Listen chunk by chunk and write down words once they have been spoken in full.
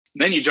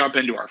Then you jump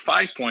into our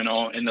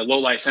 5.0, and the low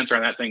light sensor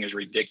on that thing is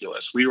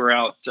ridiculous. We were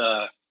out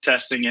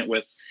testing it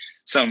with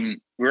we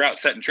were out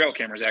setting trail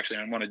cameras actually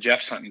on one of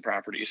Jeff's hunting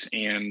properties,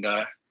 and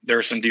there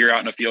were some deer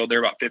out in the field. They're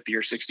about 50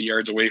 or 60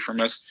 yards away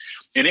from us.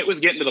 And it was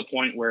getting to the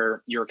point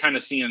where you're kind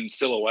of seeing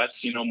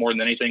silhouettes, more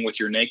than anything with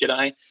your naked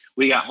eye.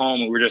 We got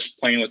home and we were just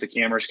playing with the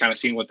cameras, kind of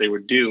seeing what they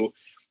would do.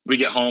 We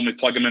get home, we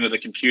plug them into the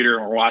computer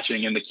and we're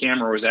watching, and the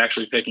camera was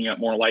actually picking up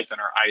more light than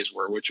our eyes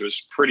were, which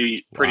was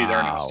pretty darn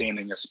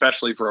outstanding,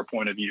 especially for a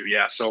point of view.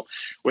 Yeah. So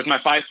with my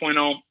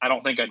 5.0, I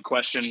don't think I'd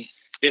question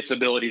its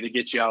ability to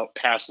get you out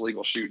past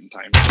legal shooting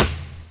time.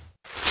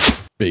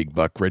 Big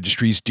Buck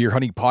Registry's Deer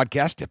Hunting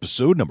Podcast,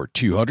 episode number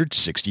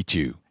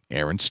 262.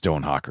 Aaron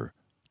Stonehocker,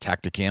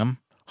 Tactacam,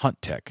 Hunt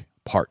Tech,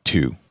 Part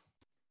 2.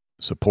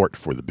 Support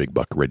for the Big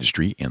Buck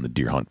Registry and the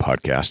Deer Hunt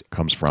Podcast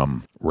comes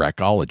from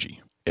Rackology.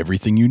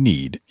 Everything you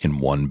need in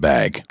one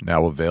bag.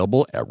 Now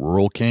available at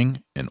Rural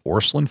King and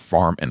Orslin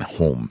Farm and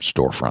Home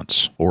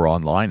storefronts, or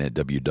online at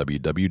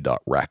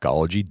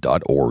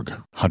www.rackology.org.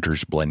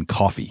 Hunters Blend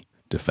Coffee.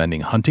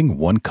 Defending hunting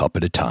one cup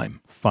at a time.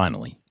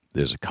 Finally,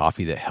 there's a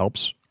coffee that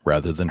helps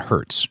rather than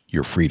hurts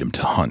your freedom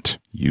to hunt.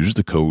 Use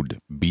the code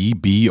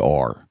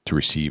BBR to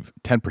receive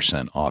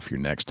 10% off your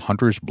next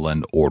Hunters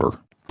Blend order.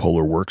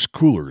 Polar Works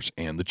Coolers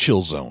and the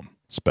Chill Zone,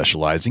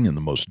 specializing in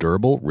the most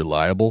durable,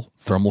 reliable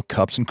thermal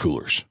cups and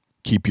coolers.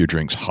 Keep your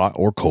drinks hot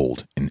or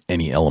cold in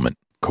any element.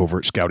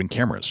 Covert Scouting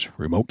Cameras,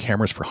 remote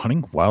cameras for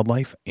hunting,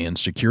 wildlife, and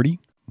security.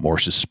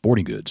 Morse's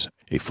Sporting Goods,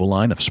 a full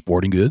line of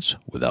sporting goods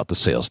without the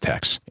sales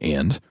tax.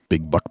 And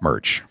Big Buck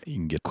merch. You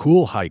can get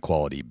cool,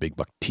 high-quality Big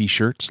Buck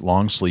t-shirts,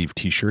 long-sleeve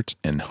t-shirts,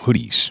 and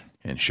hoodies.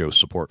 And show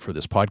support for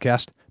this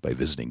podcast by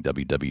visiting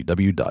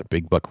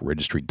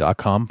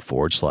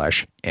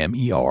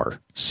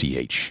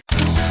www.bigbbuckregistry.com/MERCH.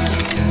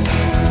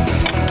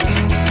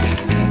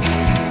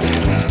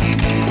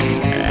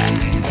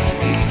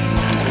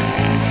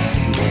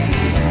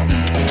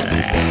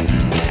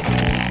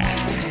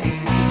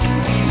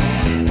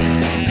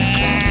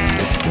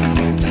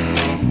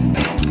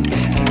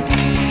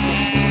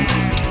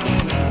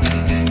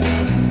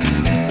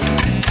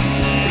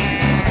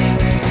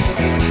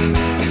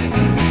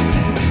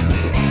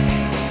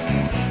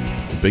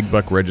 Big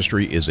Buck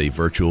Registry is a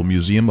virtual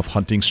museum of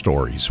hunting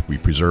stories. We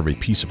preserve a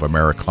piece of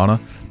Americana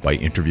by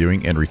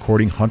interviewing and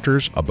recording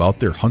hunters about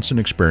their hunts and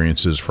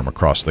experiences from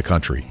across the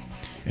country.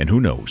 And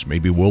who knows,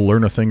 maybe we'll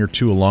learn a thing or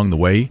two along the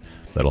way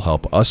that'll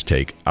help us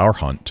take our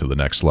hunt to the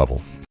next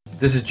level.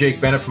 This is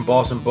Jake Bennett from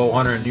Boston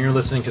Bowhunter, and you're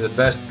listening to the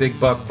best Big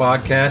Buck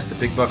podcast, the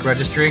Big Buck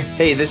Registry.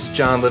 Hey, this is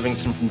John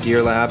Livingston from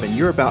Deer Lab, and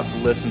you're about to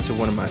listen to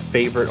one of my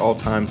favorite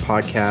all-time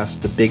podcasts,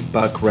 the Big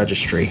Buck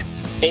Registry.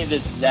 Hey,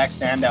 this is Zach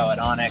Sandow at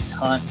Onyx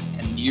Hunt,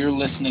 and you're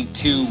listening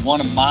to one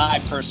of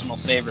my personal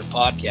favorite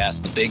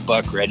podcasts, the Big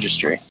Buck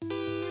Registry.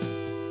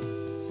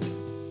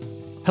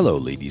 Hello,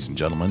 ladies and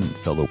gentlemen and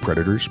fellow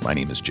predators. My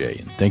name is Jay,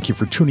 and thank you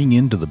for tuning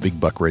in to the Big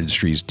Buck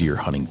Registry's Deer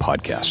Hunting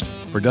Podcast.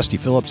 For Dusty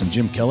Phillips and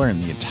Jim Keller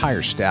and the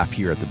entire staff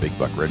here at the Big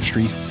Buck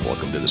Registry,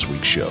 welcome to this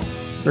week's show.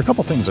 There are a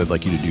couple things I'd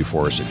like you to do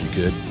for us if you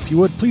could. If you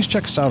would, please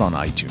check us out on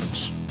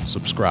iTunes,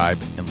 subscribe,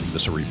 and leave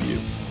us a review.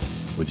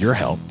 With your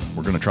help,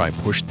 we're going to try and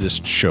push this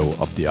show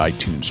up the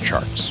iTunes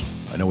charts.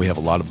 I know we have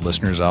a lot of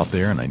listeners out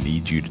there, and I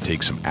need you to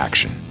take some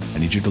action. I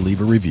need you to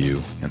leave a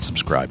review and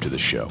subscribe to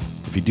this show.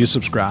 If you do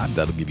subscribe,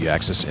 that'll give you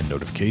access and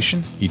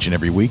notification each and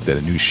every week that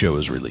a new show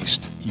is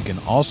released. You can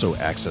also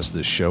access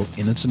this show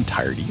in its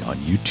entirety on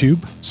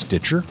YouTube,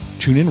 Stitcher,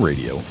 TuneIn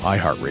Radio,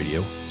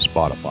 iHeartRadio,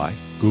 Spotify,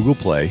 Google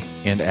Play,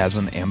 and as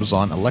an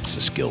Amazon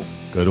Alexa skill.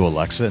 Go to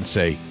Alexa and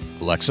say,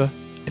 "Alexa,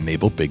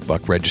 enable Big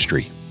Buck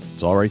Registry."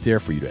 It's all right there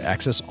for you to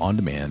access on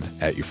demand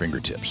at your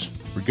fingertips.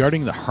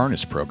 Regarding the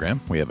harness program,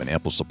 we have an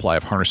ample supply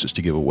of harnesses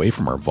to give away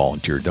from our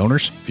volunteer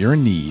donors. If you're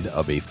in need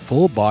of a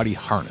full-body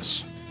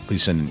harness,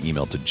 please send an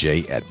email to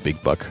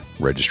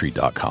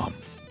j@bigbuckregistry.com.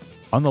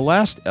 On the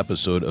last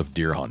episode of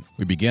Deer Hunt,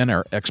 we began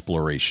our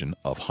exploration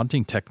of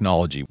hunting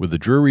technology with the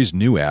Drury's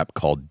new app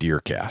called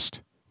DeerCast.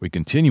 We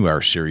continue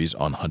our series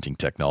on hunting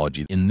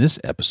technology in this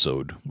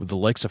episode with the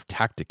likes of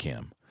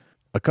Tactacam,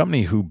 a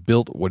company who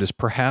built what is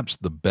perhaps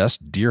the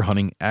best deer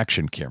hunting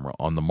action camera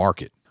on the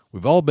market.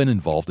 We've all been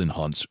involved in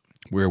hunts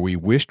where we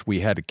wished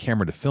we had a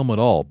camera to film it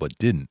all but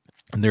didn't.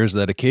 And there's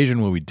that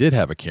occasion when we did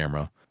have a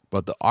camera,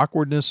 but the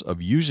awkwardness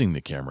of using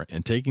the camera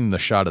and taking the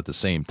shot at the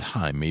same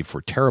time made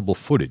for terrible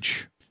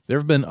footage. There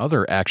have been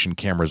other action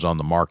cameras on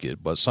the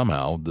market, but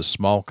somehow this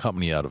small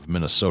company out of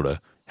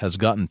Minnesota has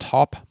gotten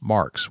top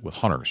marks with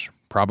hunters,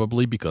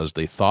 probably because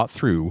they thought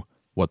through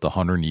what the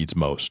hunter needs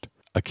most.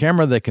 A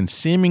camera that can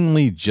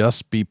seemingly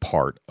just be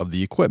part of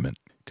the equipment,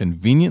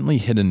 conveniently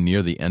hidden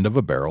near the end of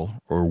a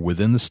barrel or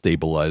within the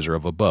stabilizer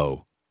of a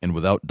bow, and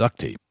without duct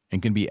tape,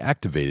 and can be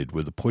activated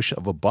with the push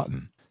of a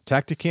button.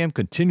 Tactacam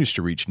continues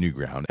to reach new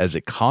ground as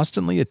it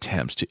constantly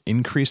attempts to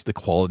increase the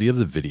quality of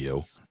the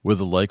video with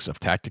the likes of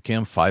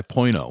Tactacam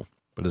 5.0,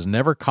 but has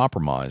never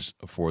compromised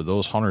for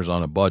those hunters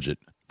on a budget,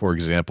 for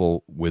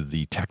example, with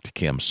the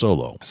Tactacam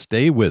Solo.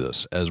 Stay with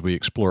us as we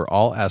explore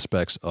all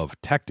aspects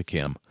of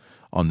Tactacam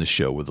on the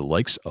show with the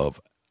likes of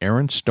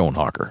Aaron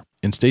Stonehocker.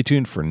 And stay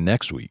tuned for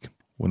next week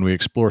when we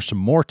explore some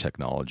more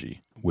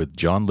technology with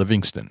John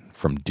Livingston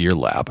from Deer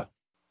Lab.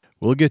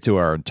 We'll get to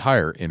our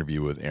entire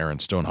interview with Aaron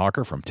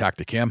Stonehocker from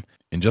Tactacam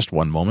in just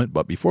one moment,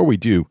 but before we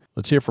do,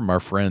 let's hear from our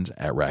friends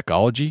at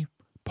Rackology,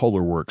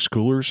 PolarWorks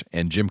Coolers,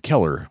 and Jim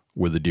Keller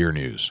with the Deer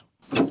News.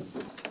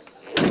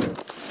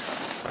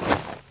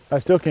 I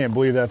still can't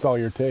believe that's all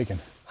you're taking.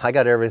 I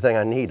got everything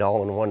I need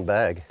all in one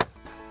bag.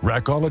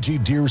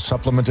 Rackology Deer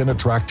Supplement and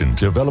Attractant,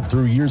 developed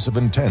through years of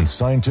intense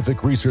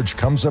scientific research,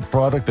 comes a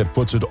product that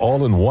puts it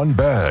all in one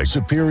bag.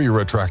 Superior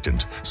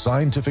attractant,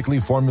 scientifically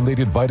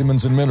formulated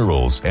vitamins and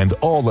minerals, and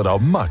all at a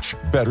much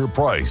better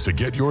price. To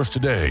get yours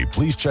today,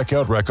 please check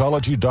out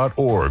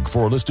rackology.org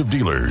for a list of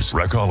dealers.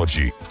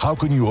 Rackology, how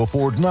can you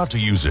afford not to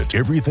use it?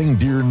 Everything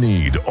deer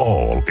need,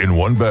 all in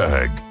one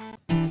bag.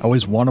 I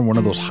always wanted one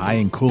of those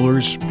high-end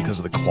coolers because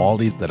of the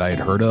quality that I had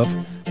heard of,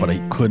 but I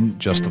couldn't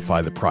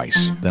justify the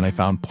price. Then I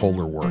found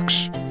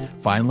PolarWorks.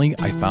 Finally,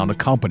 I found a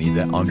company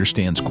that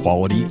understands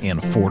quality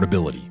and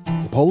affordability.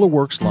 The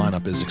PolarWorks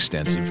lineup is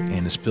extensive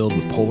and is filled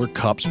with Polar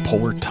Cups,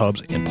 Polar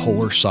Tubs, and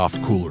Polar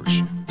Soft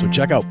Coolers. So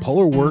check out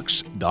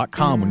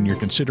PolarWorks.com when you're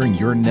considering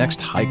your next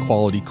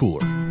high-quality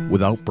cooler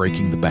without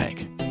breaking the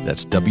bank.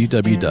 That's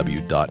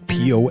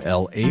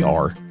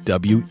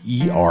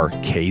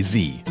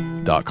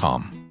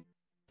www.PolarWorkz.com.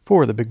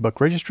 For the Big Buck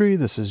Registry,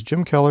 this is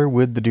Jim Keller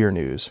with the Deer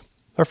News.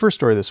 Our first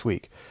story this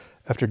week.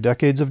 After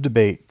decades of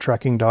debate,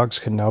 tracking dogs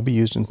can now be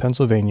used in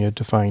Pennsylvania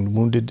to find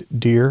wounded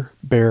deer,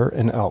 bear,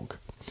 and elk.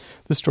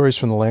 This story is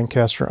from the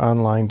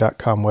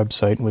LancasterOnline.com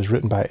website and was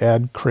written by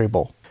Ad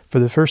Crable. For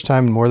the first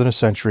time in more than a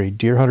century,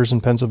 deer hunters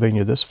in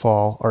Pennsylvania this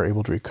fall are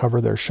able to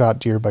recover their shot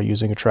deer by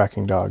using a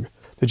tracking dog.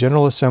 The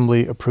General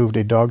Assembly approved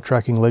a dog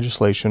tracking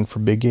legislation for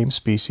big game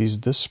species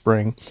this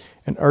spring,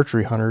 and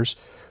archery hunters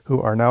who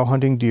are now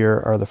hunting deer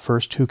are the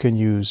first who can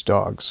use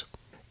dogs.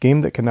 Game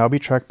that can now be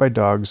tracked by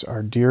dogs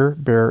are deer,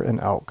 bear, and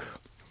elk.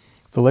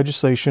 The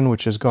legislation,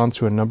 which has gone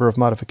through a number of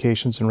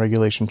modifications and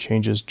regulation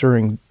changes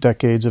during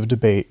decades of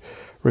debate,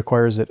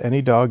 requires that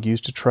any dog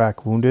used to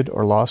track wounded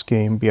or lost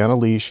game be on a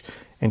leash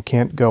and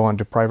can't go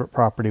onto private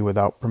property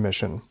without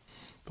permission.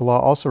 The law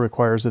also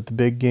requires that the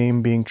big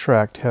game being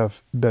tracked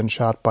have been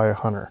shot by a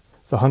hunter.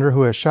 The hunter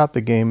who has shot the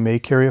game may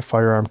carry a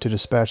firearm to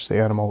dispatch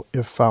the animal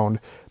if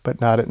found,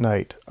 but not at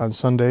night, on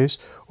Sundays,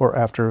 or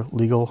after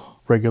legal,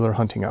 regular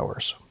hunting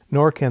hours.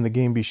 Nor can the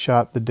game be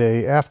shot the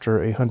day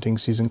after a hunting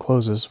season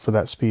closes for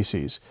that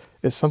species.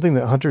 It's something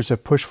that hunters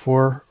have pushed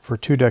for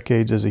 2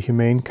 decades as a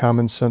humane,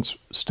 common-sense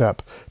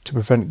step to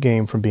prevent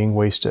game from being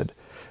wasted.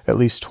 At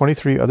least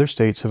 23 other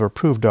states have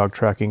approved dog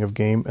tracking of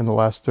game in the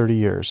last 30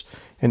 years.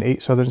 In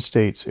 8 southern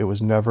states, it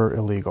was never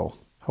illegal.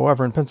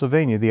 However, in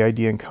Pennsylvania, the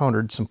idea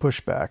encountered some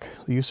pushback.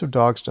 The use of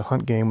dogs to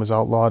hunt game was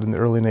outlawed in the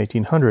early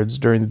 1900s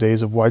during the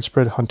days of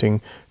widespread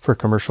hunting for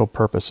commercial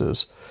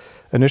purposes.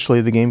 Initially,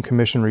 the Game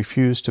Commission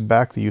refused to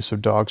back the use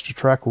of dogs to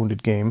track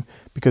wounded game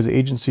because the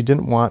agency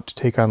didn't want to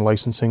take on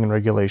licensing and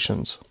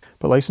regulations.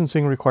 But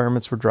licensing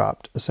requirements were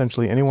dropped.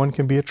 Essentially, anyone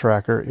can be a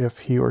tracker if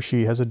he or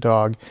she has a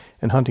dog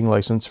and hunting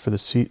license for the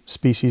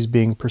species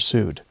being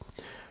pursued.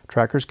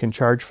 Trackers can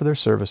charge for their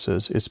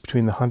services. It's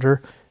between the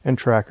hunter and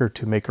tracker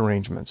to make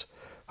arrangements.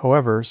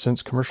 However,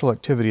 since commercial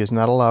activity is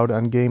not allowed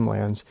on game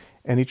lands,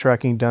 any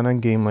tracking done on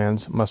game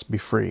lands must be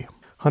free.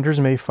 Hunters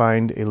may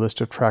find a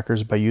list of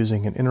trackers by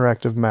using an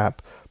interactive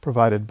map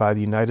provided by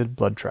the United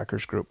Blood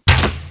Trackers Group.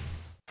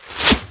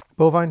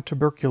 Bovine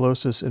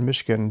tuberculosis in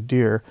Michigan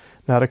deer,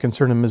 not a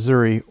concern in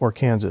Missouri or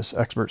Kansas,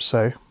 experts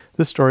say.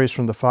 This story is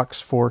from the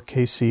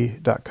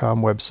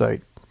Fox4KC.com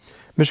website.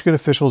 Michigan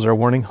officials are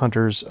warning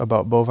hunters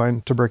about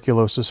bovine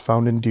tuberculosis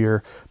found in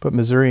deer, but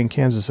Missouri and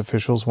Kansas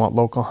officials want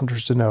local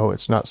hunters to know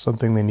it's not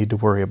something they need to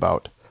worry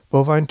about.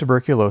 Bovine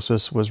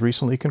tuberculosis was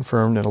recently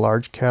confirmed in a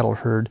large cattle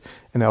herd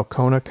in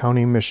Alcona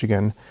County,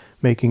 Michigan,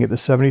 making it the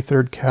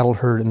 73rd cattle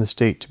herd in the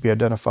state to be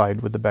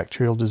identified with the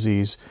bacterial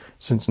disease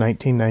since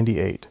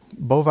 1998.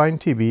 Bovine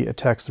TB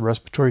attacks the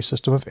respiratory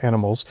system of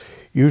animals,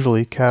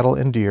 usually cattle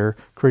and deer,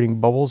 creating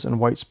bubbles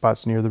and white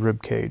spots near the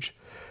rib cage.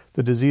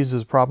 The disease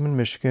is a problem in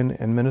Michigan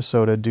and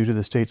Minnesota due to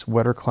the state's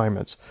wetter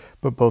climates,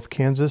 but both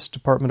Kansas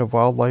Department of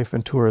Wildlife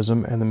and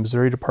Tourism and the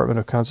Missouri Department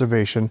of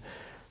Conservation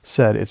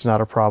said it's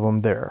not a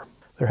problem there.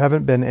 There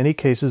haven't been any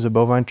cases of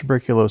bovine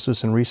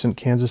tuberculosis in recent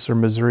Kansas or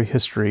Missouri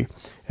history,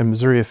 and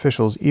Missouri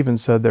officials even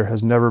said there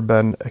has never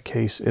been a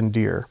case in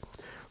deer.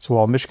 So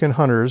while Michigan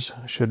hunters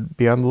should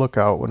be on the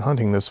lookout when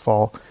hunting this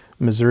fall,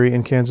 Missouri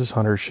and Kansas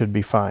hunters should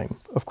be fine.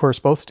 Of course,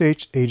 both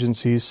state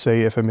agencies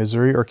say if a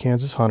Missouri or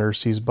Kansas hunter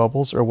sees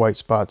bubbles or white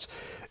spots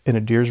in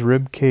a deer's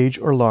rib cage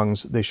or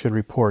lungs, they should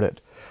report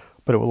it.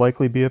 But it will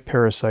likely be a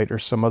parasite or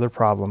some other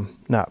problem,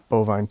 not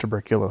bovine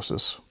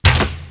tuberculosis.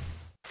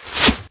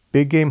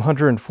 Big game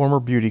hunter and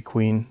former beauty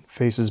queen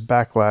faces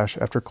backlash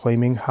after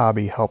claiming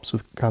hobby helps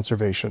with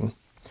conservation.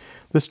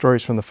 This story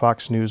is from the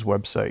Fox News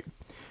website.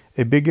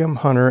 A big game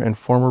hunter and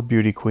former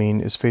beauty queen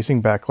is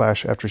facing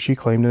backlash after she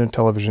claimed in a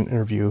television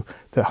interview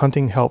that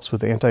hunting helps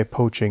with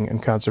anti-poaching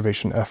and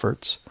conservation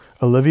efforts.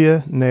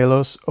 Olivia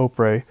Nalos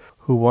Opre,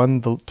 who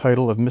won the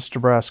title of Miss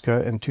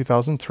Nebraska in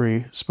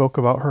 2003, spoke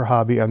about her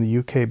hobby on the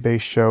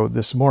UK-based show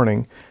This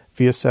Morning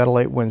via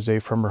Satellite Wednesday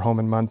from her home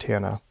in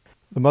Montana.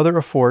 The mother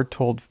of four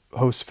told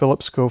hosts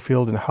Phillips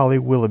Schofield and Holly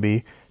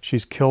Willoughby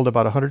she's killed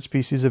about 100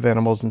 species of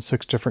animals in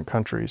 6 different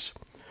countries.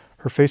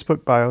 Her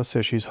Facebook bio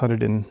says she's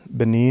hunted in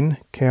Benin,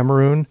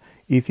 Cameroon,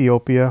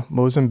 Ethiopia,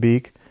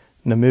 Mozambique,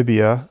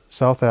 Namibia,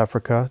 South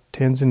Africa,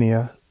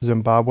 Tanzania,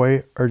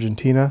 Zimbabwe,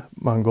 Argentina,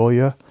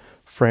 Mongolia,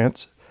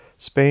 France,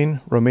 Spain,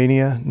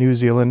 Romania, New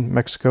Zealand,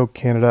 Mexico,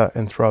 Canada,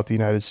 and throughout the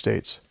United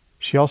States.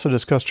 She also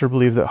discussed her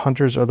belief that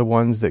hunters are the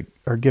ones that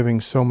are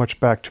giving so much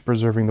back to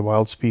preserving the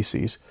wild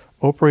species.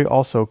 Opry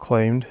also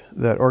claimed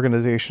that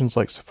organizations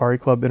like Safari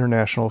Club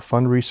International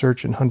fund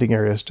research in hunting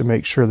areas to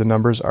make sure the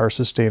numbers are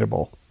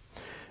sustainable.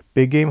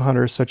 Big game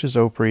hunters such as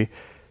Opry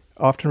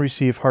often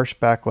receive harsh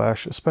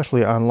backlash,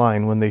 especially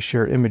online when they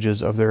share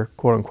images of their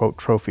quote-unquote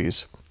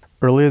trophies.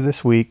 Earlier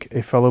this week,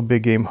 a fellow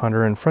big game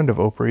hunter and friend of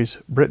Opry's,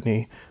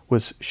 Brittany,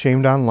 was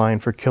shamed online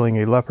for killing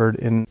a leopard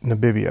in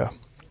Namibia.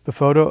 The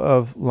photo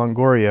of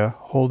Longoria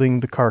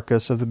holding the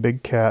carcass of the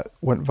big cat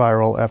went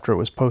viral after it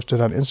was posted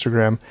on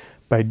Instagram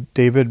by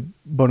David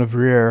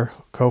Bonnevier,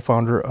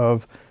 co-founder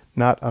of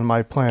Not on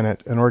My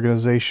Planet, an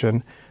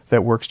organization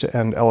that works to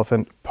end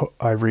elephant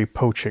ivory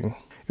poaching.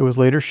 It was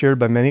later shared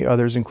by many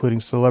others,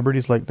 including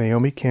celebrities like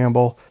Naomi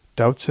Campbell,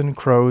 Doutzen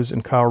Crows,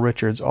 and Kyle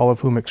Richards, all of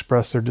whom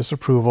expressed their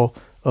disapproval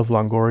of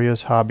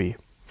Longoria's hobby.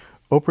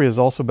 Opry has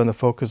also been the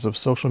focus of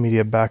social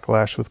media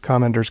backlash, with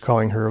commenters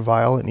calling her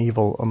vile and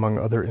evil, among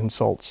other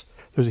insults.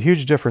 There's a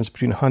huge difference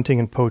between hunting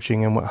and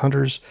poaching, and what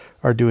hunters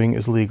are doing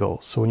is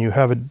legal. So when you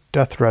have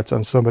death threats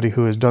on somebody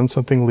who has done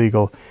something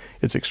legal,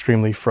 it's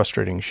extremely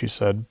frustrating, she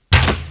said.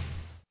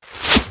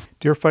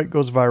 Deer fight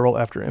goes viral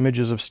after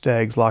images of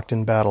stags locked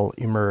in battle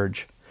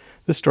emerge.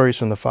 This story is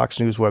from the Fox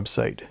News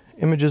website.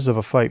 Images of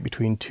a fight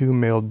between 2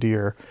 male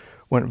deer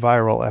went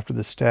viral after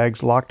the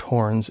stags locked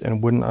horns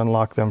and wouldn't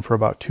unlock them for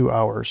about 2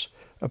 hours.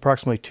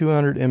 Approximately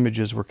 200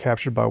 images were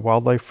captured by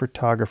wildlife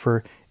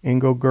photographer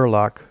Ingo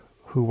Gerlach,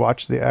 who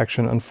watched the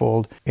action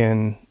unfold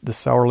in the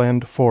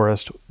Sauerland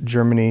forest,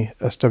 Germany,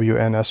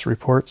 SWNS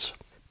reports.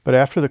 But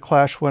after the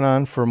clash went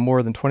on for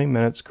more than 20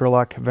 minutes,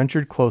 Gerlach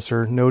ventured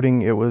closer,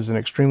 noting it was an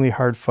extremely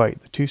hard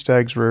fight. The 2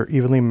 stags were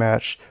evenly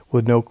matched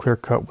with no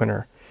clear-cut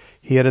winner.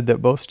 He added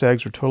that both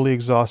stags were totally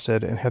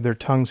exhausted and had their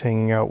tongues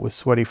hanging out with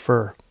sweaty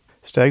fur.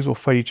 Stags will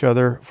fight each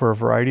other for a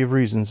variety of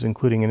reasons,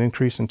 including an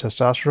increase in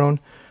testosterone,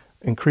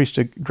 increased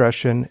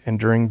aggression, and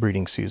during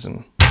breeding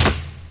season.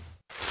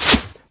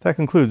 That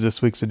concludes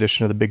this week's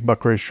edition of the Big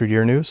Buck Registry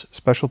Deer News.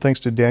 Special thanks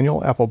to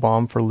Daniel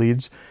Applebaum for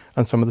leads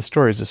on some of the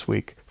stories this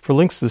week. For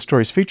links to the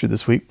stories featured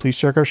this week, please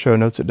check our show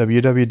notes at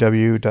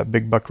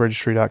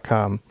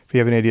www.bigbuckregistry.com. If you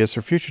have any ideas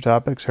for future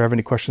topics or have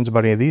any questions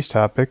about any of these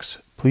topics,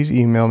 please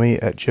email me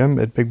at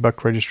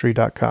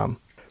jim@bigbuckregistry.com.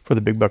 For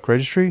the Big Buck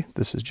Registry,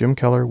 this is Jim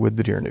Keller with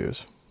the Deer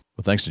News.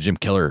 Well, thanks to Jim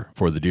Keller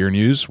for the Deer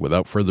News.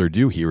 Without further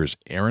ado, here is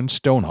Aaron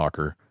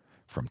Stonehocker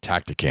from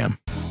Tactacam.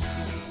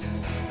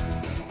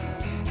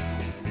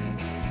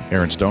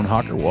 Aaron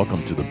Stonehocker,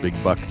 welcome to the Big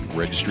Buck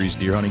Registry's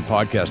Deer Hunting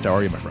Podcast. How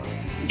are you, my friend?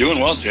 Doing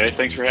well, Jay.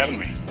 Thanks for having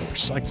me. We're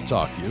psyched to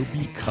talk to you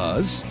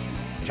because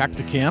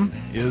Tactacam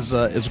is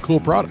a cool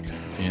product,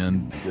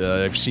 and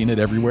I've seen it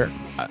everywhere.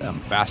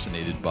 I'm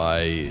fascinated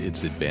by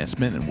its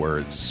advancement and where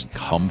it's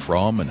come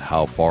from and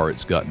how far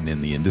it's gotten in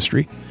the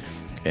industry.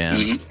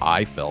 And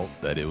I felt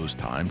that it was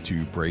time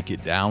to break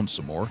it down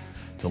some more,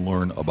 to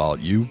learn about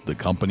you, the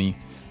company,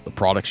 the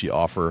products you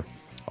offer,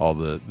 all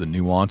the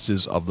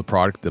nuances of the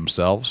product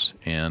themselves,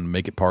 and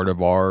make it part of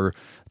our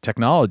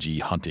technology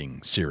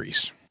hunting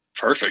series.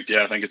 Perfect.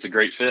 Yeah, I think it's a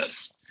great fit.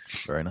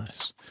 Very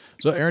nice.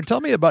 So, Aaron,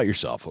 tell me about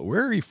yourself.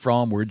 Where are you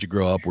from? Where'd you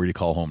grow up? Where do you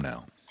call home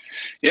now?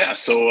 Yeah,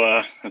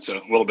 so that's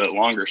a little bit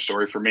longer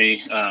story for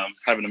me,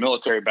 having a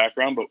military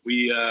background, but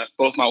we,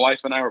 both my wife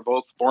and I were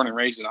both born and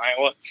raised in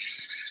Iowa.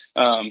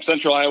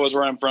 Central Iowa is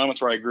where I'm from. It's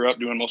where I grew up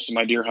doing most of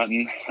my deer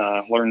hunting,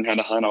 learning how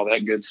to hunt, all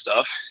that good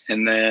stuff.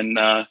 And then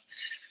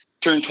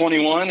turned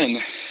 21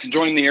 and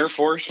joined the Air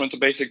Force, went to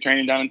basic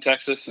training down in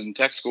Texas and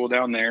tech school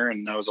down there.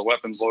 And I was a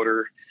weapons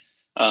loader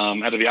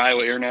out of the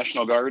Iowa Air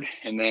National Guard.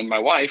 And then my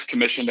wife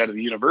commissioned out of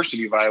the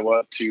University of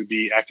Iowa to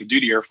be active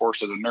duty Air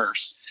Force as a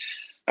nurse.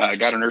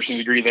 Got a nursing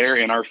degree there.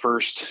 And her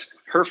first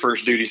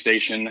duty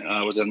station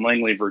was in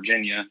Langley,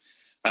 Virginia,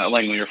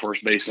 Langley Air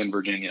Force Base in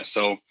Virginia.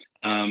 So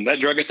that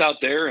drug us out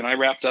there, and I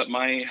wrapped up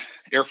my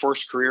Air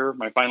Force career,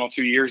 my final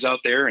 2 years out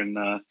there. And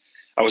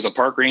I was a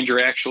park ranger,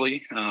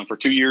 actually, for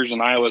 2 years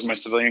in Iowa as my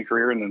civilian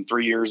career, and then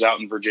 3 years out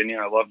in Virginia.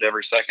 I loved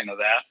every second of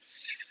that.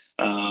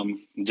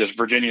 Just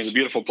Virginia is a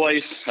beautiful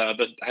place,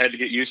 but I had to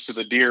get used to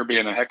the deer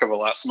being a heck of a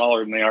lot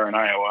smaller than they are in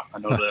Iowa. I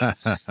know that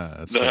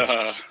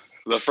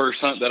the first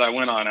hunt that I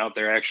went on out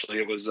there, actually,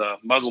 it was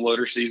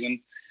muzzleloader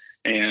season,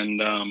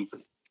 and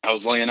I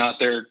was laying out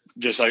there.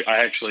 I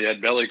actually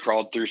had belly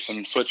crawled through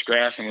some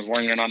switchgrass and was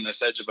laying on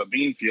this edge of a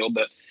bean field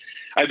that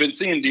I've been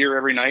seeing deer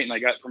every night, and I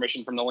got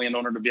permission from the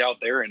landowner to be out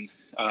there, and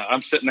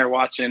I'm sitting there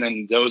watching,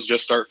 and those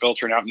just start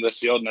filtering out in this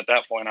field. And at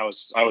that point, I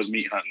was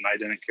meat hunting. I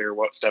didn't care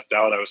what stepped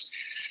out. I was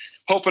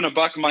hoping a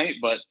buck might,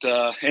 but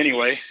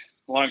anyway,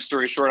 long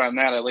story short on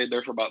that, I laid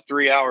there for about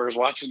 3 hours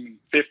watching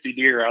 50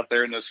 deer out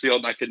there in this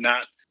field, and I could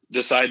not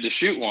decide to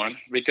shoot one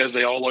because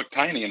they all look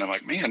tiny. And I'm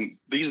like, man,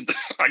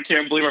 I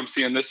can't believe I'm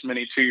seeing this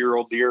many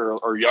 2-year-old deer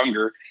or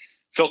younger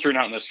filtering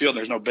out in this field.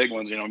 There's no big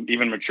ones,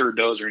 even mature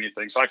does or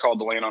anything. So I called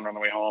the landowner on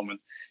the way home, and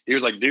he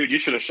was like, dude, you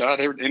should have shot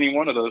any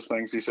one of those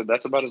things. He said,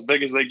 that's about as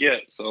big as they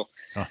get. So,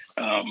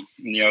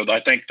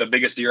 I think the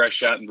biggest deer I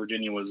shot in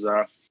Virginia was,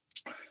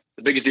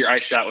 the biggest deer I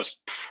shot was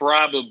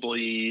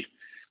probably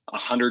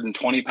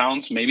 120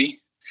 pounds,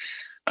 maybe.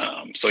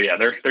 So yeah,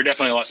 they're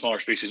definitely a lot smaller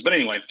species, but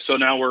anyway, so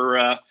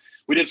now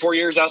we did 4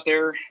 years out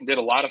there, did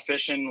a lot of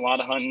fishing, a lot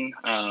of hunting,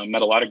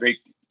 met a lot of great,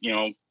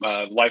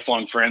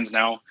 lifelong friends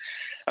now,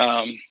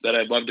 that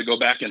I'd love to go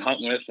back and hunt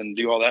with and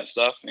do all that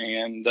stuff.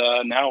 And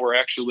now we're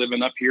actually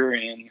living up here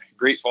in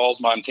Great Falls,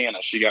 Montana.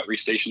 She got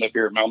restationed up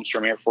here at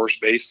Malmstrom Air Force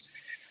Base.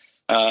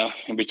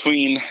 In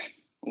between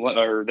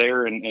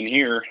there and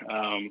here,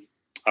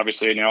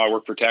 obviously now I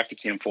work for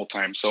Tactacam full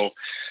time. So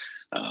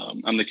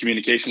I'm the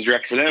communications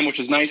director for them, which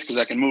is nice because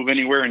I can move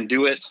anywhere and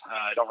do it.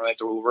 I don't really have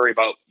to worry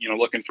about,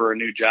 looking for a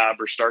new job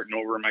or starting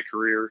over in my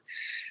career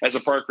as a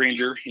park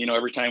ranger,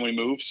 every time we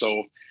move.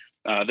 So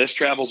this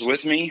travels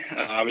with me.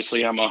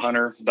 Obviously, I'm a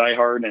hunter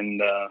diehard,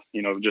 and,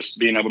 just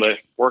being able to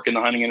work in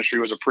the hunting industry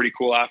was a pretty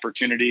cool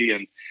opportunity.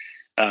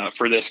 And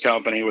for this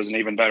company was an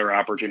even better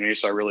opportunity.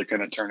 So I really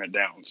couldn't turn it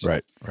down. So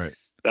Right.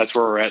 That's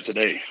where we're at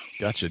today.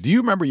 Gotcha. Do you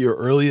remember your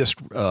earliest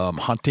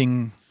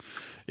hunting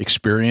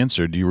experience,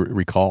 or do you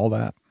recall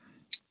that?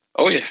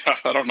 Oh yeah.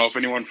 I don't know if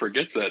anyone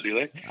forgets that, do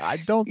they? I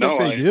don't think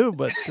they do,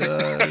 but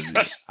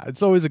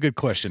it's always a good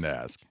question to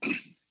ask.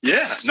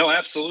 Yeah, no,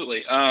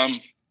 absolutely.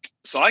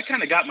 So I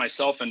kind of got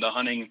myself into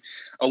hunting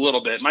a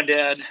little bit. My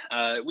dad,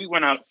 we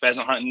went out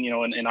pheasant hunting,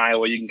 in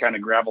Iowa. You can kind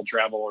of gravel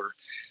travel or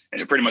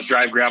pretty much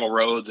drive gravel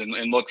roads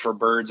and look for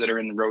birds that are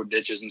in the road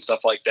ditches and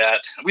stuff like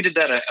that. We did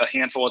that a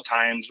handful of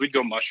times. We'd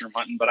go mushroom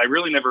hunting, but I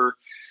really never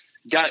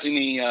got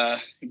any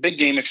big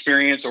game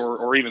experience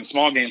or even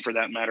small game for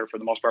that matter. For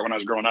the most part, when I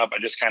was growing up, I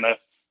just kind of,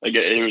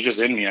 it was just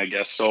in me, I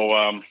guess. So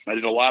I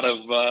did a lot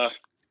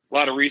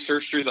of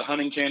research through the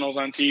hunting channels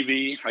on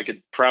TV. I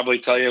could probably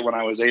tell you when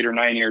I was 8 or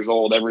 9 years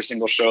old, every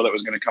single show that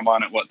was going to come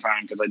on at what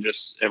time,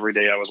 because every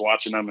day I was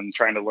watching them and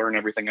trying to learn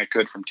everything I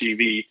could from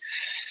TV.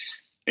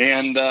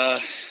 And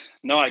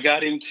I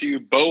got into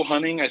bow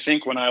hunting, I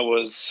think, when I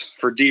was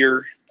for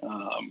deer.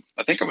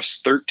 I think I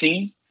was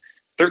 13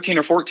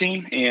 or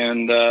 14.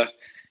 And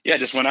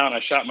just went out and I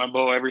shot my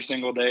bow every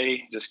single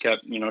day. Just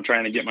kept,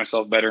 trying to get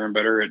myself better and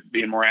better at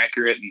being more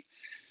accurate.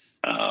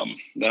 And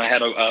then I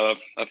had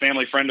a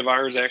family friend of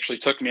ours actually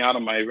took me out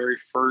on my very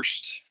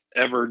first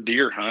ever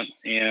deer hunt.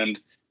 And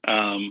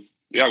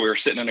we were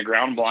sitting in a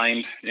ground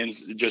blind in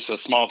just a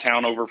small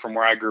town over from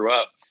where I grew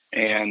up.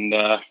 And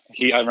I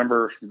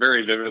remember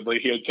very vividly,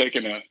 he had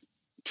taken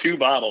two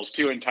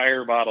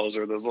entire bottles,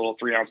 or those little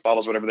 3-ounce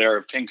bottles, whatever they are,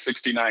 of Tink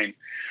 69.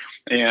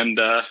 And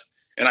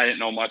I didn't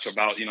know much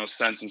about,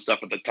 scents and stuff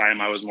at the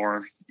time. I was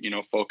more,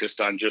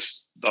 focused on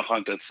just the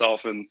hunt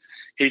itself. And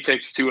he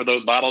takes 2 of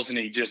those bottles and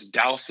he just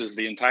douses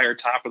the entire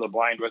top of the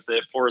blind with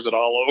it, pours it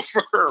all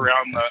over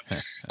around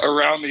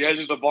the edge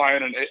of the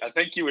blind. And I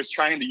think he was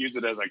trying to use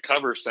it as a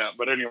cover scent.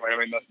 But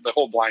anyway, the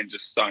whole blind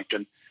just stunk.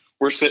 And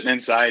we're sitting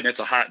inside and it's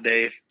a hot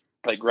day,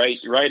 like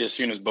right as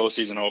soon as bow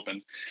season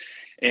opened.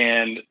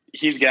 And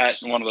he's got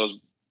one of those,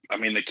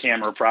 the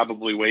camera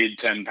probably weighed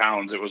 10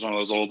 pounds. It was one of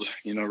those old,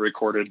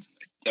 recorded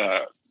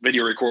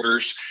video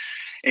recorders.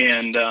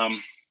 And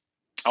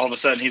all of a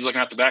sudden he's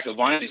looking at the back of the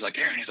blind. He's like,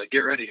 Aaron, get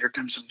ready. Here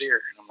comes some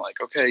deer. And I'm like,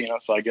 okay,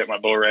 so I get my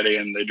bow ready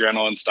and the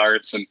adrenaline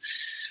starts. And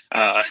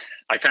I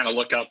kind of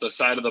look out the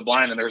side of the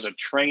blind and there's a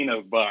train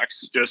of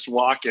bucks just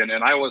walking.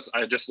 And I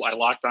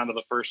locked onto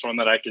the first one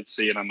that I could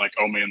see. And I'm like,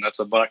 oh man, that's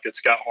a buck.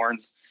 It's got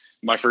horns.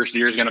 My first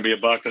deer is going to be a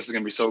buck. This is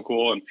going to be so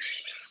cool. And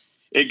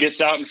it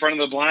gets out in front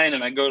of the blind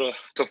and I go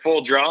to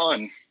full draw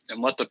and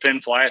let the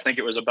pin fly. I think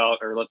it was let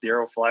the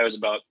arrow fly. It was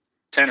about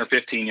 10 or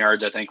 15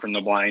 yards, I think, from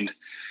the blind.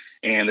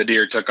 And the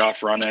deer took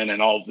off running,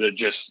 and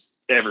just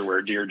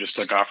everywhere deer just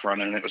took off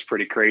running. And it was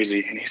pretty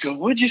crazy. And he said,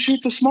 what'd you shoot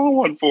the small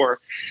one for?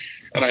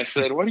 And I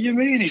said, what do you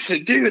mean? He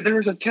said, dude, there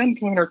was a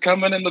 10-pointer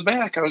coming in the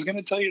back. I was going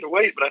to tell you to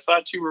wait, but I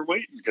thought you were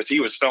waiting, because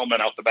he was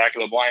filming out the back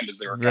of the blind as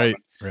they were coming.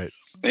 Right.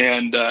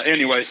 And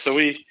anyway, so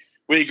we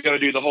go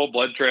do the whole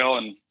blood trail,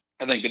 and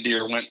I think the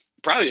deer went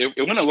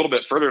it went a little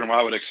bit further than what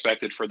I would have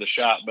expected for the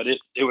shot, but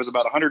it was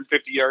about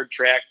 150-yard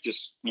track,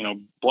 just,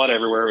 blood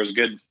everywhere. It was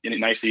good,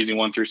 nice, easy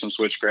one through some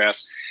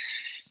switchgrass.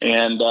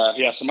 And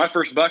so my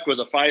first buck was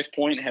a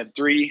 5-point, had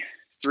three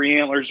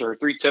antlers or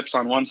 3 tips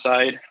on one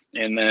side.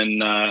 And then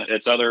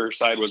its other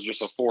side was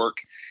just a fork,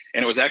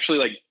 and it was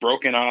actually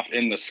broken off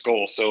in the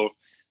skull. So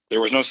there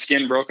was no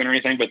skin broken or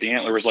anything, but the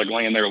antler was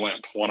laying there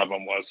limp. One of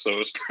them was. So it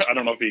was, I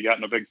don't know if he got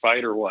in a big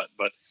fight or what,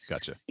 but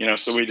gotcha.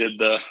 So we did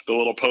the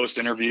little post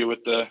interview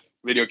with the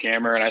video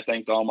camera, and I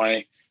thanked all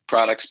my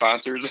product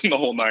sponsors and the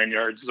whole 9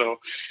 yards. So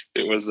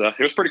it was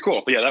pretty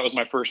cool. But yeah, that was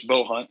my first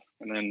bow hunt.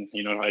 And then,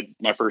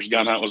 my first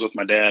gun hunt was with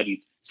my dad, and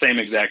same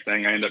exact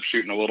thing. I ended up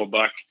shooting a little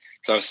buck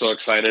because I was so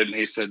excited. And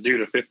he said,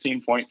 dude, a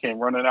 15-point came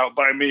running out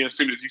by me as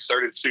soon as you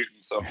started shooting.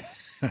 So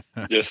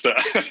just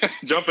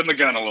jumping the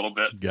gun a little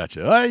bit.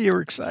 Gotcha. Oh, you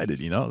were excited.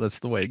 That's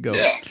the way it goes.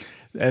 Yeah.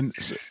 And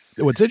so,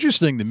 what's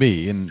interesting to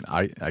me, and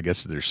I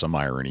guess there's some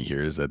irony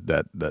here, is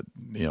that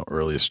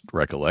earliest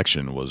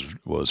recollection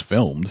was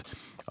filmed.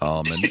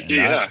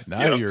 And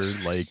now you're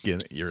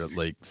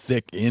like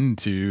thick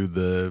into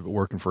the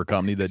working for a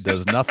company that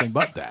does nothing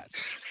but that.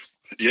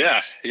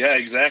 Yeah,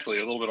 exactly.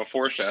 A little bit of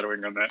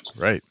foreshadowing on that.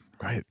 Right.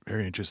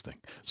 Very interesting.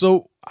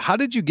 So how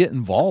did you get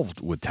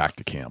involved with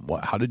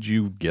Tactacam? How did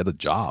you get a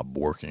job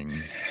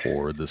working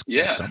for this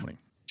company?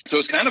 So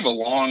it's kind of a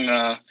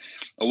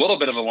little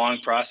bit of a long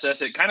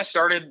process. It kind of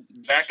started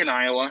back in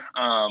Iowa.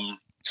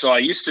 So I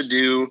used to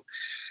do,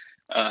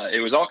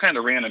 it was all kind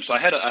of random. So I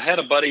had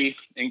a buddy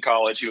in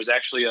college. He was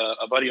actually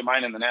a buddy of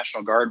mine in the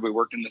National Guard. We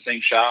worked in the same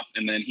shop,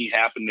 and then he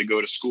happened to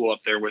go to school up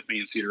there with me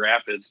in Cedar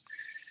Rapids.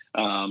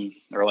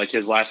 Or like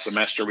his last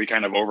semester, we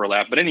kind of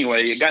overlapped. But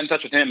anyway, I got in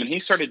touch with him, and he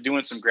started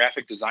doing some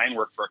graphic design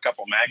work for a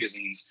couple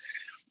magazines.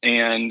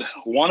 And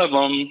one of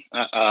them,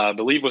 I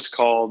believe, was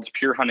called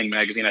Pure Hunting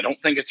Magazine. I don't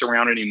think it's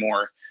around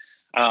anymore.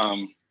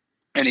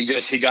 And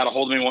he got a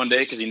hold of me one day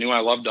because he knew I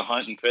loved to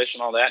hunt and fish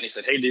and all that. And he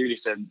said, hey, dude, he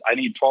said, I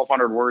need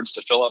 1,200 words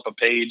to fill up a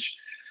page.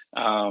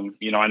 I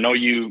know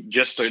you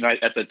just,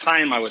 at the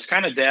time I was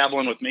kind of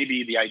dabbling with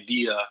maybe the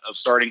idea of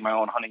starting my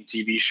own hunting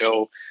TV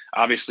show.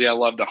 Obviously I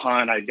love to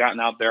hunt. I'd gotten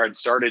out there. I'd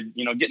started,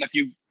 getting a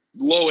few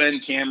low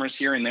end cameras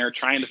here and there,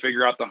 trying to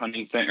figure out the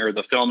hunting thing or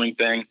the filming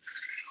thing.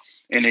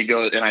 And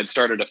I'd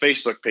started a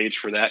Facebook page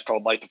for that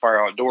called Light the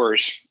Fire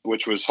Outdoors,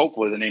 which was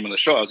hopefully the name of the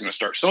show I was going to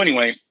start. So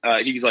anyway,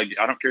 he's like,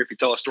 I don't care if you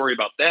tell a story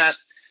about that,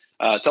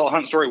 tell a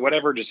hunt story,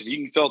 whatever, just if you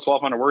can fill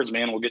 1,200 words,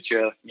 man, we'll get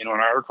you, an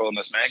article in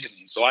this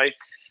magazine. So I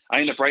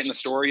ended up writing the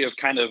story of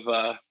kind of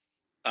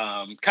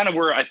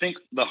where I think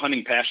the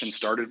hunting passion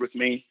started with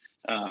me,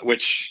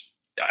 which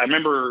I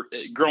remember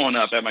growing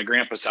up at my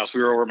grandpa's house.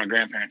 We were over at my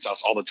grandparents'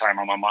 house all the time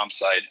on my mom's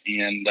side.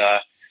 And,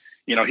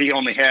 he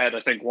only had,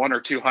 I think, 1 or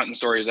 2 hunting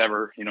stories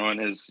ever, in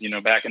his,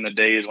 back in the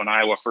days when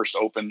Iowa first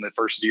opened the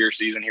first deer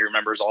season. He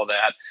remembers all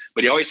that.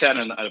 But he always had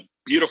a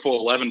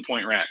beautiful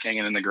 11-point rack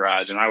hanging in the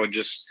garage. And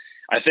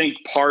I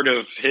think part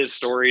of his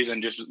stories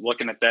and just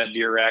looking at that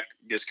deer rack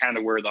is kind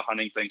of where the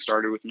hunting thing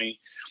started with me.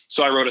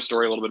 So I wrote a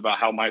story a little bit about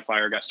how my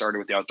fire got started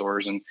with the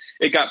outdoors, and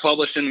it got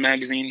published in the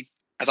magazine.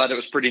 I thought it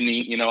was pretty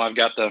neat. I've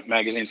got the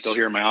magazine still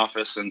here in my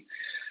office. And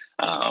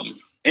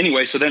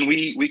anyway, so then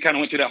we kind of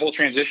went through that whole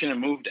transition and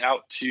moved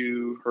out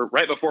or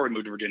right before we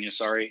moved to Virginia,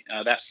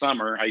 that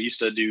summer, I used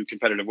to do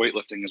competitive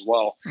weightlifting as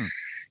well.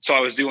 So I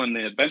was doing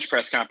the bench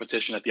press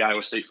competition at the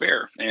Iowa State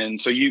Fair.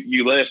 And so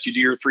you lift, you do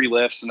your 3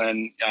 lifts, and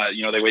then,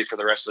 they wait for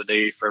the rest of the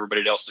day for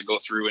everybody else to go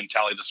through and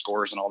tally the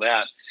scores and all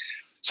that.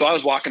 So I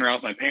was walking around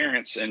with my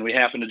parents, and we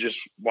happened to just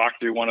walk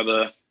through one of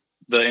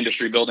the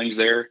industry buildings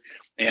there.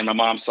 And my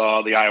mom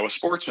saw the Iowa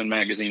Sportsman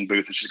magazine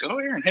booth, and she's like, oh,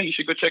 Aaron, hey, you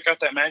should go check out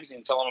that magazine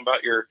and tell them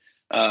about your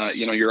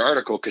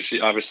article. Cause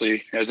she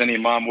obviously, as any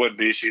mom would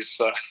be, she's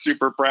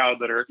super proud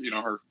that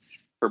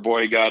her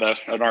boy got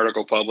an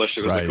article published.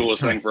 It was the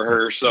coolest thing for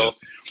her. So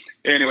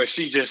anyway,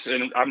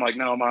 and I'm like,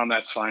 no, Mom,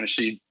 that's fine. And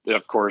she,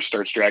 of course,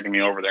 starts dragging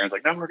me over there. And it's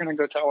like, no, we're going to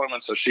go tell him.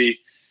 And so she's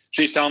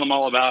telling them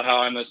all about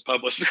how I'm this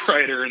published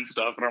writer and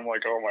stuff. And I'm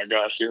like, oh my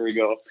gosh, here we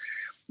go.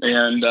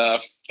 And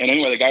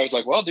anyway, the guy was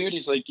like, well, dude,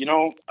 he's like,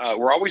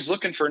 we're always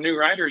looking for new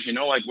writers,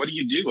 like, what do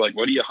you do? Like,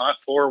 what do you hunt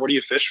for? What do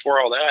you fish for?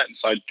 All that. And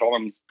so I told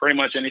him pretty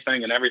much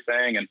anything and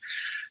everything, and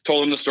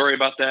told him the story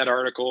about that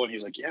article. And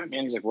he's like, yeah,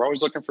 man, he's like, we're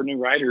always looking for new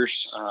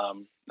writers.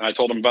 And I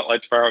told him about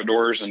Light the Fire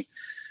Outdoors, and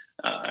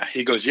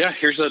he goes, yeah,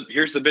 here's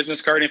the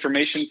business card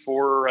information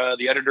for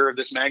the editor of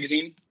this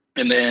magazine.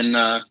 And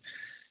then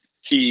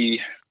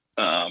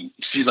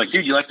she's like,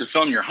 dude, you like to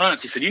film your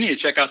hunts? He said, you need to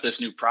check out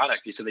this new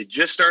product. He said, they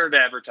just started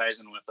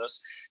advertising with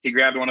us. He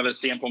grabbed one of his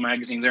sample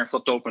magazines there and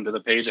flipped open to the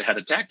page that had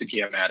a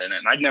Tactacam ad in it.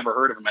 And I'd never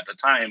heard of him at the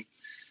time,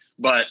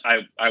 but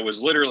I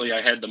was literally,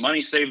 I had the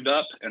money saved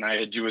up, and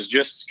was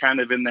just kind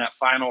of in that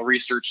final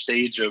research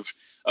stage of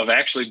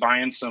actually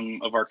buying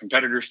some of our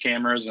competitors'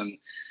 cameras and,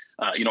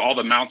 all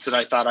the mounts that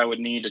I thought I would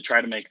need to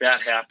try to make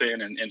that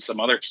happen, and some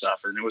other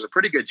stuff. And it was a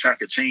pretty good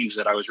chunk of change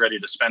that I was ready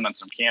to spend on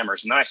some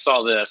cameras. And then I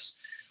saw this,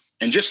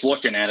 and just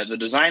looking at it, the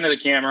design of the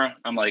camera,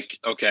 I'm like,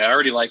 okay, I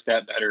already like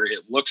that better.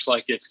 It looks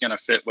like it's going to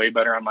fit way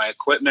better on my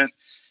equipment,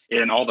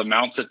 and all the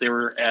mounts that they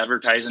were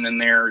advertising in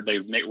there,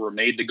 were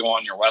made to go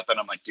on your weapon.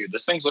 I'm like, dude,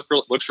 this thing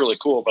looks really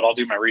cool, but I'll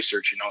do my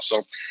research,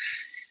 So,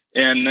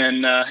 and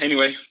then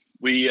anyway,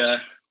 we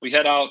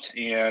head out,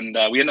 and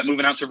we end up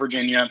moving out to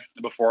Virginia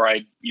before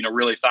I,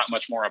 really thought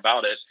much more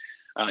about it.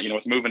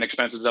 With moving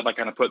expenses up, I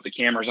kind of put the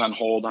cameras on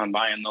hold on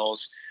buying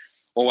those.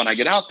 Well, when I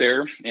get out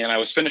there, and I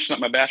was finishing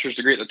up my bachelor's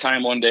degree at the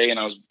time one day, and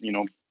I was,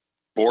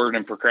 bored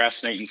and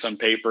procrastinating some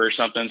paper or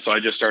something. So I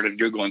just started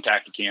Googling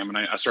Tactacam, and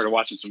I started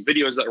watching some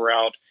videos that were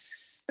out,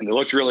 and they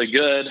looked really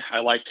good. I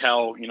liked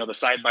how, the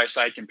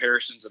side-by-side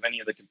comparisons of any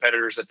of the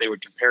competitors that they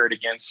would compare it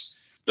against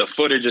the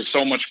footage is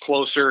so much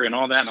closer and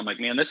all that. And I'm like,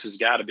 man, this has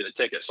got to be the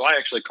ticket. So I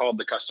actually called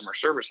the customer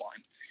service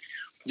line.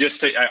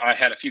 I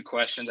had a few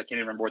questions. I can't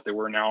even remember what they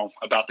were now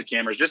about the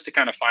cameras, just to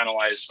kind of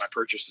finalize my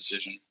purchase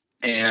decision.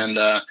 And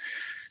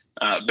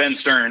Ben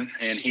Stern,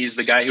 and he's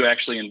the guy who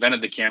actually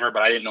invented the camera,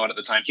 but I didn't know it at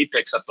the time. He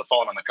picks up the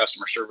phone on the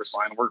customer service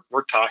line.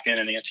 We're talking,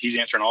 and he's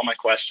answering all my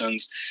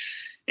questions.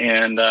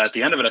 And at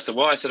the end of it,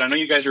 I said, I know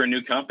you guys are a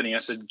new company. I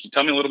said,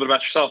 tell me a little bit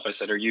about yourself. I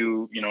said, are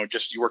you,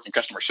 just you work in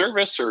customer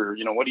service, or,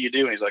 what do you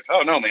do? And he's like,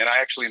 oh, no, man,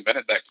 I actually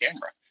invented that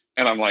camera.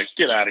 And I'm like,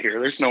 get out of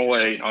here. There's no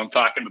way I'm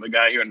talking to the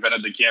guy who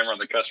invented the camera on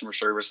the customer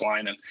service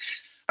line. And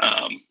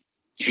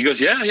he goes,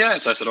 yeah.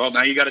 So I said, well,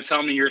 now you got to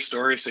tell me your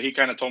story. So he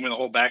kind of told me the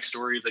whole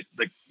backstory,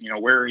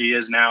 where he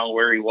is now,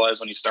 where he was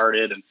when he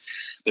started, and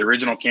the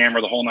original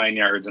camera, the whole 9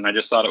 yards. And I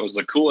just thought it was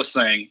the coolest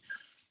thing.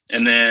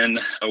 And then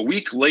a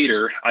week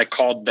later, I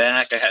called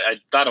back.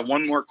 I thought of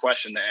one more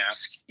question to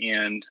ask,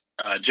 and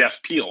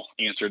Jeff Peel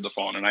answered the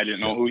phone, and I didn't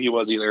know who he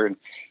was either. And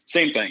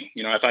same thing,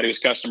 I thought he was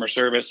customer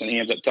service, and he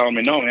ends up telling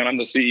me, no, man, I'm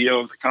the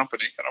CEO of the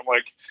company. And I'm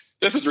like,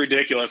 this is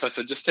ridiculous. I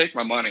said, just take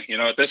my money.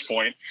 At this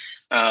point,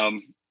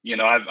 I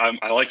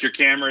like your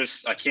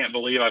cameras. I can't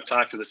believe I've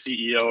talked to the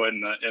CEO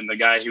and the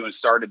guy who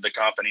started the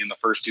company in the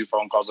first 2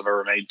 phone calls I've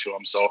ever made to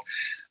him. So,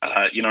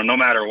 no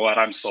matter what,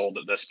 I'm sold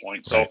at this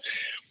point. So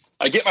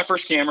I get my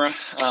first camera.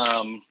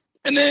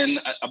 And then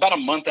about a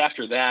month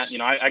after that,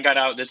 I got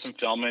out, did some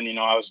filming.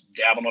 I was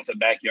dabbling with the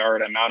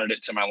backyard. I mounted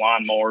it to my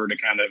lawnmower to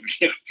kind of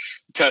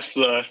test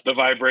the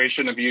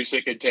vibration of use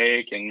it could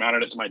take, and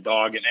mounted it to my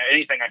dog, and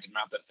anything I could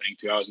mount that thing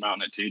to, I was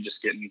mounting it to,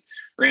 just getting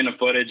random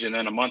footage. And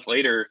then a month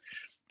later,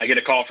 I get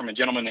a call from a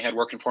gentleman they had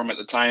working for him at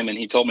the time, and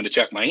he told me to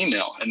check my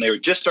email. And they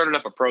just started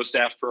up a pro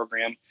staff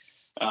program,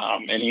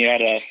 and he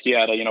had a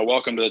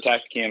welcome to the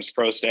Tactacam's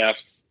pro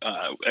staff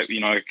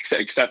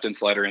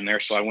acceptance letter in there.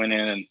 So I went in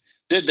and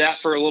did that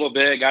for a little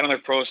bit, got on their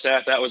pro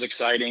staff. That was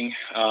exciting.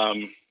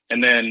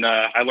 And then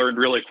I learned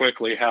really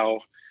quickly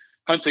how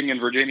hunting in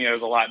Virginia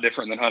is a lot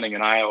different than hunting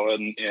in Iowa,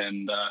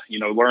 and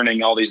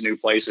learning all these new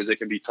places, it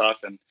can be tough.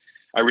 And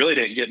I really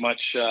didn't get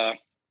much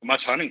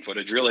hunting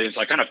footage, really. And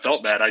so I kind of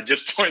felt bad. I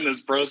just joined this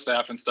pro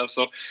staff and stuff.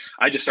 So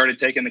I just started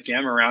taking the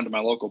camera around to my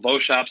local bow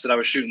shops that I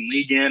was shooting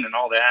league in and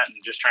all that, and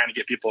just trying to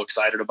get people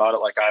excited about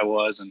it like I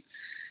was. And,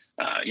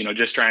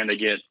 just trying to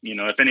get,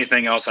 if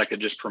anything else, I could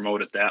just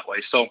promote it that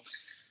way. So,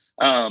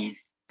 kind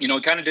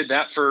of did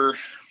that for,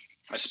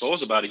 I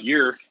suppose, about a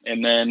year.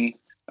 And then,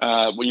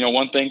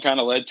 one thing kind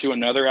of led to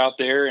another out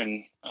there.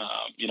 And,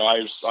 I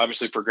was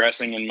obviously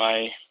progressing in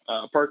my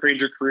park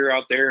ranger career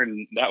out there,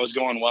 and that was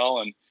going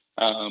well.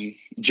 And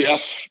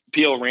Jeff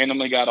Peel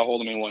randomly got a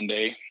hold of me one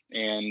day.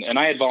 And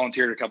I had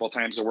volunteered a couple of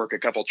times to work a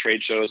couple of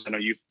trade shows. I know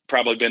you've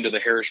probably been to the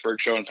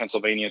Harrisburg show in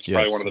Pennsylvania. It's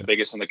probably one of the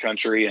biggest in the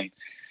country. And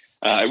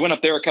I went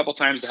up there a couple of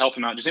times to help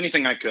him out, just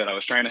anything I could. I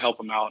was trying to help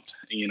him out,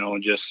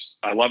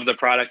 I loved the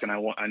product, and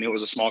I knew it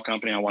was a small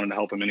company. I wanted to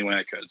help him any way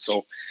I could.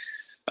 So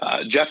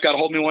Jeff got a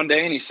hold of me one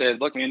day, and he said,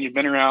 look, man, you've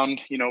been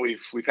around,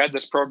 we've had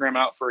this program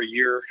out for a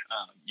year.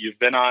 You've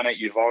been on it.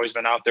 You've always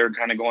been out there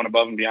kind of going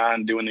above and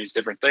beyond, doing these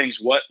different things.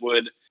 What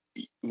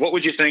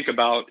would you think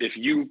about if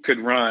you could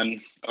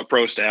run a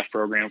pro staff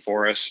program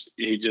for us?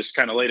 He just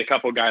kind of laid a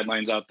couple of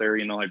guidelines out there,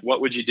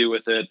 what would you do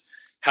with it?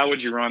 How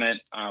would you run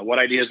it? What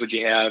ideas would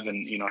you have?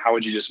 And, how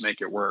would you just make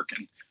it work?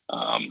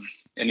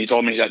 And he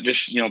told me that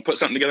just, put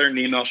something together in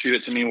an email, shoot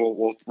it to me.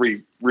 We'll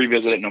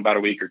revisit it in about a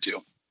week or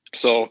two.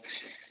 So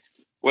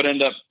what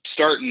ended up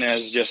starting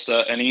as just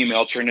an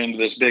email turned into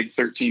this big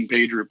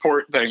 13-page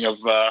report thing of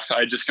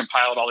I just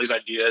compiled all these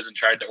ideas and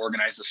tried to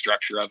organize the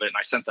structure of it. And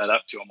I sent that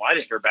up to him. Well, I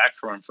didn't hear back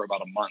from him for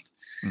about a month.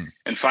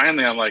 And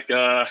finally, I'm like,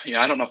 I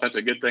don't know if that's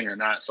a good thing or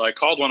not. So I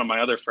called one of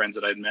my other friends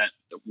that I'd met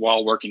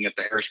while working at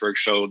the Harrisburg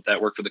show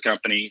that worked for the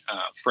company.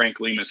 Frank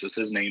Lemus is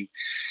his name.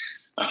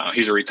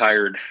 He's a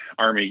retired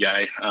Army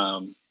guy.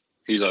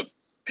 He's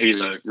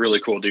a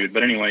really cool dude.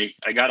 But anyway,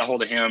 I got a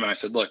hold of him and I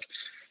said, look,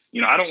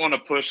 I don't want to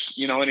push,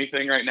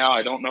 anything right now.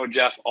 I don't know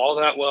Jeff all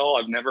that well.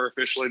 I've never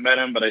officially met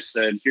him, but I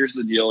said, here's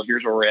the deal.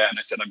 Here's where we're at. And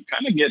I said, I'm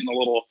kind of getting a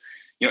little,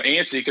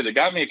 antsy because it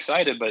got me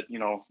excited, but,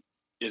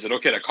 is it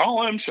okay to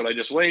call him? Should I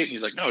just wait? And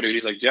he's like, no, dude.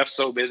 He's like, Jeff's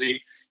so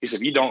busy. He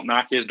said, if you don't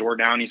knock his door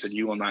down, he said,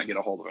 you will not get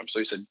a hold of him. So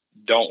he said,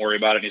 don't worry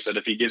about it. And he said,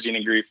 if he gives you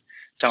any grief,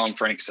 tell him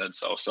Frank said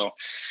so. So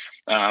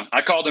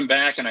I called him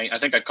back, and I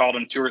think I called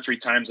him 2 or 3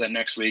 times that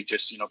next week,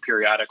 just,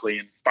 periodically.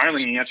 And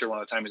finally he answered one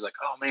of the time. He's like,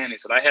 oh man, he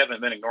said, I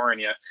haven't been ignoring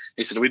you.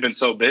 He said, we've been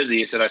so busy.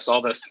 He said, I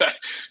saw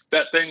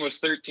that thing was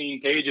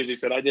 13 pages. He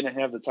said, I didn't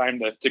have the time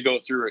to go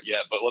through it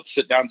yet, but let's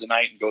sit down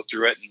tonight and go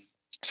through it. And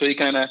so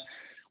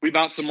we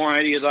bounced some more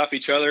ideas off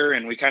each other,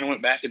 and we kind of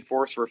went back and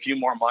forth for a few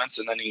more months.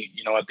 And then he,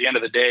 at the end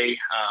of the day,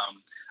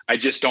 I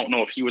just don't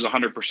know if he was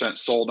 100%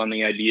 sold on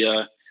the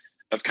idea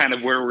of kind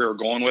of where we were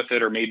going with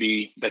it, or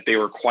maybe that they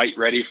were quite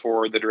ready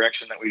for the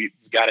direction that we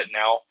got it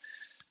now.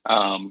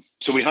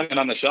 So we hung it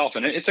on the shelf,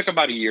 and it took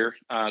about a year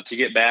to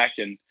get back.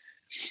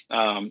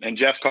 And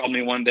Jeff called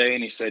me one day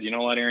and he said, you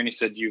know what, Aaron, he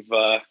said,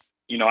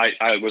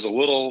 I was a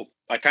little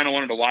I kind of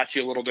wanted to watch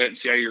you a little bit and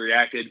see how you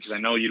reacted, because I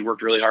know you'd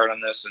worked really hard on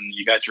this and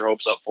you got your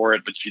hopes up for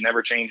it, but you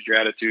never changed your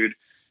attitude.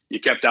 You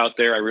kept out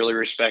there. I really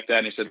respect that.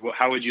 And he said, well,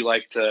 how would you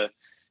like to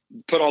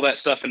put all that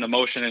stuff into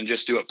motion and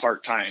just do it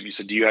part-time? He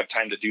said, do you have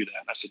time to do that?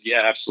 And I said,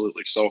 yeah,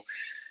 absolutely. So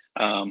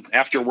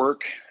after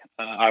work,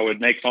 I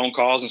would make phone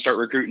calls and start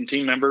recruiting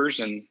team members.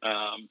 And,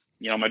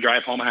 my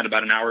drive home, I had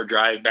about an hour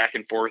drive back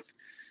and forth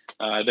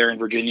there in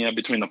Virginia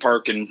between the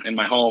park and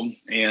my home.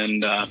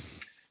 And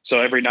so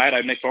every night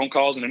I'd make phone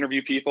calls and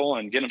interview people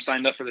and get them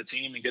signed up for the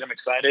team and get them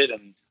excited.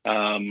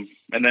 And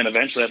then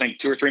eventually, I think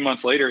 2 or 3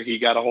 months later, he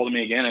got a hold of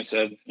me again and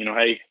said,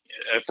 hey,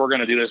 if we're going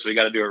to do this, we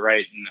got to do it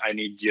right. And I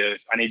need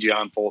you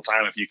on full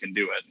time if you can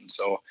do it. And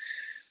so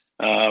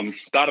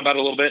thought about it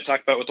a little bit,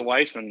 talked about it with the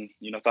wife, and,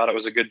 thought it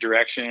was a good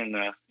direction.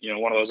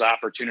 One of those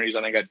opportunities,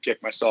 I think I'd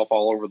kick myself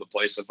all over the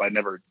place if I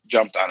never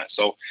jumped on it.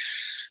 So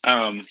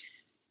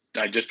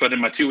I just put in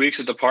my 2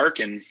 weeks at the park,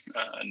 and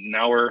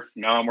now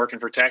I'm working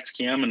for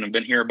Tactacam, and I've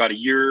been here about a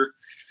year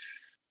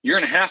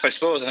and a half, I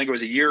suppose. I think it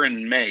was a year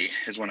in May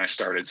is when I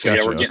started. So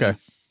gotcha. Yeah, we're getting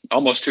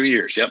almost 2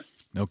 years. Yep.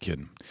 No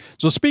kidding.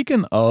 So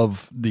speaking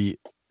of the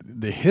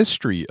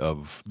history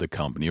of the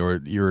company, or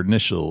your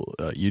initial,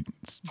 you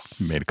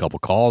made a couple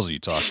calls, you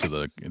talked to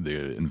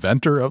the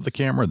inventor of the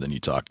camera, then you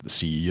talked to the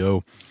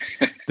CEO.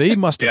 They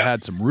must have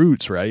had some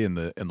roots, right, in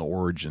the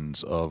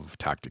origins of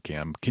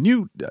Tactacam. Can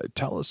you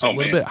tell us a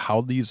little bit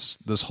how this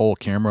whole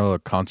camera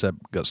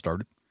concept got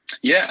started?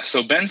 Yeah.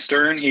 So Ben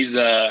Stern, he's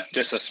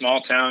just a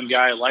small town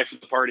guy, life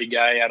of the party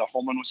guy out of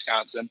Holman,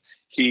 Wisconsin.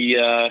 He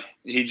had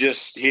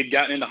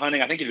gotten into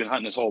hunting. I think he'd been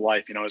hunting his whole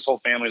life. His whole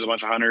family's a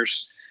bunch of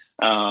hunters.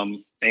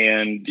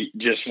 And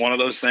just one of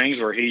those things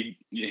where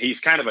he's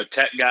kind of a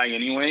tech guy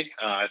anyway.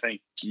 I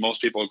think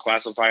most people would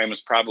classify him as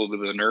probably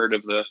the nerd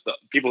of the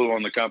people who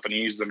own the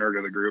company. He's the nerd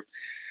of the group.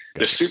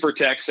 Gotcha. Just super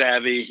tech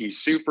savvy. He's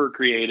super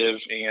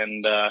creative.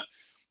 And,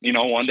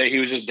 one day he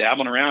was just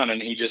dabbling around,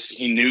 and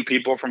he knew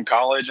people from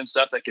college and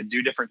stuff that could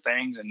do different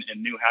things and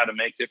knew how to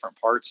make different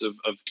parts of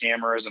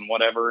cameras and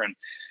whatever. And,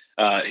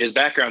 his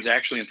background's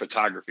actually in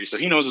photography, so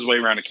he knows his way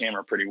around a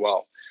camera pretty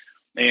well.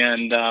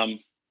 And,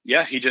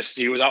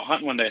 he was out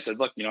hunting one day. I said,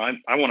 look,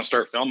 I want to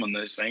start filming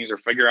these things, or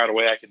figure out a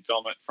way I can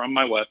film it from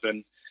my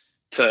weapon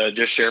to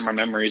just share my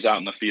memories out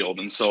in the field.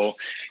 And so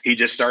he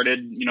just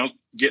started,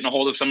 getting a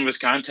hold of some of his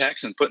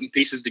contacts and putting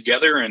pieces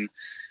together. And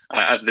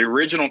the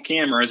original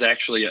camera is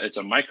actually, it's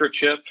a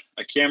microchip,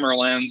 a camera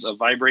lens, a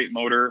vibrate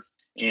motor,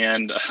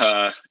 and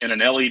an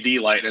LED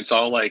light. And it's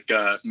all like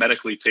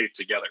medically taped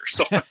together.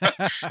 So,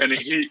 and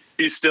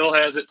he still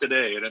has it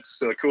today. And it's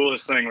the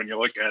coolest thing when you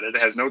look at it.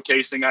 It has no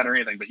casing on or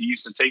anything, but he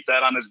used to tape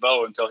that on his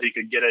bow until he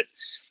could get it,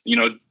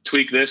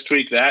 tweak this,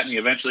 tweak that. And he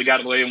eventually got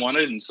it the way he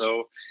wanted. And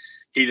so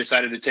he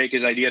decided to take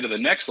his idea to the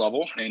next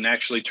level and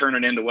actually turn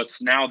it into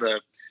what's now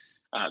the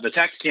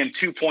Tactacam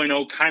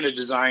 2.0 kind of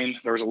design.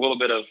 There was a little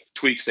bit of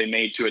tweaks they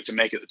made to it to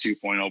make it the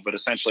 2.0, but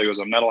essentially it was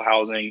a metal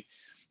housing,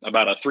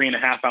 about a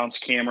 3.5 ounce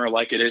camera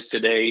like it is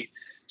today,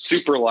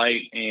 super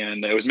light.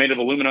 And it was made of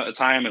aluminum at the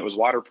time. It was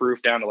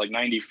waterproof down to like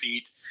 90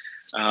 feet.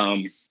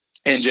 And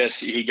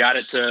he got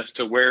it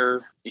to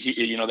where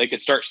they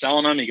could start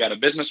selling them. He got a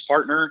business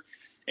partner,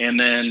 and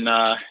then,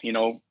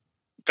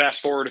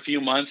 fast forward a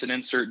few months and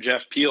insert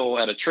Jeff Peel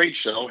at a trade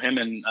show, him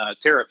and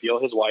Tara Peel,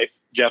 his wife.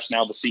 Jeff's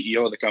now the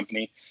CEO of the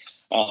company.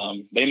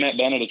 They met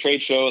Ben at a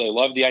trade show. They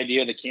loved the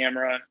idea of the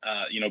camera.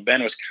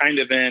 Ben was kind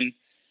of in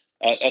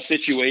a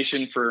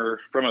situation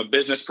from a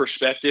business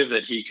perspective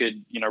that he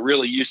could,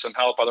 really use some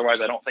help. Otherwise,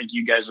 I don't think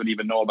you guys would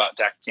even know about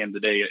Tactacam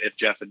today if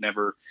Jeff had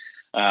never,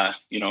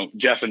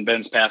 Jeff and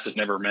Ben's paths had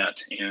never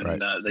met.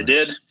 And they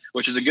did,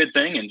 which is a good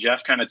thing. And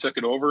Jeff kind of took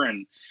it over,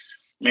 and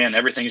man,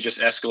 everything's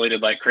just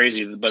escalated like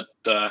crazy. But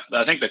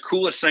I think the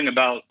coolest thing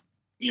about,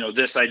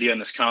 this idea in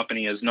this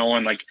company is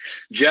knowing, like,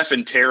 Jeff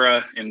and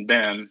Tara and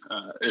Ben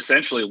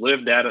essentially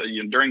lived at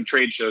during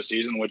trade show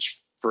season, which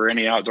for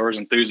any outdoors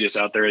enthusiasts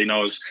out there,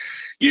 is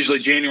usually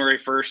January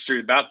 1st through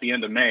about the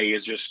end of May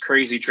is just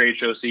crazy trade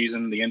show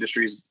season. The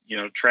industry's,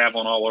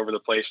 traveling all over the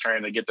place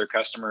trying to get their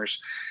customers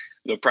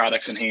the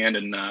products in hand.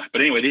 And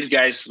but anyway, these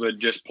guys would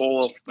just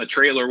pull a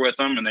trailer with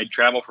them, and they'd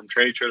travel from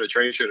trade show to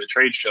trade show to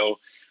trade show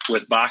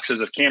with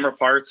boxes of camera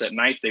parts. At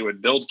night, they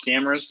would build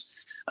cameras.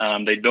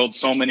 They'd build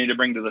so many to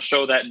bring to the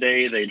show that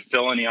day. They'd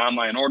fill any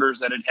online orders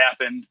that had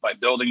happened by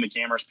building the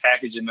cameras,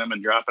 packaging them,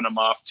 and dropping them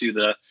off to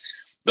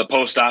the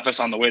post office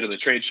on the way to the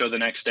trade show the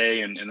next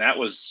day. And that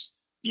was,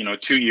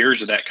 2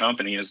 years of that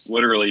company is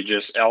literally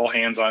just all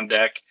hands on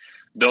deck,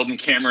 building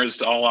cameras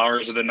to all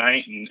hours of the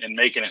night and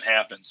making it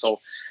happen. So,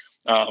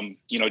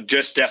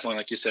 just definitely,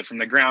 like you said, from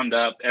the ground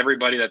up,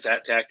 everybody that's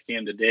at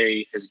Tactacam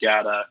today has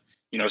got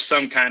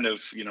some kind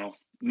of,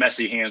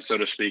 messy hands, so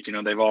to speak.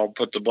 They've all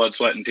put the blood,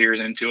 sweat, and tears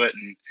into it.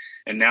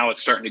 And now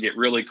it's starting to get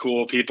really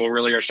cool. People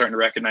really are starting to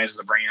recognize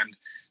the brand.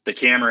 The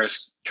camera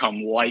has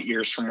come light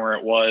years from where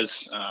it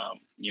was.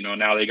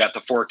 Now they got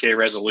the 4K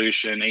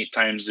resolution,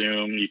 8x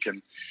zoom.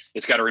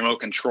 It's got a remote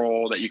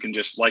control that you can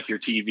just, like your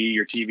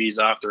TV's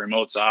off, the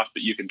remote's off,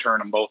 but you can turn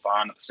them both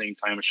on at the same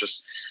time. It's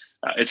just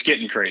it's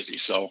getting crazy.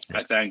 So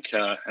I think,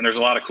 and there's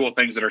a lot of cool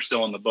things that are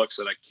still in the books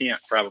that I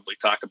can't probably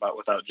talk about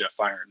without Jeff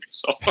firing me.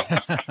 So,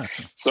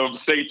 so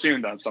stay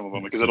tuned on some of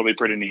them because it'll be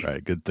pretty neat.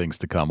 Right. Good things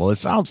to come. Well, it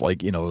sounds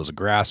like, it was a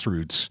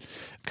grassroots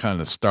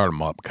kind of start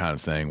 'em up kind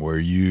of thing where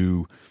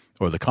you,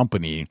 or the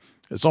company,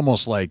 it's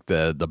almost like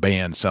the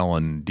band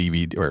selling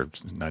DVD, or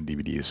not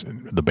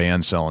DVDs, the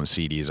band selling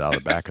CDs out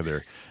of the back of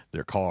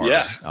their car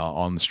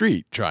on the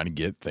street trying to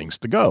get things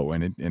to go.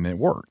 And it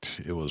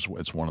worked.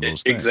 It's one of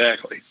those things.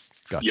 Exactly.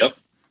 Gotcha. Yep.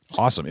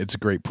 Awesome. It's a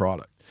great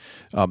product.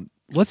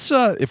 Let's,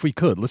 if we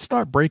could, let's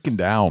start breaking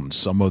down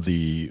some of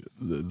the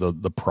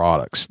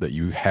products that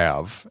you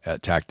have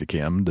at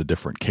Tactacam, the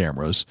different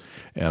cameras,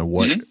 and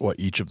what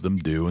each of them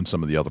do, and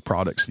some of the other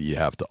products that you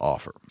have to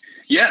offer.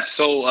 Yeah.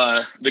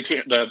 So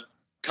the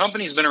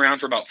company's been around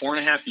for about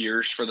 4.5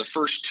 years. For the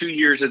first 2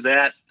 years of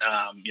that,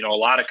 a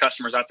lot of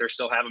customers out there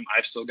still have them.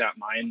 I've still got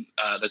mine.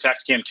 The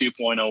Tactacam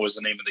 2.0 was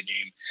the name of the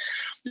game.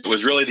 It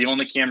was really the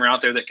only camera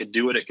out there that could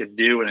do what it could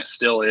do, and it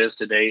still is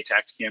today.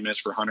 Tactacam is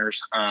for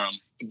hunters.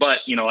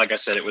 But, like I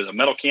said, it was a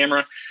metal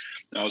camera.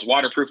 It was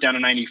waterproof down to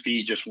 90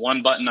 feet, just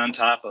one button on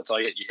top. That's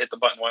all you hit the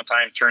button one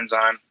time, turns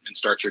on, and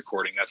starts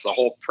recording. That's the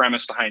whole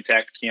premise behind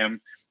Tactacam.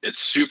 It's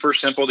super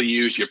simple to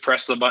use. You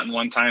press the button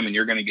one time and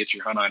you're going to get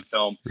your hunt on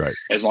film, right?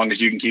 As long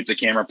as you can keep the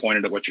camera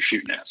pointed at what you're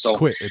shooting at. So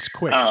it's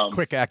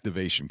quick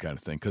activation kind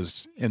of thing.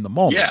 Because in the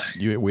moment,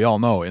 we all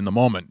know in the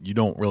moment, you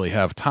don't really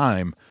have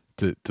time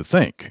to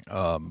think.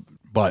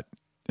 But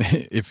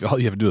if all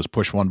you have to do is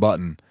push one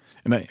button,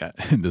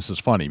 and this is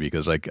funny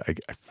because I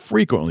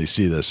frequently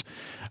see this.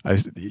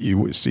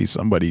 You see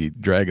somebody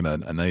dragging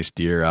a nice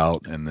deer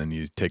out, and then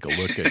you take a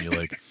look and you're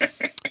like,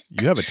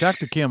 you have a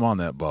Tactacam on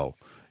that bow.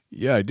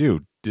 Yeah, I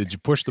do. Did you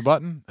push the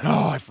button?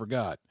 Oh, I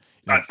forgot.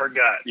 I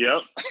forgot.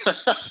 Yep.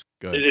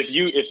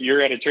 If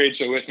you're at a trade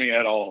show with me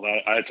at all,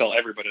 I tell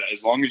everybody that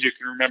as long as you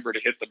can remember to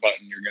hit the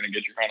button, you're going to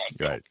get your hunt on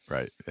film.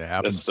 Right. It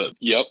happens.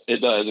 Yep,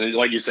 it does.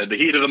 Like you said, the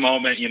heat of the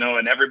moment,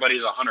 and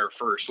everybody's a hunter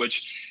first,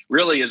 which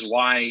really is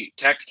why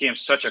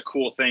Tactacam's such a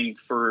cool thing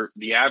for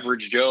the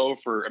average Joe.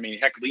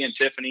 Heck, Lee and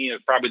Tiffany are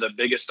probably the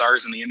biggest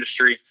stars in the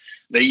industry.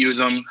 They use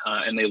them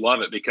and they love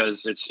it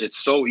because it's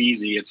so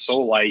easy. It's so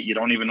light. You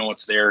don't even know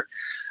it's there.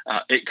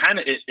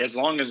 As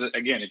long as,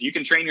 again, if you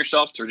can train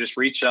yourself to just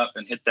reach up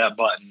and hit that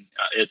button,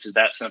 it's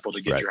that simple to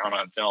get your hunt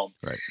on film.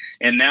 Right.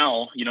 And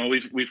now,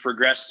 we've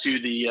progressed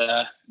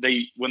to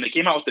when they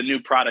came out with the new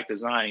product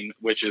design,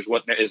 which is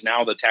what is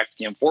now the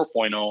Tactacam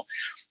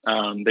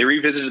 4.0, they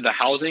revisited the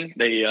housing.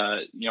 They,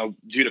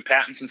 due to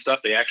patents and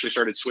stuff, they actually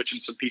started switching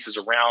some pieces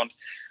around.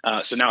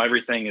 So now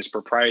everything is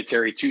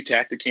proprietary to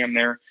Tactacam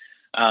there.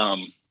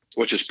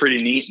 Which is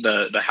pretty neat.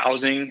 The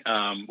housing,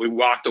 we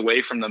walked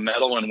away from the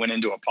metal and went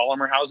into a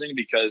polymer housing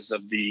because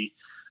of the,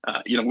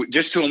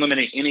 just to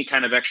eliminate any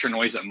kind of extra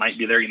noise that might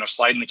be there.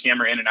 Sliding the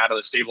camera in and out of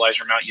the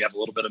stabilizer mount, you have a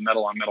little bit of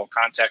metal on metal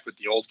contact with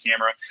the old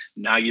camera.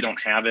 Now you don't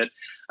have it.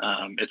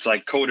 It's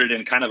like coated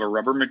in kind of a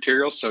rubber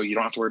material, so you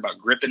don't have to worry about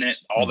gripping it.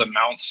 All the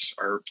mounts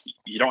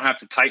you don't have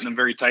to tighten them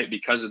very tight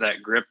because of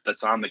that grip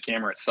that's on the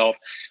camera itself.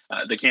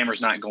 The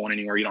camera's not going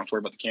anywhere. You don't have to worry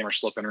about the camera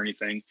slipping or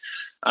anything.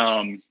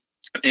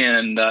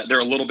 And they're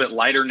a little bit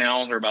lighter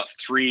now. They're about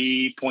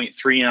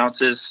 3.3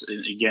 ounces,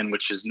 again,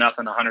 which is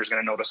nothing a hunter's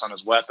going to notice on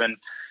his weapon.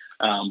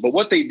 But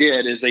what they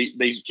did is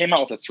they came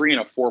out with a 3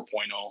 and a 4.0,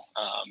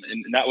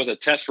 and that was a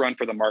test run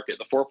for the market.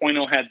 The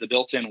 4.0 had the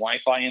built-in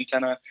Wi-Fi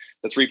antenna.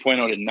 The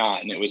 3.0 did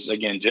not, and it was,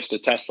 again, just to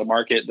test the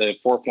market. The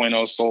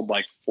 4.0 sold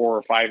like 4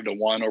 or 5 to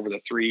 1 over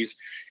the 3s,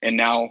 and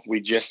now we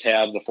just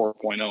have the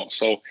 4.0.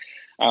 So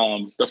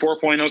the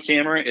 4.0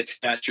 camera, it's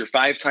got your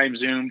 5x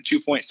zoom,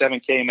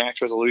 2.7K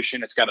max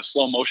resolution. It's got a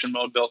slow motion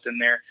mode built in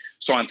there.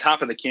 So on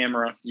top of the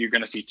camera, you're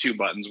going to see 2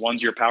 buttons.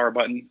 One's your power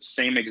button,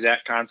 same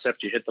exact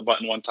concept. You hit the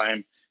button one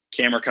time,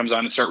 camera comes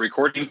on and start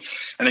recording.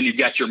 And then you've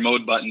got your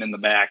mode button in the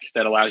back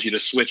that allows you to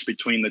switch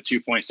between the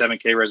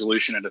 2.7K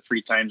resolution at a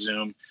 3x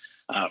zoom,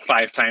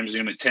 5x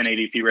zoom at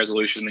 1080p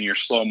resolution. And your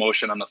slow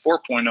motion on the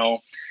 4.0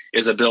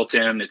 is a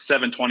built-in, it's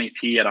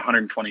 720p at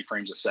 120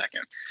 frames a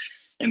second.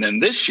 And then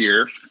this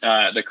year,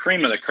 the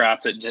cream of the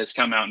crop that has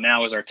come out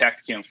now is our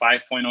Tactacam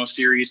 5.0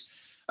 series.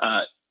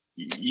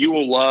 You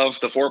will love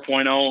the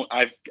 4.0.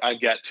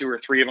 I've got 2 or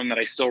 3 of them that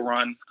I still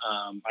run.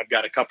 I've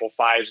got a couple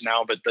 5s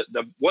now, but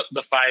what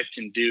the 5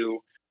 can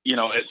do,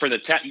 for the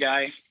tech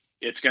guy,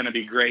 it's going to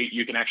be great.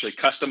 You can actually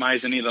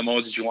customize any of the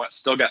modes that you want.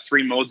 Still got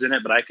 3 modes in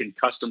it, but I can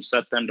custom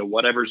set them to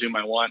whatever zoom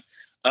I want,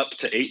 up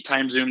to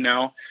 8x zoom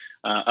now.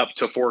 Up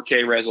to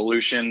 4K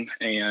resolution,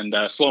 and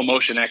slow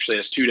motion actually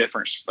has 2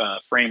 different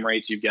frame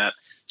rates. You've got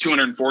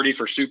 240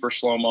 for super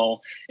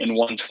slow-mo and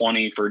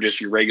 120 for just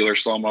your regular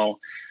slow-mo.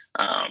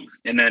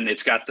 And then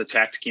it's got the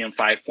Tactacam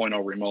 5.0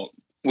 remote,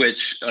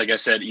 which, like I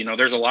said,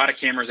 there's a lot of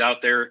cameras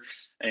out there,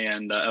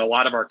 and a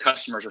lot of our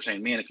customers are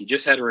saying, man, if you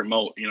just had a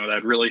remote,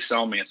 that'd really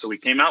sell me. And so we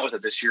came out with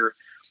it this year.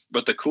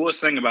 But the coolest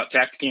thing about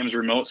Tactacam's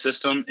remote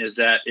system is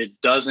that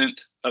it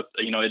doesn't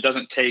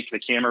take the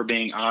camera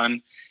being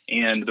on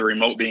and the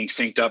remote being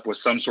synced up with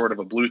some sort of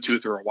a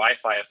Bluetooth or a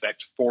Wi-Fi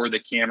effect for the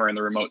camera and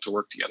the remote to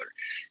work together.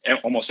 And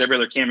almost every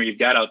other camera you've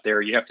got out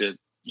there, you have to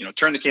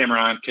turn the camera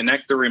on,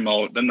 connect the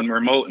remote, then the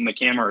remote and the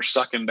camera are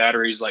sucking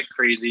batteries like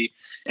crazy,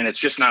 and it's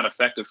just not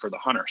effective for the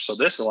hunter. So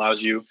this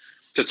allows you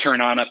to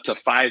turn on up to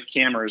 5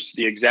 cameras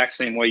the exact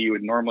same way you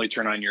would normally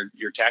turn on your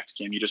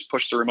Tactacam. You just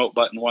push the remote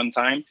button one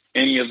time.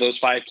 Any of those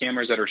 5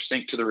 cameras that are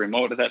synced to the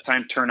remote at that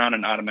time turn on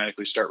and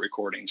automatically start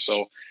recording.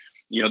 So,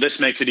 this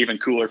makes it even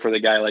cooler for the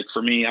guy. Like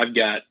for me, I've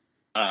got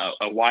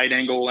a wide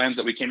angle lens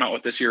that we came out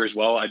with this year as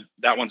well.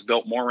 That one's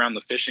built more around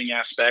the fishing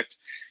aspect,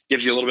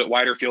 gives you a little bit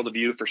wider field of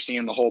view for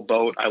seeing the whole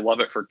boat. I love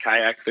it for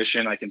kayak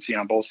fishing. I can see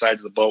on both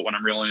sides of the boat when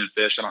I'm reeling in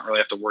fish. I don't really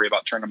have to worry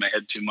about turning my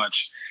head too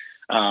much.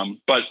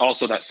 But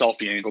also that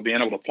selfie angle,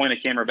 being able to point a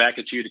camera back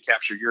at you to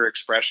capture your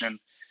expression,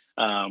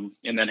 and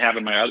then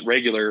having my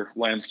regular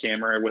lens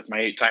camera with my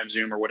 8x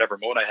zoom or whatever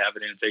mode I have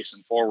it in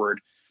facing forward.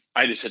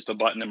 I just hit the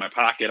button in my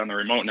pocket on the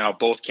remote. Now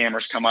both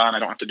cameras come on. I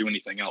don't have to do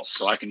anything else.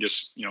 So I can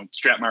just,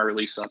 strap my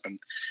release up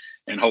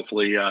and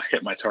hopefully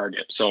hit my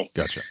target. So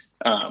gotcha.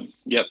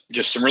 Yep.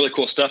 Just some really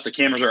cool stuff. The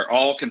cameras are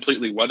all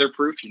completely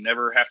weatherproof. You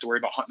never have to worry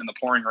about hunting in the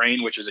pouring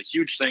rain, which is a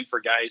huge thing for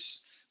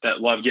guys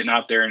that love getting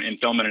out there and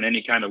filming in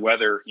any kind of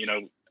weather.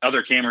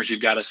 Other cameras,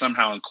 you've got to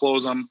somehow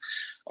enclose them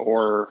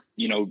or,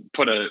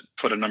 put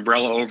an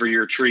umbrella over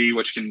your tree,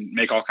 which can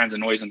make all kinds of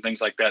noise and things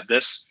like that.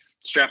 This,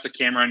 strap the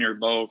camera on your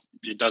bow.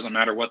 It doesn't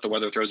matter what the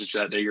weather throws at you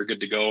that day. You're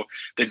good to go.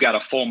 They've got a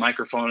full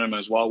microphone in them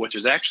as well, which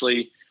is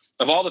actually,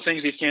 of all the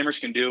things these cameras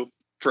can do,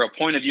 for a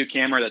point of view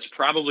camera, that's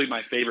probably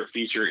my favorite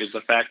feature is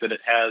the fact that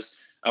it has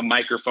a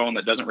microphone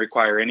that doesn't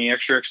require any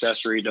extra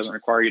accessory, doesn't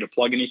require you to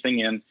plug anything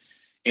in,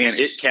 and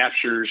it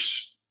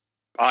captures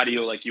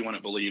audio like you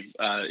wouldn't believe.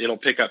 It'll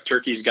pick up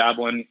turkeys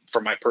gobbling,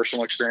 from my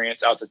personal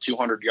experience, out to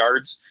 200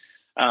 yards.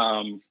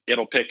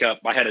 It'll pick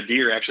up, I had a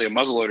deer, actually a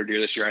muzzleloader deer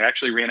this year. I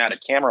actually ran out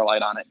of camera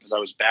light on it because I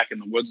was back in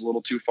the woods a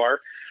little too far,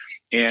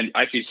 and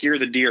I could hear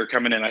the deer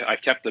coming in. I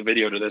kept the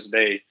video to this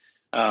day.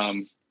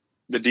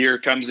 The deer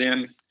comes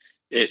in,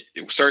 it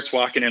starts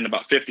walking in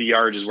about 50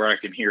 yards is where I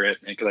can hear it,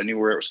 and because I knew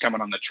where it was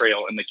coming on the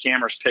trail, and the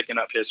camera's picking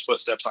up his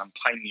footsteps on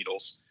pine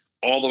needles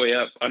all the way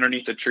up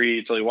underneath the tree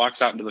until he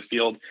walks out into the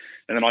field.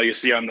 And then all you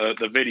see on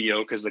the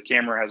video, because the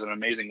camera has an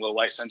amazing low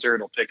light sensor,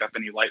 it'll pick up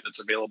any light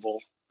that's available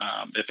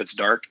if it's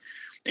dark.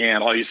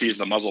 And all you see is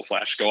the muzzle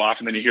flash go off,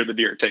 and then you hear the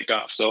deer take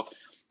off. So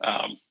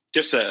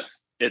it's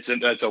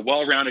a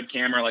well-rounded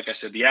camera. Like I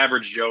said, the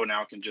average Joe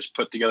now can just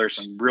put together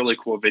some really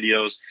cool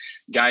videos.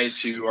 Guys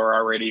who are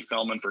already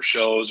filming for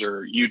shows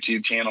or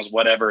YouTube channels,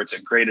 whatever, it's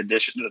a great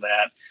addition to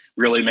that.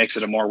 Really makes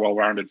it a more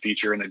well-rounded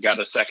feature, and they've got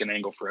a second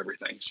angle for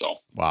everything. So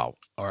wow,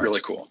 all right.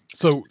 Really cool.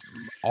 So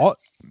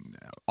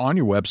on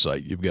your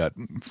website, you've got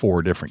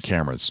 4 different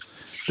cameras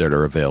that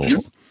are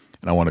available,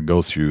 and I want to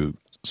go through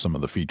some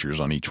of the features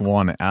on each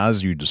one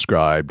as you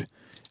described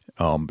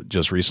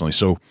just recently.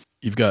 So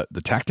you've got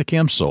the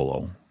Tactacam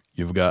Solo.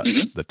 You've got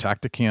the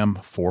Tactacam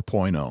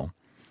 4.0.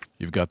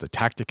 You've got the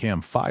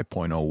Tactacam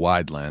 5.0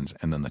 wide lens,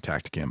 and then the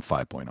Tactacam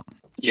 5.0.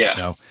 Yeah.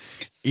 Now,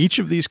 each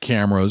of these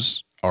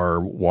cameras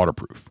are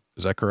waterproof.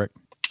 Is that correct?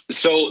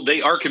 So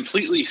they are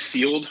completely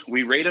sealed.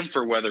 We rate them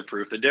for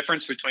weatherproof. The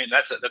difference between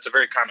that's a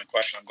very common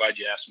question. I'm glad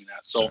you asked me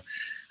that. So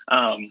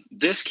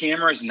this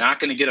camera is not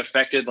going to get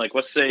affected. Like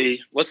let's say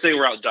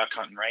we're out duck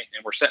hunting, right?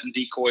 And we're setting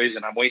decoys,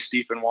 and I'm waist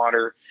deep in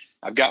water.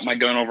 I've got my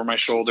gun over my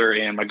shoulder,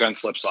 and my gun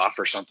slips off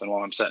or something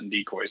while I'm setting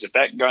decoys. If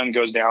that gun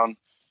goes down,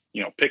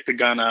 pick the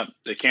gun up,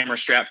 the camera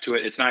strapped to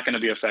it, it's not going to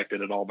be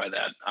affected at all by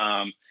that.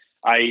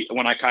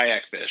 When I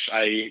kayak fish,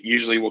 I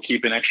usually will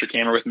keep an extra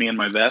camera with me in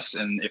my vest.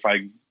 And if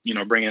I,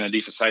 bring in a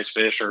decent sized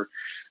fish or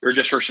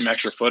just for some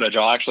extra footage,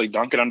 I'll actually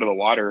dunk it under the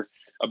water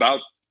about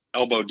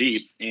elbow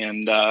deep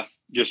and,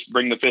 just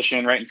bring the fish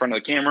in right in front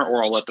of the camera,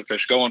 or I'll let the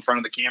fish go in front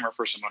of the camera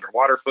for some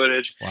underwater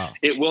footage. Wow.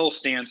 It will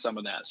stand some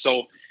of that.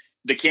 So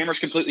the camera's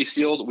completely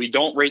sealed. We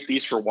don't rate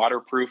these for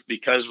waterproof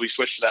because we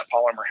switched to that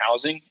polymer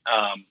housing.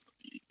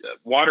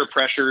 Water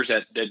pressures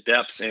at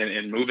depths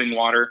and moving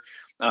water,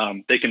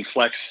 they can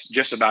flex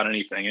just about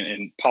anything,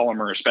 and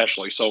polymer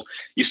especially. So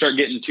you start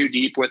getting too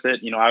deep with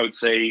it. I would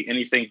say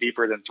anything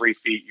deeper than 3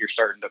 feet, you're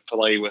starting to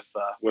play with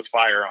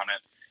fire on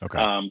it.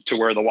 Okay. To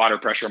where the water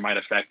pressure might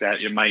affect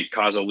that. It might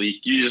cause a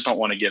leak. You just don't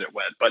want to get it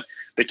wet. But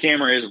the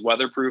camera is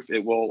weatherproof.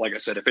 It will, like I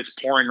said, if it's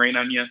pouring rain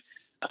on you,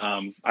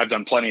 I've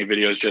done plenty of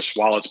videos just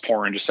while it's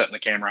pouring, just setting the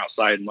camera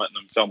outside and letting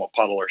them film a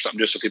puddle or something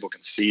just so people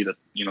can see that,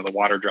 the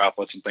water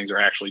droplets and things are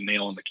actually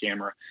nailing the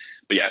camera.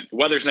 But yeah,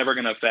 weather's never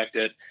going to affect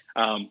it.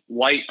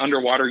 Light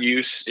underwater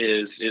use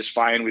is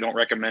fine. We don't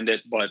recommend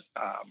it, but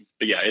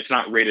yeah, it's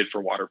not rated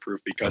for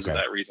waterproof because of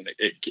that reason.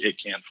 It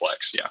can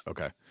flex. Yeah.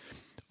 Okay.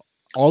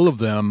 All of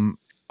them,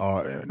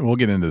 we'll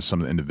get into some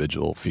of the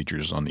individual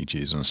features on each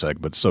of these in a sec,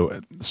 but so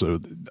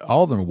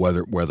all of them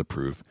are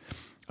weatherproof.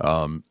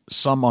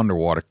 Some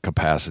underwater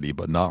capacity,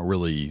 but not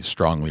really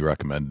strongly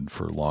recommended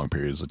for long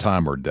periods of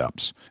time or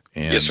depths.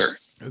 And yes, sir.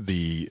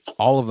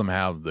 All of them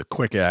have the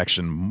quick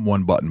action,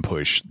 one button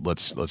push.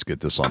 Let's get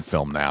this on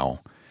film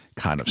now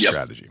kind of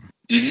strategy.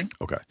 Mm-hmm.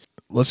 Okay.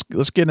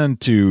 Let's get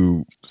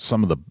into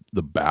some of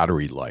the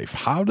battery life.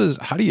 How do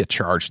you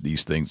charge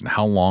these things, and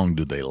how long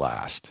do they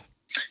last?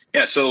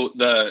 Yeah, so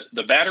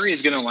the battery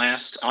is going to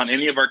last on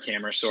any of our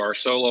cameras. So our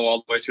Solo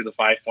all the way through the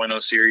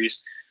 5.0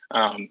 series,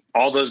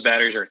 all those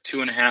batteries are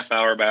 2.5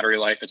 hour battery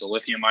life. It's a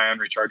lithium ion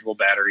rechargeable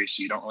battery,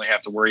 so you don't really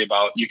have to worry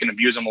about, you can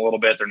abuse them a little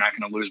bit. They're not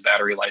going to lose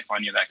battery life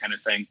on you, that kind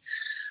of thing.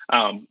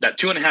 That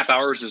 2.5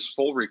 hours is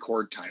full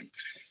record time.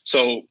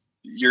 So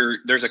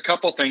there's a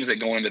couple things that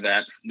go into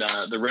that.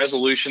 The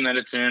resolution that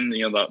it's in,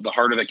 the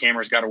harder the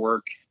camera's got to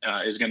work,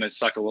 is going to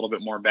suck a little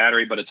bit more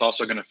battery, but it's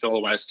also going to fill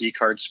an SD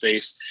card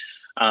space.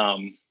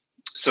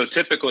 So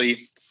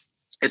typically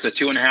it's a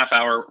 2.5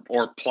 hour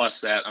or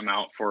plus that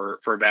amount for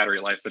battery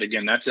life. But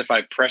again, that's if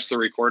I press the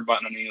record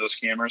button on any of those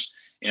cameras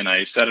and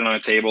I set it on a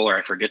table or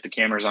I forget the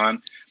camera's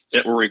on,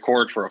 it will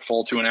record for a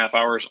full 2.5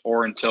 hours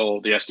or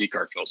until the SD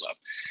card fills up,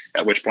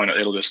 at which point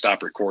it'll just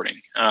stop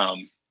recording.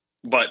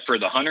 But for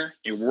the hunter,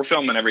 we're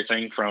filming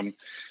everything from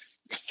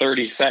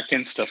 30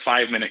 seconds to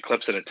 5-minute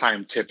clips at a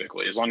time,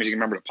 typically, as long as you can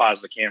remember to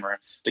pause the camera.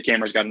 The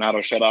camera's got an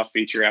auto shut off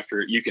feature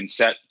after you can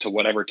set to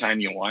whatever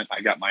time you want.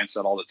 I got mine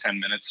set all to 10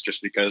 minutes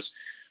just because,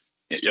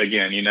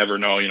 again, you never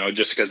know,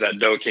 just because that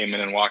doe came in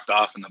and walked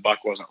off and the buck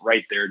wasn't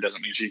right there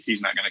doesn't mean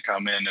he's not going to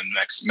come in the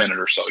next minute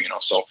or so,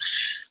 so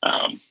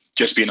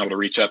just being able to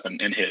reach up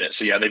and hit it.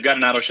 So yeah, they've got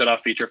an auto shut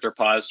off feature if they're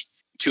paused.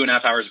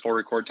 2.5 hours full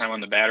record time on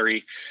the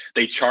battery.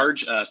 They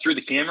charge through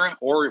the camera,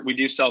 or we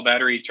do sell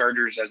battery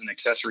chargers as an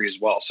accessory as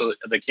well. So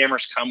the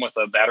cameras come with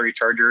a battery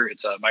charger.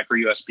 It's a micro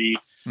USB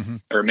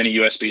or mini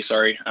USB.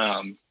 Sorry.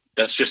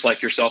 That's just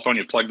like your cell phone.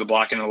 You plug the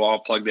block into the wall,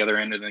 plug the other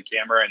end in the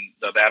camera, and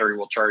the battery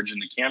will charge in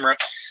the camera.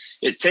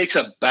 It takes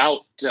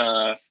about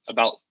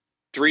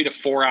 3 to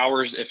 4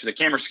 hours. If the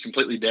camera's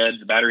completely dead,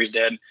 the battery's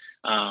dead,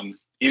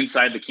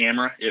 inside the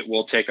camera, it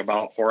will take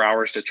about 4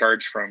 hours to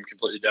charge from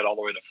completely dead all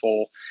the way to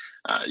full.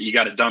 You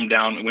got to dumb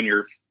down when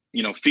you're,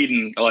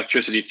 feeding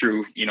electricity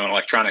through, an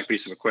electronic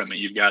piece of equipment.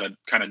 You've got to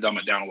kind of dumb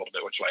it down a little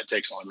bit, which is why it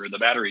takes longer. The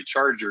battery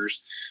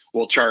chargers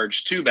will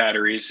charge 2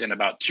 batteries in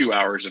about 2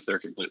 hours if they're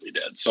completely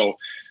dead. So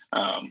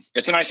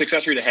it's a nice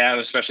accessory to have,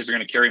 especially if you're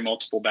going to carry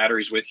multiple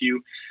batteries with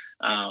you.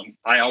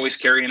 I always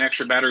carry an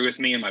extra battery with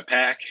me in my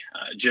pack.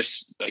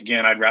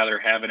 Again, I'd rather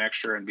have an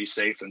extra and be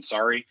safe than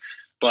sorry.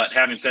 But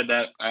having said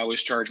that, I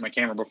always charge my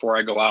camera before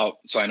I go out,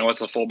 so I know it's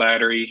a full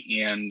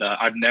battery, and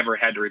I've never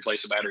had to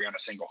replace a battery on a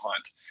single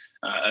hunt.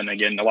 And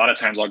again, a lot of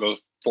times I'll go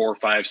 4,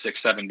 5, 6,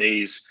 7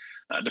 days,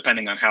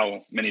 depending on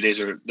how many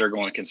days they're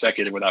going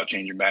consecutive without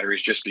changing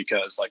batteries, just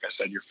because, like I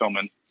said, you're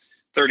filming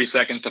 30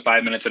 seconds to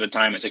 5 minutes at a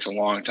time. It takes a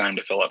long time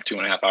to fill up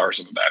 2.5 hours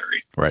of a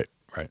battery. Right.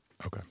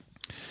 Okay.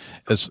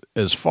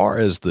 As far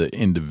as the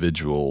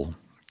individual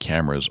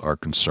cameras are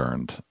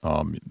concerned,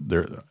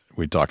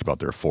 we talked about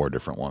there are 4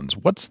 different ones.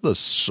 What's the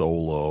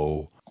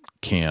Solo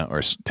cam or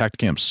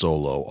Tactacam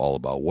Solo all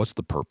about? What's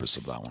the purpose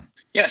of that one?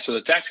 Yeah, so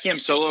the Tactacam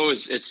Solo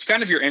it's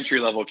kind of your entry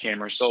level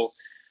camera. So,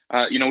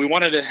 we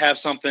wanted to have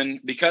something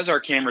because our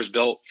camera is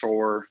built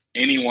for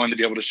anyone to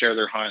be able to share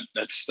their hunt.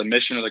 That's the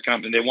mission of the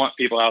company. They want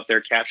people out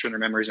there capturing their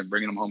memories and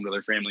bringing them home to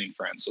their family and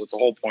friends. So it's the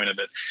whole point of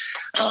it.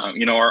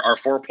 Our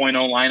 4.0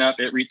 lineup,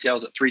 it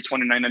retails at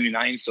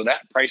 $329.99. So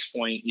that price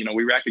point,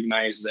 we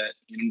recognize that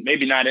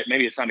maybe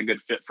it's not a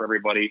good fit for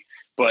everybody,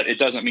 but it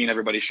doesn't mean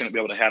everybody shouldn't be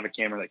able to have a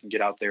camera that can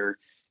get out there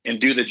and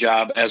do the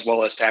job as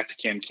well as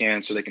Tactacam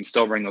can, so they can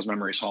still bring those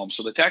memories home.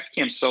 So the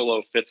Tactacam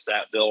Solo fits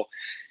that bill.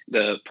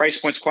 The price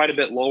point's quite a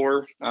bit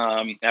lower.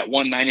 At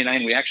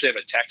 $199, we actually have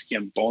a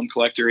Tactacam Bone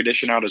Collector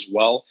Edition out as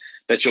well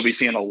that you'll be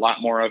seeing a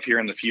lot more of here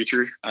in the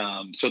future.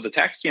 So the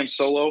Tactacam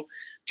Solo,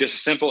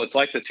 just simple. It's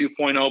like the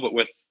 2.0,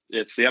 but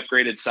it's the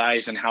upgraded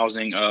size and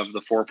housing of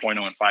the 4.0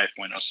 and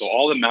 5.0. So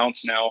all the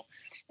mounts now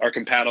are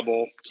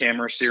compatible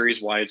camera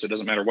series wide. So it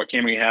doesn't matter what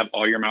camera you have,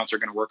 all your mounts are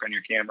going to work on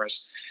your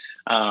cameras.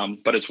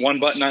 But it's one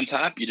button on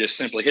top. You just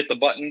simply hit the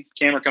button,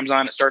 camera comes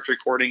on, it starts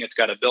recording. It's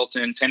got a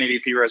built-in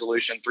 1080p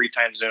resolution,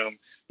 3x zoom,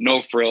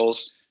 no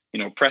frills.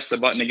 Press the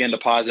button again to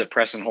pause it,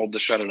 press and hold to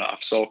shut it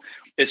off. So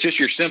it's just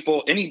your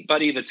simple,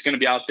 anybody that's going to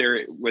be out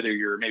there, whether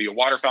you're maybe a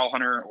waterfowl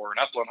hunter or an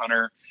upland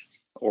hunter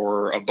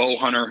or a bow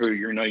hunter who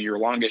your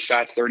longest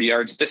shot's 30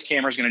 yards, this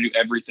camera is going to do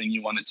everything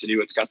you want it to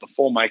do. It's got the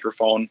full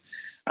microphone.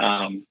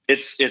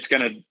 It's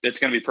going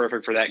to be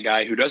perfect for that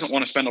guy who doesn't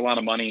want to spend a lot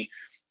of money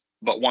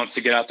but wants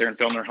to get out there and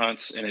film their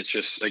hunts. And it's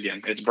just,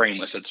 again, it's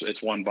brainless.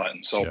 It's one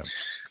button. So yeah.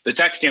 The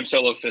Tactacam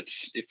Solo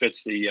fits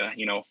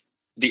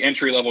the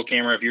entry level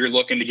camera. If you're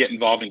looking to get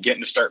involved and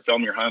getting to start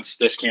filming your hunts,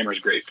 this camera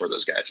is great for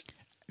those guys.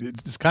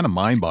 It's kind of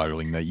mind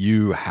boggling that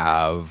you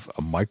have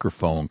a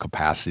microphone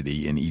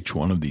capacity in each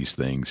one of these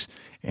things.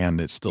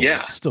 And it's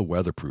still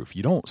weatherproof.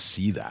 You don't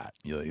see that.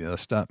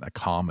 That's not a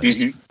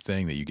common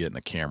thing that you get in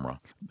a camera.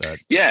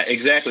 Yeah,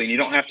 exactly. And you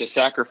don't have to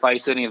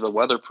sacrifice any of the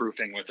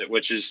weatherproofing with it,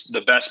 which is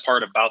the best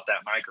part about that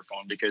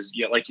microphone. Because,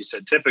 like you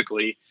said,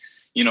 typically,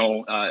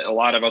 a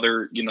lot of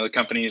other,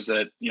 companies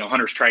that,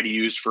 hunters try to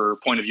use for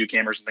point of view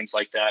cameras and things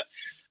like that,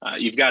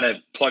 you've got to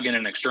plug in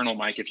an external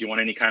mic if you want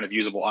any kind of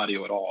usable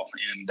audio at all.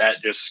 And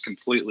that just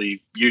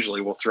completely usually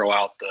will throw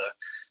out the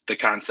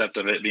concept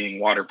of it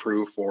being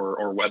waterproof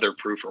or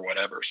weatherproof or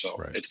whatever. So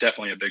It's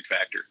definitely a big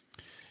factor.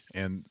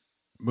 And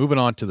moving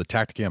on to the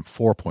Tactacam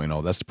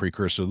 4.0. That's the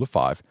precursor to the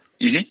 5.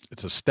 Mm-hmm.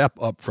 It's a step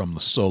up from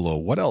the Solo.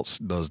 What else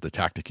does the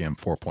Tactacam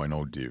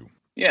 4.0 do?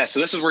 Yeah, so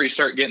this is where you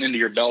start getting into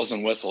your bells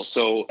and whistles.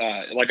 So,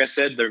 like I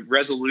said, the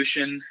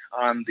resolution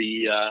on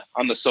the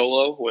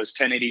Solo was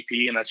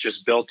 1080p, and that's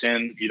just built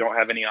in. You don't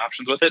have any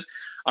options with it.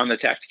 On the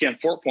Tactacam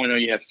 4.0,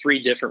 you have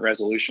 3 different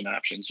resolution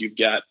options. You've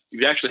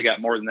actually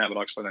got more than that, but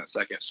I'll explain that in a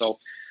second. So,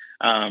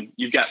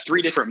 you've got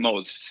 3 different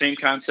modes. Same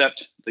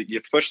concept. That you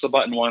push the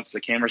button once,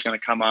 the camera's going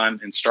to come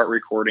on and start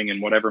recording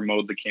in whatever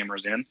mode the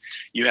camera's in.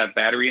 You have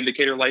battery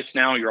indicator lights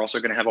now. You're also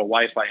going to have a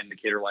Wi-Fi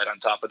indicator light on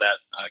top of that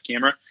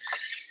camera,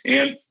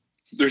 and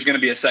there's going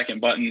to be a second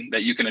button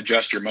that you can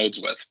adjust your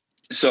modes with.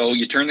 So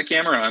you turn the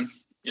camera on,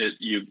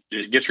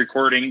 it gets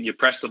recording, you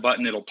press the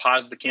button, it'll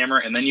pause the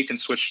camera, and then you can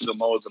switch to the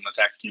modes on the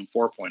Tactacam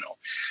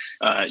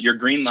 4.0. Your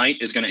green light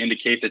is going to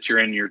indicate that you're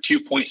in your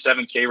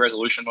 2.7K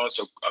resolution mode,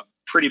 so a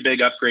pretty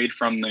big upgrade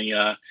from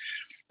the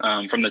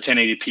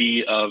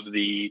 1080p of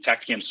the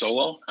Tactacam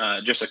Solo.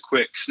 Just a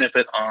quick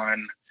snippet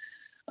on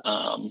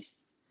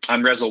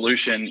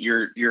resolution.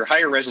 Your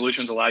higher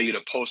resolutions allow you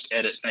to post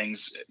edit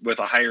things with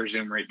a higher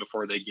zoom rate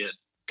before they get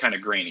kind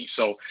of grainy.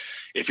 So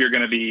if you're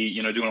going to be,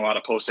 doing a lot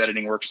of post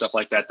editing work, stuff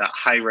like that, that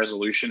high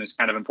resolution is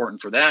kind of important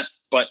for that.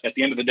 But at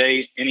the end of the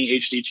day, any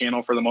HD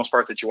channel for the most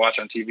part that you watch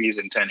on TV is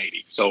in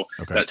 1080. So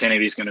that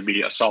 1080 is going to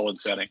be a solid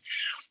setting.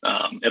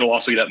 It'll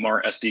also eat up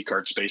more SD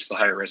card space the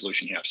higher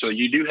resolution you have. So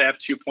you do have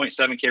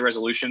 2.7K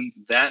resolution.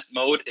 That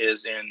mode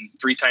is in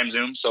 3x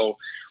zoom. So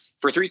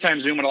for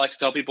 3x zoom, what I like to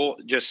tell people,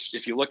 just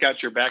if you look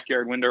out your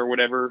backyard window or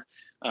whatever,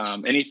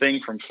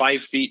 anything from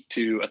 5 feet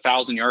to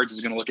 1,000 yards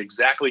is going to look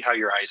exactly how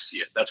your eyes see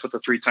it. That's what the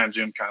 3x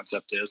zoom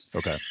concept is.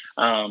 Okay.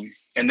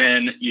 And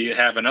then you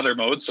have another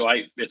mode. So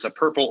it's a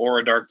purple or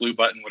a dark blue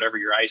button, whatever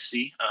your eyes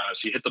see.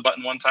 So you hit the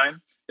button one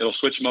time, it'll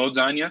switch modes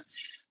on you.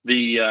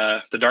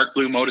 The dark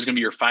blue mode is going to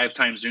be your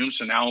 5x zoom.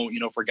 So now,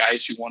 for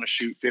guys who want to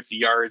shoot 50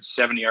 yards,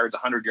 70 yards,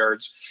 100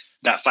 yards,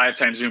 that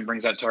 5x zoom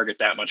brings that target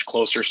that much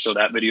closer. So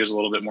that video is a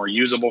little bit more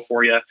usable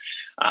for you.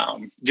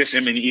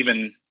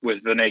 Even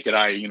with the naked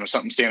eye,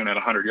 something standing at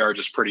 100 yards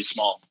is pretty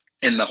small.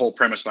 And the whole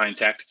premise behind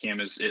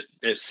Tactacam is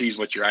it sees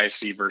what your eyes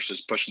see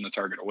versus pushing the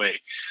target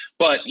away.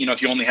 But,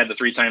 if you only had the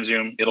 3x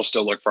zoom, it'll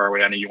still look far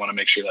away. I know you want to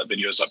make sure that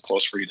video is up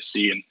close for you to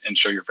see and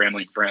show your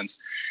family and friends.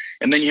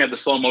 And then you have the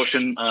slow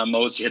motion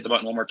mode. So you hit the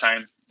button one more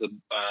time, the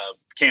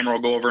camera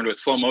will go over into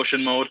its slow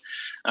motion mode.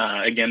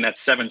 Again,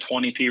 that's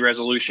 720p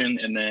resolution,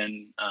 and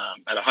then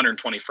at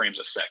 120 frames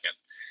a second.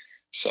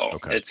 So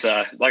it's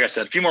like I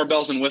said, a few more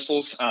bells and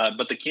whistles,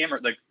 but the camera,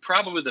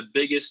 probably the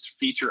biggest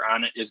feature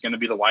on it is going to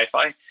be the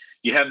Wi-Fi.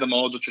 You have the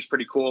modes, which is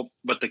pretty cool,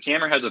 but the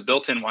camera has a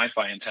built-in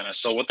Wi-Fi antenna.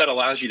 So what that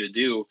allows you to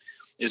do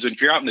is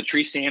if you're out in the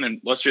tree stand and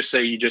let's just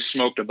say you just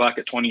smoked a buck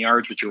at 20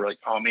 yards, but you're like,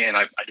 oh man,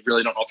 I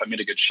really don't know if I made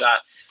a good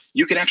shot.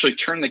 You can actually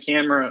turn the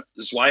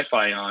camera's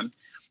Wi-Fi on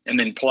and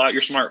then pull out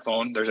your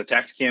smartphone. There's a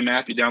Tactacam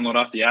app you download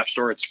off the App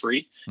Store. It's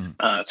free.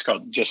 It's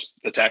called just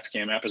the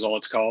Tactacam app is all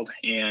it's called.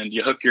 And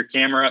you hook your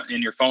camera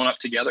and your phone up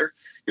together.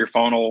 Your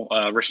phone will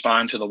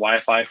respond to the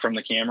Wi-Fi from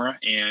the camera,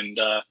 and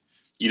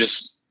you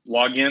just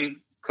log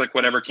in, click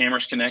whatever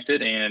camera's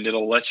connected, and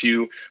it'll let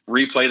you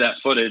replay that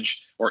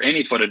footage or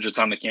any footage that's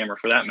on the camera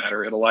for that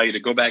matter. It'll allow you to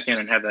go back in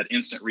and have that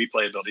instant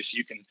replay ability. So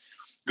you can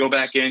go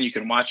back in, you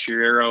can watch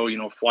your arrow,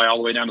 fly all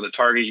the way down to the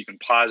target. You can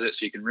pause it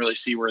so you can really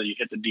see where you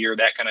hit the deer,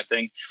 that kind of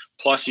thing.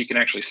 Plus, you can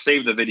actually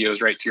save the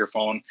videos right to your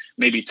phone,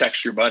 maybe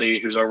text your buddy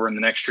who's over in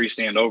the next tree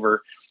stand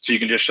over so you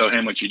can just show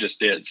him what you just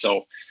did.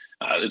 So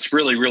it's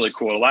really, really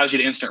cool. It allows you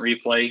to instant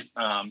replay.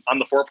 On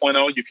the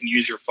 4.0, you can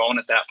use your phone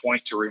at that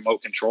point to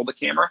remote control the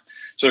camera.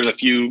 So there's a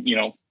few,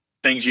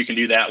 things you can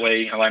do that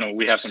way. I know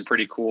we have some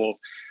pretty cool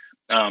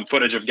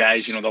footage of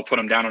guys, they'll put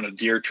them down on a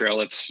deer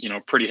trail. It's,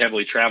 pretty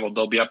heavily traveled.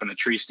 They'll be up in a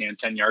tree stand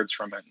 10 yards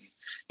from it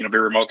and, be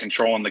remote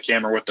controlling the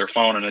camera with their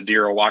phone, and a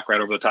deer will walk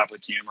right over the top of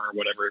the camera or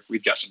whatever.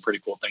 We've got some pretty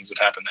cool things that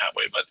happen that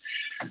way.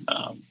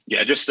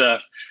 But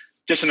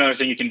just another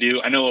thing you can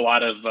do. I know a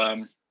lot of,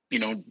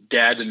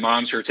 dads and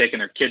moms who are taking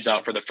their kids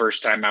out for the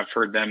first time. I've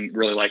heard them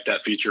really like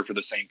that feature for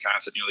the same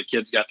concept. The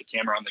kids got the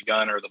camera on the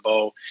gun or the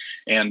bow,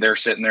 and they're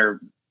sitting there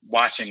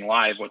watching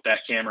live what that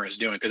camera is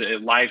doing, because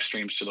it live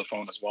streams to the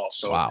phone as well.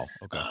 So wow.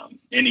 Okay.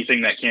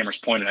 Anything that camera's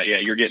pointed at,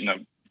 you're getting a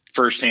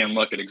firsthand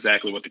look at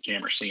exactly what the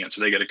camera's seeing.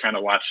 So they get to kind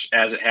of watch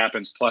as it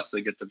happens. Plus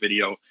they get the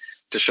video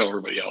to show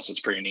everybody else. It's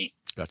pretty neat.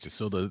 Gotcha.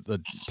 So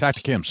the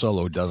Tactacam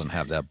Solo doesn't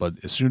have that, but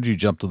as soon as you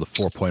jump to the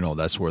 4.0,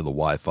 that's where the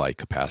Wi-Fi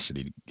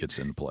capacity gets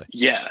into play.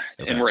 Yeah.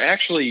 Okay. And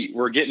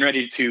we're getting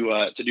ready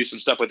to do some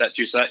stuff with that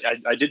too. So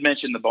I did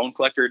mention the Bone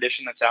Collector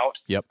edition that's out.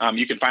 Yep.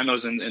 You can find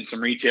those in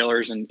some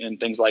retailers and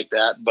things like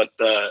that, but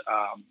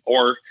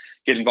or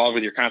get involved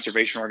with your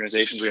conservation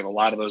organizations. We have a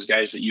lot of those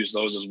guys that use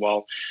those as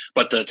well.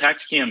 But the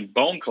Tactacam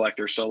Bone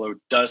Collector Solo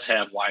does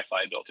have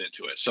Wi-Fi built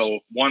into it. So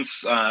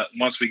once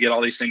we get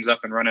all these things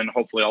up and running,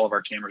 hopefully all of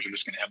our cameras are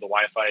just going to have the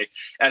Wi-Fi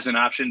as an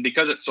option,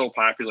 because it's so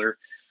popular.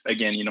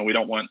 Again, we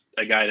don't want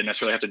a guy to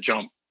necessarily have to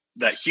jump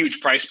that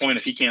huge price point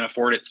if he can't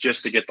afford it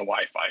just to get the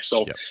Wi-Fi.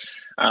 So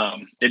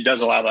it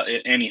does allow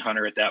any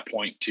hunter at that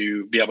point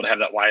to be able to have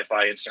that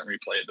Wi-Fi instant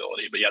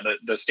replayability. But yeah,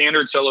 the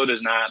standard solo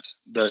does not.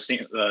 The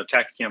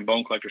Tactacam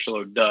bone collector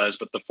solo does,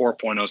 but the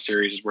 4.0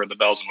 series is where the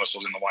bells and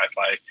whistles and the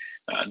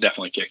Wi-Fi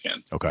definitely kick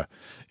in. Okay.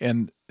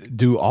 And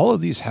do all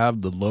of these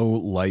have the low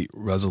light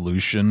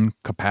resolution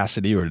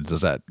capacity, or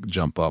does that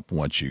jump up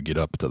once you get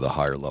up to the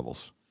higher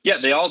levels? Yeah,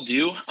 they all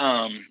do.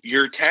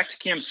 Your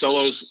Tactacam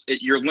solos,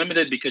 you're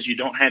limited because you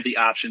don't have the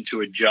option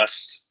to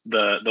adjust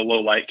the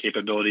low light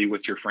capability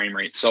with your frame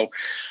rate. So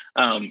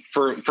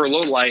for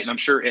low light, and I'm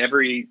sure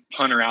every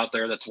hunter out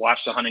there that's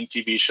watched a hunting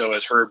TV show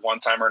has heard one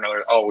time or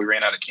another, oh, we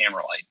ran out of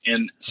camera light.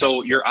 And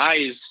so your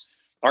eyes,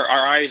 our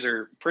eyes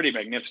are pretty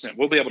magnificent.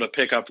 We'll be able to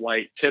pick up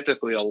light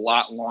typically a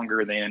lot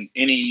longer than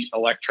any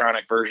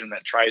electronic version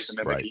that tries to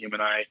mimic a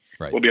human eye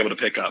will be able to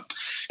pick up.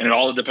 And it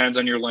all depends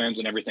on your lens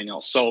and everything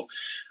else. So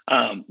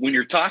when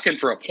you're talking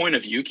for a point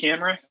of view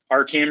camera,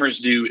 our cameras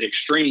do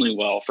extremely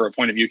well for a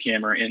point of view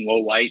camera in low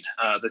light.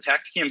 The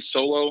Tactacam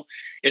Solo,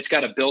 it's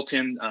got a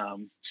built-in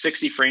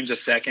 60 frames a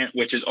second,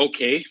 which is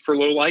okay for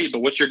low light.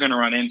 But what you're going to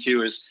run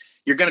into is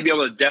you're going to be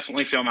able to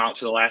definitely film out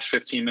to the last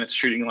 15 minutes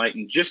shooting light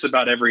in just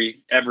about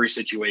every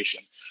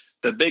situation.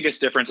 The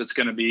biggest difference it's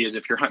going to be is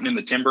if you're hunting in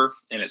the timber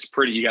and it's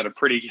you got a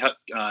pretty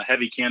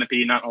heavy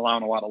canopy, not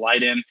allowing a lot of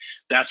light in,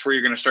 that's where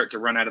you're going to start to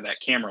run out of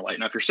that camera light.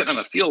 Now, if you're sitting on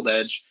a field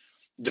edge,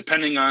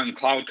 depending on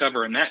cloud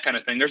cover and that kind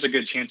of thing, there's a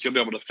good chance you'll be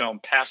able to film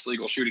past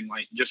legal shooting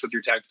light just with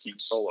your Tactacam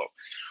Solo.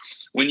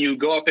 When you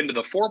go up into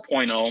the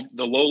 4.0,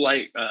 the low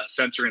light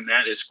sensor in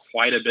that is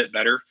quite a bit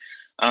better.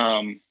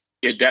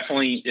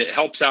 It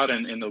helps out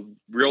in the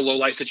real low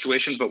light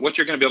situations, but what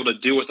you're going to be able to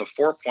do with a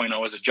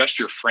 4.0 is adjust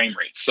your frame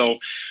rate. So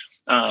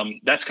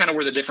that's kind of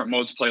where the different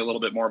modes play a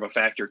little bit more of a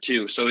factor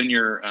too. So in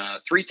your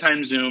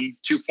 3x zoom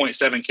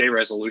 2.7K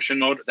resolution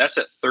mode, that's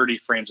at 30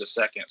 frames a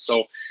second.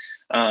 So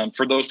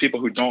for those people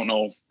who don't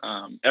know,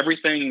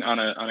 everything on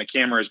a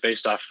camera is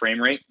based off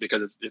frame rate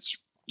because it's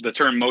the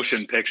term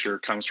motion picture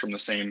comes from the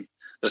same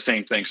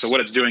thing. So what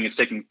it's doing, it's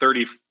taking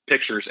 30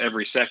 pictures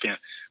every second,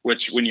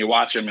 which when you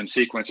watch them in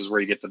sequence is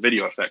where you get the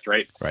video effect,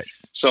 right? Right.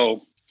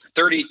 So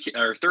 30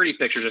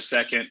 pictures a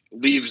second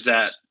leaves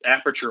that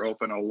aperture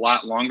open a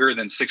lot longer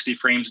than 60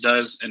 frames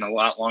does and a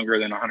lot longer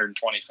than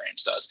 120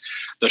 frames does.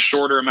 The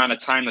shorter amount of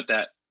time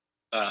that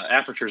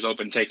aperture is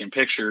open taking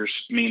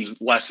pictures means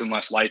less and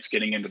less light's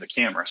getting into the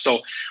camera.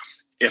 So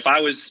if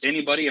I was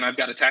anybody and I've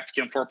got a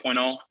Tactacam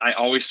 4.0, I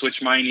always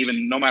switch mine,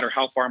 even no matter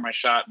how far my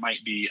shot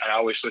might be, I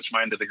always switch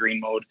mine to the green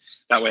mode.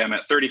 That way I'm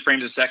at 30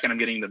 frames a second. I'm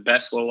getting the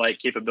best low light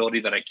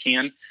capability that I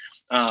can.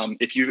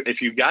 If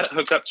you've got it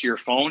hooked up to your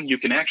phone, you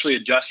can actually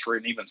adjust for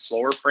an even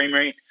slower frame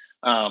rate.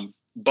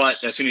 But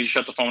as soon as you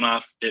shut the phone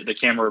off, the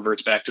camera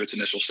reverts back to its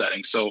initial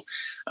setting. So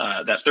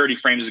that 30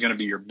 frames is going to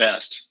be your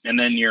best. And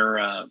then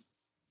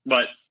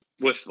but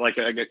with like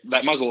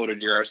that muzzleloader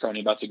deer I was telling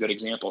you about is a good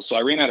example. So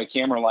I ran out of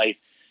camera light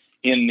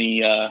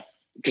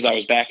because I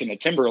was back in the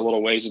timber a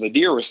little ways. The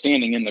deer was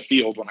standing in the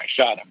field when I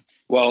shot him.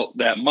 Well,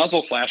 that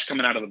muzzle flash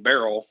coming out of the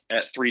barrel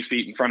at 3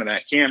 feet in front of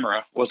that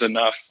camera was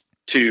enough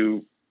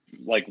to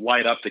like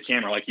light up the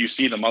camera. Like you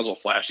see the muzzle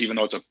flash, even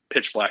though it's a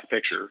pitch black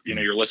picture,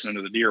 you're listening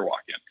to the deer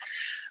walk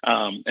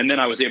in. And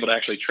then I was able to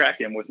actually track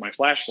him with my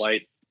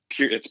flashlight.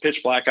 It's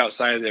pitch black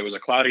outside. It was a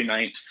cloudy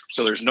night,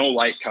 so there's no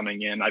light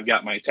coming in. I've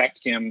got my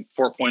Tactacam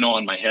 4.0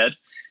 on my head,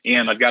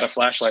 and I've got a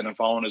flashlight, and I'm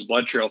following his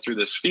blood trail through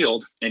this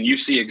field. And you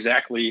see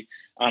exactly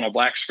on a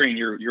black screen,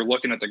 you're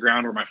looking at the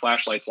ground where my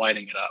flashlight's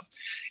lighting it up.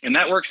 And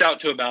that works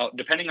out to about,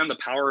 depending on the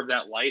power of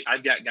that light,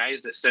 I've got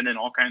guys that send in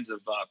all kinds of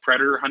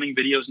predator hunting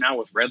videos now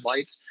with red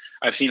lights.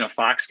 I've seen a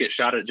fox get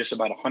shot at just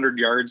about 100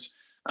 yards.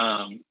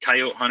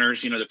 Coyote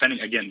hunters, depending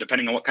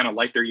on what kind of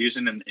light they're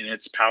using and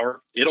its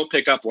power, it'll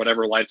pick up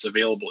whatever light's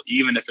available,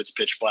 even if it's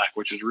pitch black,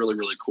 which is really,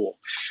 really cool.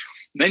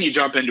 Then you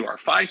jump into our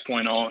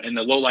 5.0 and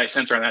the low light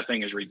sensor on that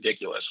thing is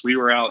ridiculous. We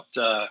were out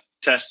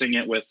testing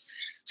it with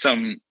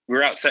we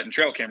were out setting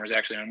trail cameras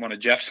actually on one of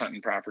Jeff's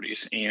hunting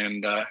properties.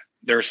 And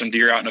there were some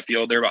deer out in the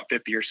field. They're about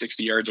 50 or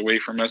 60 yards away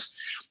from us.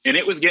 And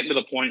it was getting to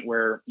the point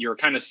where you're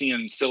kind of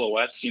seeing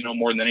silhouettes,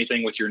 more than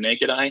anything with your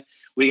naked eye.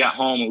 We got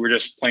home and we were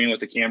just playing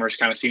with the cameras,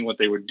 kind of seeing what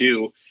they would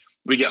do.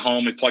 We get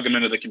home, we plug them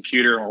into the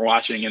computer and we're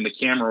watching, and the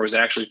camera was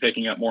actually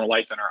picking up more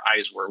light than our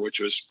eyes were, which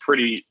was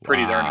pretty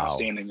darn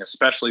outstanding,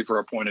 especially for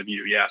a point of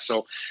view. Yeah.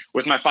 So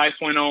with my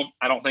 5.0,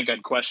 I don't think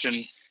I'd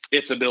question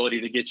its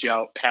ability to get you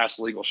out past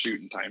legal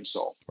shooting time.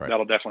 So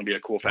that'll definitely be a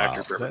cool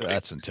factor for everybody.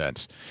 That's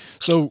intense.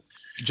 So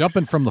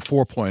jumping from the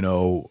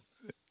 4.0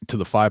 to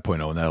the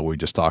 5.0, now we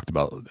just talked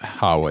about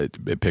how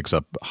it picks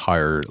up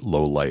higher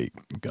low light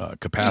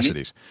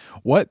capacities. Mm-hmm.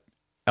 What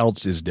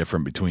else is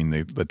different between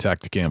the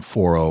Tactacam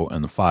 4.0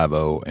 and the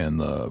 5.0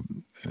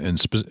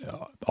 and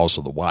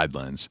also the wide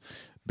lens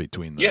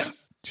between the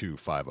two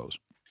 5.0s?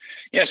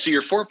 Yeah, so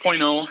your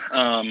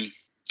 4.0,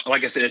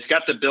 like I said, it's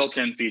got the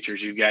built-in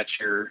features. You've got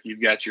your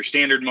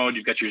standard mode,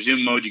 you've got your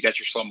zoom mode, you've got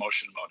your slow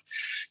motion mode.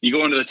 You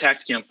go into the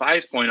Tactacam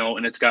 5.0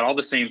 and it's got all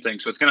the same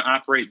things. So it's going to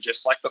operate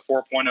just like the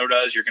 4.0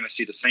 does. You're going to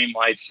see the same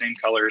lights, same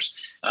colors.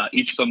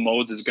 Each of the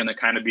modes is going to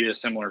kind of be a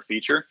similar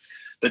feature.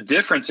 The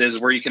difference is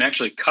where you can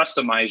actually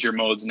customize your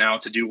modes now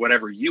to do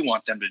whatever you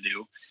want them to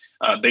do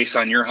based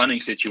on your hunting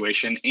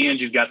situation.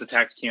 And you've got the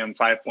Tactacam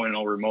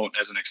 5.0 remote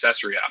as an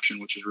accessory option,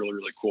 which is really,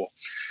 really cool.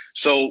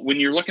 So when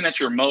you're looking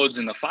at your modes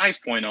in the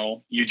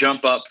 5.0, you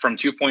jump up from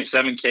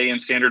 2.7K in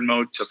standard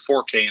mode to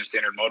 4K in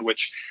standard mode,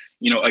 which,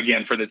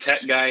 again, for the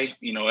tech guy,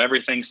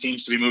 everything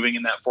seems to be moving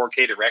in that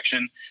 4K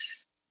direction.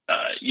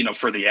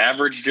 For the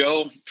average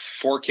Joe,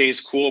 4K is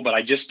cool, but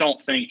I just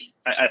don't think,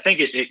 I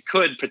think it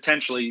could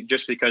potentially,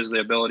 just because the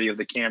ability of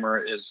the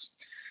camera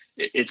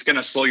it's going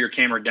to slow your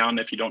camera down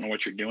if you don't know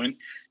what you're doing,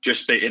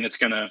 and it's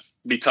going to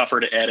be tougher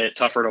to edit,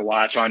 tougher to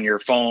watch on your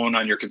phone,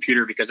 on your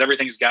computer, because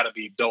everything's got to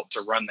be built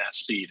to run that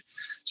speed.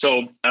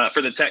 So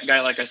for the tech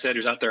guy, like I said,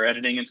 who's out there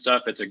editing and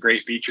stuff, it's a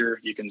great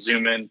feature. You can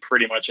zoom in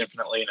pretty much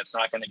infinitely and it's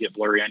not going to get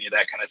blurry on you,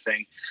 that kind of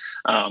thing.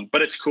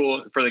 But it's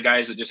cool for the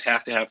guys that just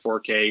have to have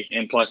 4K,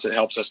 and plus it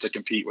helps us to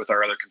compete with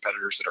our other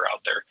competitors that are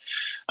out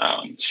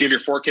there. So you have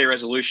your 4K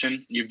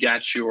resolution. You've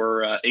got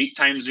your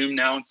 8x zoom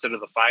now instead of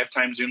the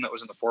 5x zoom that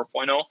was in the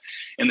 4.0.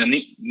 And the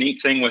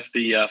neat thing with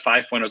the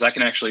 5.0 is I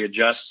can actually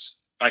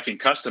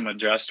custom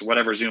adjust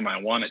whatever zoom I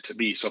want it to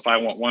be. So if I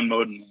want one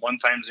mode and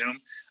 1x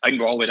zoom, I can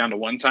go all the way down to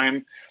 1x,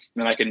 and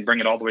then I can bring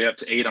it all the way up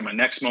to 8 on my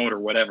next mode or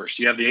whatever.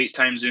 So you have the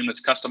 8x zoom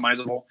that's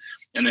customizable.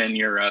 And then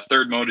your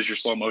third mode is your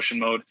slow motion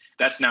mode.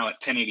 That's now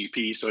at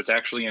 1080p. So it's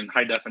actually in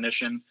high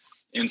definition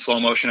in slow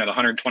motion at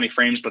 120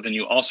 frames, but then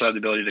you also have the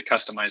ability to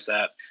customize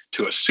that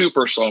to a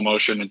super slow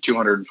motion and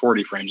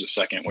 240 frames a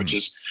second, which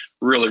is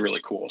really,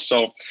 really cool.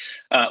 So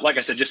like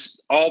I said,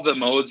 just all the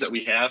modes that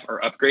we have are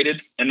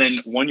upgraded. And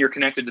then when you're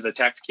connected to the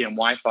Tactacam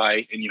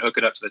Wi-Fi and you hook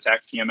it up to the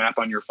Tactacam app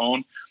on your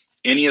phone,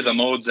 any of the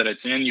modes that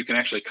it's in, you can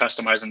actually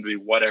customize them to be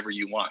whatever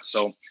you want.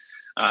 So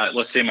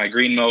let's say my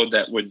green mode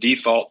that would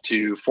default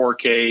to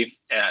 4K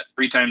at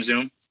 3x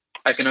zoom,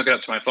 I can hook it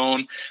up to my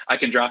phone. I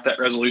can drop that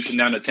resolution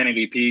down to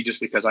 1080p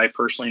just because I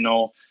personally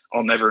know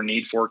I'll never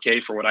need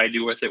 4K for what I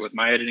do with it with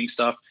my editing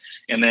stuff.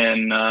 And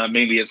then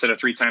maybe instead of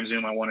 3x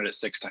zoom, I want it at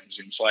 6x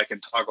zoom. So I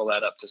can toggle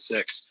that up to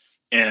 6.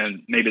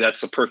 And maybe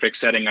that's the perfect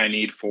setting I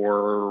need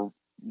for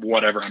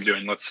whatever I'm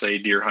doing. Let's say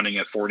deer hunting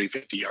at 40,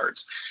 50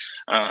 yards.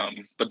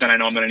 But then I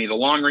know I'm going to need a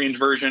long range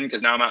version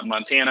because now I'm out in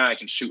Montana. I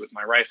can shoot with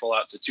my rifle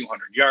out to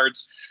 200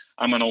 yards.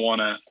 I'm going to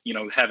want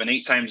to, have an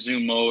 8x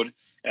zoom mode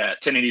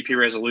at 1080p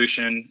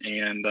resolution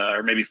and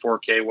or maybe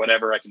 4K,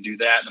 whatever. I can do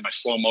that. And then my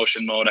slow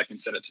motion mode, I can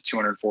set it to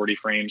 240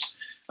 frames,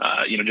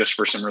 just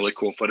for some really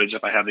cool footage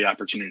if I have the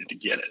opportunity to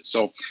get it.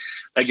 So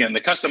again, the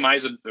custom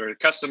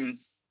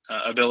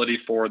ability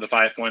for the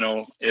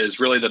 5.0 is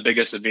really the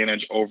biggest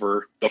advantage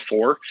over the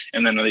 4.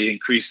 And then the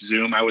increased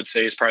zoom, I would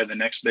say, is probably the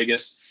next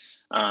biggest.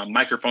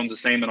 Microphone's the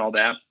same and all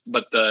that,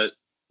 but the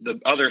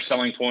other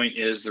selling point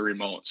is the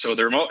remote. So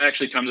the remote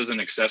actually comes as an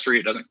accessory.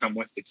 It doesn't come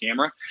with the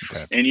camera,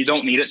 and you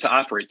don't need it to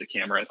operate the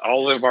camera.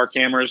 All of our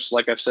cameras,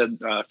 like I've said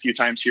a few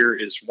times here,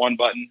 is one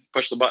button.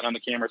 Push the button on the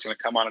camera. It's going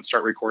to come on and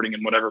start recording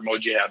in whatever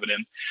mode you have it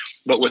in.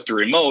 But with the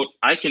remote,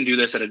 I can do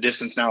this at a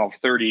distance now of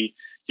 30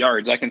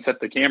 yards. I can set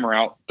the camera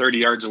out 30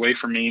 yards away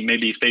from me,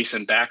 maybe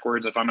facing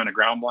backwards if I'm in a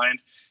ground blind,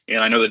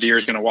 and I know the deer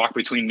is going to walk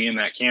between me and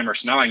that camera.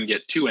 So now I can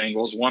get 2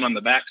 angles, one on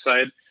the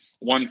backside,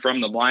 one from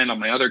the blind on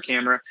my other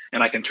camera,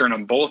 and I can turn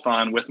them both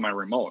on with my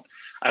remote.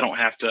 I don't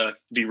have to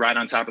be right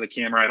on top of the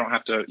camera. I don't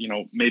have to,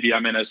 maybe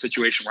I'm in a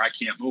situation where I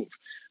can't move.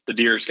 The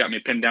deer's got me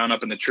pinned down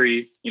up in the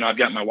tree. I've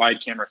got my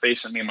wide camera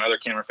facing me and my other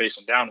camera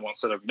facing down. Well,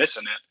 instead of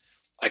missing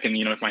it, I can,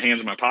 if my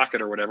hand's in my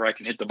pocket or whatever, I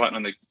can hit the button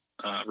on the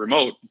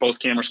remote. Both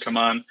cameras come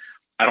on.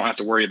 I don't have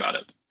to worry about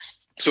it.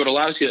 So it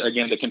allows you,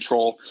 again, to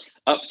control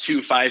up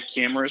to 5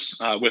 cameras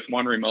with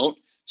one remote.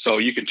 So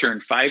you can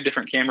turn 5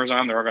 different cameras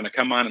on. They're all going to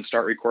come on and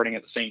start recording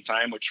at the same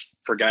time, which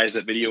for guys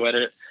that video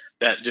edit,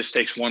 that just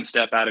takes one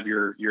step out of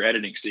your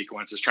editing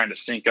sequence, is trying to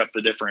sync up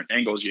the different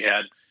angles you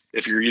had.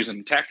 If you're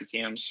using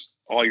Tactacams,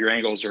 all your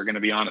angles are going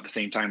to be on at the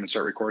same time and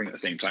start recording at the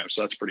same time.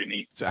 So that's pretty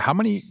neat. So how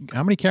many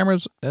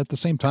cameras at the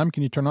same time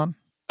can you turn on?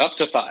 Up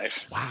to 5.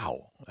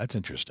 Wow. That's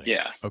interesting.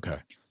 Yeah. Okay.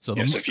 So,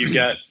 so if you've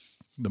got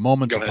the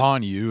moment's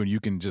upon you and you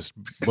can just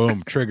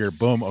boom, trigger,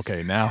 boom.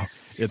 Okay. Now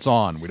it's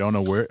on. We don't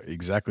know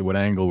exactly what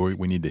angle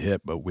we need to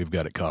hit, but we've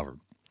got it covered.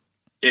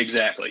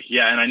 Exactly.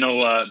 Yeah. And I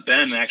know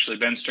Ben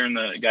Stern,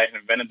 the guy who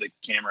invented the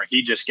camera,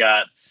 he just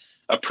got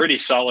a pretty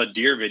solid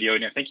deer video.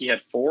 And I think he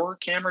had 4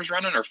 cameras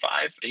running or 5.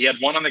 He had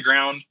one on the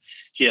ground.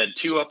 He had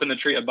 2 up in the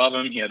tree above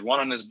him. He had one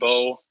on his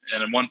bow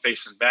and then one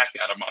facing back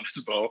at him on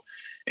his bow.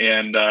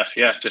 And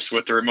just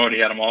with the remote, he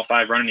had them all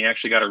 5 running. He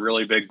actually got a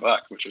really big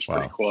buck, which was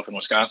pretty cool up in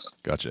Wisconsin.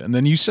 Gotcha. And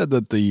then you said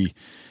that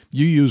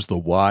you use the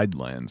wide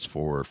lens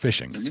for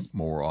fishing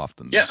more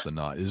often than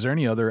not. Is there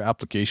any other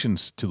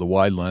applications to the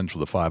wide lens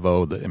with the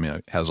 5.0?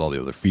 It has all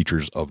the other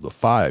features of the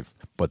 5,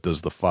 but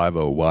does the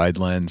 5.0 wide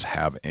lens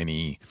have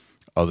any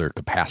other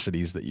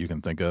capacities that you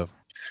can think of?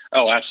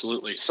 Oh,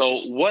 absolutely.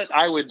 So what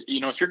I would,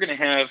 if you're going to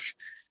have,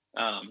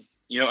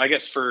 I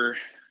guess for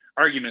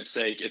argument's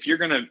sake, if you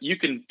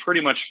can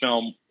pretty much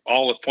film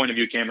all with point of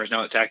view cameras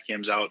now that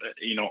Tactacam's out,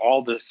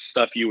 all the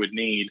stuff you would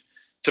need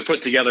to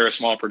put together a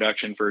small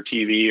production for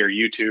TV or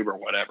YouTube or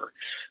whatever.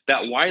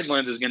 That wide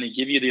lens is going to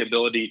give you the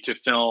ability to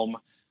film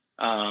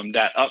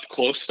that up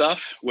close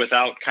stuff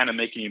without kind of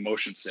making you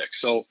motion sick.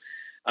 So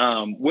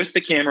with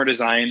the camera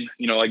design,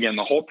 again,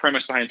 the whole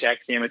premise behind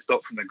Tactacam, it's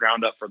built from the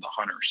ground up for the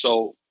hunter.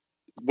 So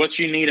what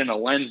you need in a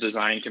lens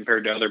design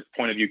compared to other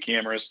point of view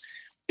cameras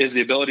is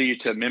the ability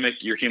to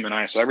mimic your human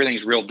eye. So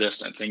everything's real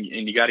distance, and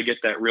you got to get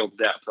that real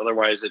depth.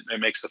 Otherwise it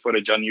makes the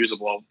footage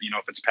unusable,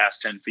 if it's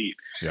past 10 feet.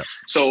 Yeah.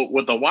 So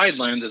with the wide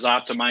lens is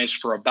optimized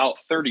for about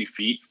 30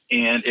 feet.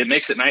 And it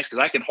makes it nice because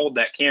I can hold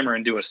that camera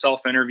and do a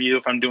self interview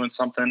if I'm doing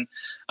something,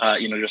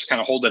 just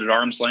kind of hold it at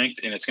arm's length,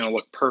 and it's going to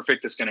look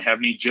perfect. It's going to have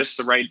me just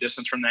the right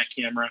distance from that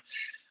camera.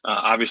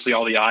 Obviously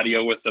all the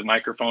audio with the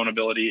microphone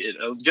ability, it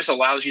just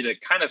allows you to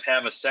kind of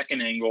have a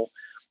second angle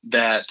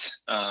that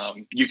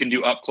you can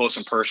do up close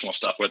and personal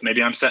stuff with.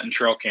 Maybe I'm setting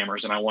trail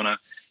cameras and I want to,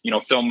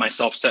 film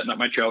myself setting up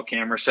my trail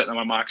camera, setting up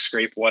my mock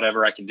scrape,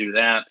 whatever. I can do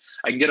that.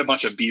 I can get a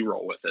bunch of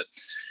B-roll with it.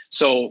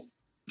 So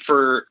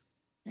for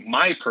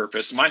my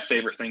purpose, my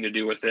favorite thing to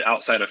do with it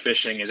outside of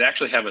fishing is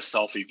actually have a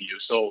selfie view.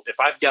 So if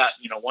I've got,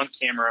 one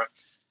camera,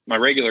 my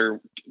regular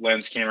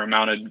lens camera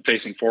mounted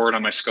facing forward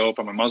on my scope,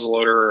 on my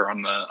muzzleloader, or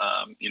on the,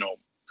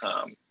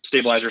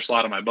 stabilizer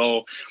slot on my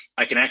bow,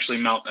 I can actually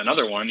mount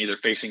another one either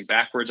facing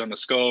backwards on the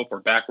scope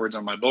or backwards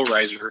on my bow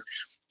riser.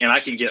 And I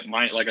can get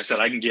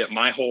I can get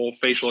my whole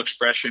facial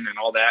expression and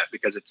all that,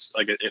 because it's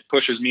like, it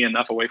pushes me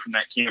enough away from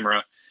that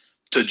camera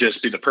to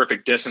just be the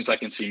perfect distance. I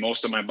can see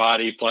most of my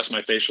body plus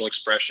my facial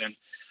expression.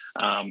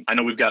 I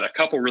know we've got a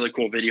couple really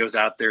cool videos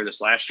out there this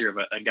last year of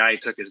a guy who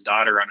took his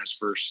daughter on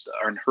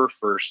her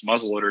first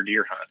muzzleloader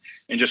deer hunt,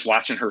 and just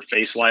watching her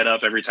face light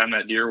up every time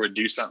that deer would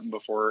do something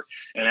before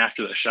and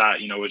after the shot,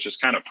 was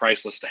just kind of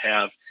priceless to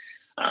have.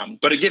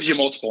 But it gives you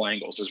multiple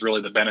angles is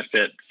really the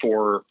benefit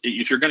for,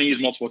 if you're going to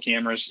use multiple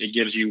cameras, it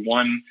gives you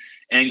one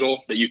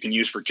angle that you can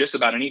use for just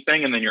about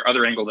anything, and then your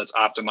other angle that's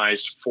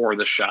optimized for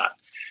the shot.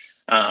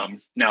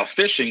 Now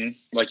fishing,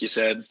 like you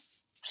said,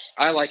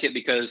 I like it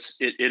because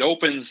it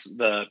opens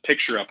the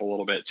picture up a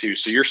little bit too.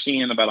 So you're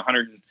seeing about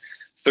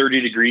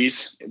 130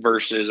 degrees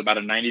versus about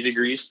a 90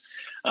 degrees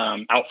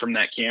out from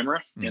that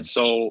camera. And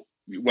so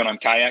when I'm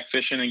kayak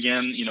fishing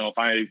again,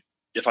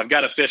 if I've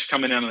got a fish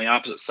coming in on the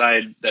opposite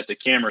side that the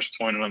camera's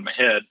pointed on my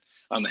head,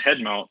 on the head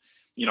mount,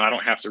 I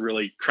don't have to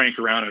really crank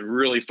around and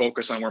really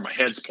focus on where my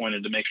head's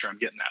pointed to make sure I'm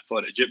getting that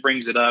footage. It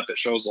brings it up. It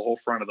shows the whole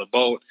front of the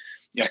boat.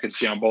 I can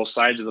see on both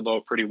sides of the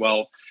boat pretty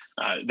well.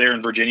 There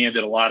in Virginia,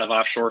 did a lot of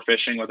offshore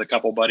fishing with a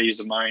couple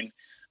buddies of mine.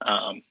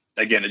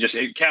 Again,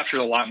 it captures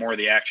a lot more of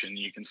the action.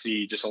 You can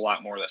see just a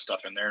lot more of that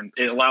stuff in there. And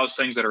it allows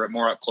things that are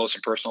more up close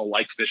and personal,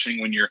 like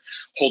fishing. When you're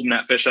holding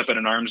that fish up at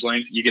an arm's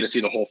length, you get to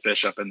see the whole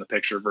fish up in the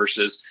picture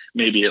versus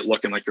maybe it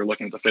looking like you're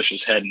looking at the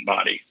fish's head and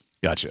body.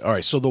 Gotcha. All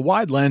right. So the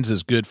wide lens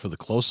is good for the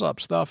close-up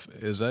stuff.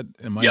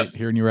 Am I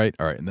hearing you right?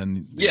 All right. And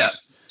then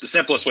the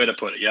simplest way to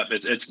put it. Yep.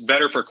 It's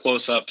better for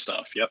close-up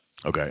stuff. Yep.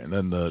 Okay. And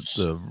then the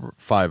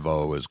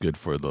 5.0 is good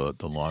for the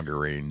longer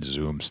range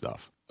zoom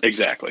stuff.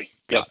 Exactly.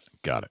 Yep.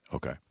 Got it.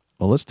 Okay.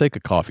 Well, let's take a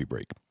coffee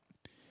break.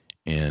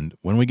 And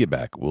when we get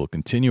back, we'll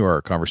continue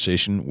our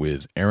conversation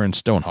with Aaron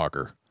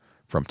Stonehocker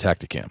from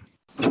Tactacam.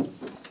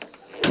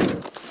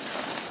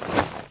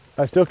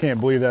 I still can't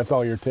believe that's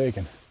all you're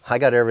taking. I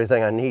got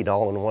everything I need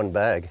all in one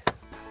bag.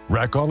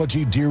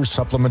 Rackology Deer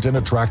Supplement and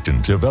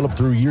Attractant, developed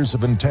through years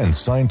of intense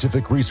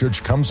scientific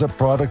research, comes a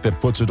product that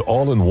puts it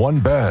all in one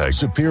bag.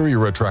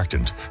 Superior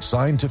attractant,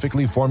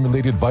 scientifically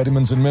formulated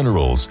vitamins and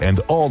minerals,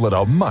 and all at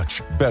a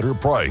much better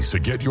price. To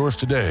get yours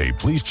today,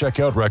 please check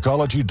out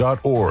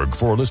rackology.org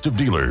for a list of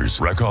dealers.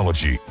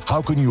 Rackology,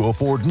 how can you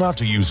afford not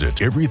to use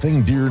it?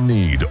 Everything deer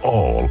need,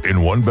 all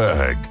in one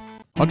bag.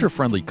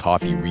 Hunter-friendly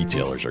coffee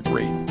retailers are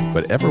great,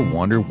 but ever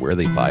wonder where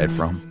they buy it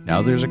from?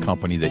 Now there's a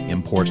company that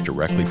imports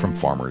directly from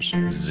farmers,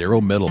 zero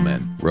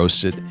middlemen,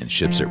 roasts it, and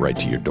ships it right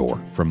to your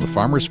door. From the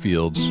farmer's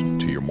fields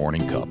to your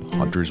morning cup,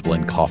 Hunter's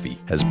Blend Coffee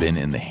has been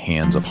in the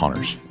hands of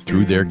hunters.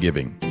 Through their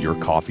giving, your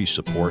coffee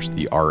supports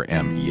the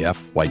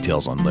RMEF,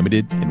 Whitetails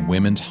Unlimited, and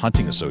Women's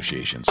Hunting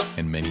Associations,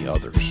 and many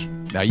others.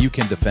 Now you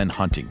can defend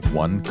hunting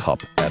one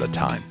cup at a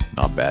time.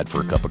 Not bad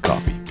for a cup of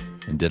coffee.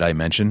 And did I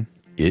mention,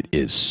 it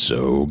is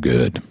so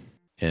good.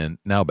 And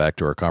now back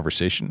to our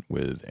conversation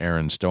with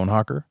Aaron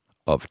Stonehocker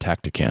of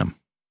Tactacam.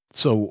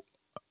 So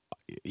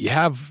you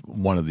have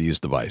one of these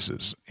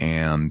devices,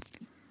 and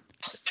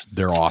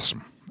they're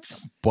awesome,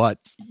 but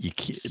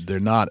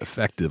they're not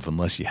effective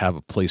unless you have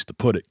a place to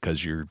put it,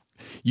 because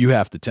you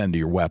have to tend to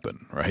your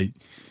weapon, right?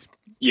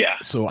 Yeah.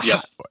 So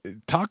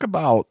talk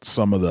about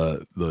some of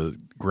the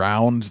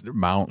ground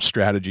mount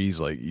strategies.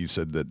 Like you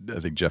said that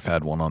I think Jeff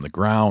had one on the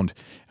ground,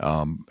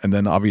 and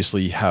then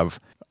obviously have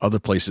other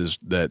places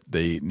that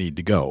they need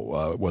to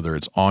go, whether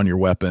it's on your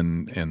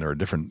weapon, and there are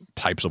different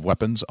types of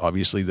weapons,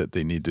 obviously, that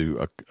they need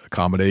to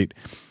accommodate,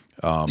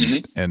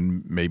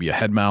 and maybe a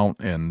head mount,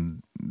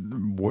 and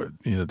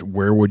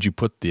where would you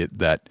put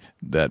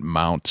that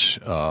mount,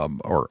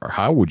 or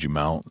how would you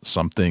mount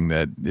something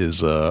that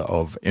is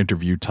of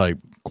interview type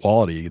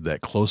quality,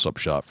 that close-up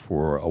shot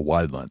for a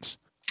wide lens?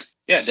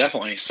 Yeah,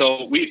 definitely.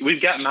 So we've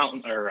got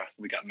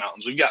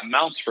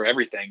mounts for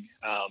everything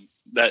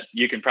that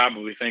you can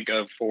probably think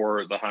of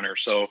for the hunter.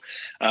 So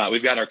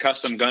we've got our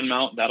custom gun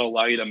mount that'll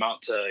allow you to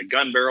mount to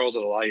gun barrels.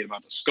 It'll allow you to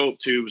mount to scope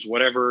tubes,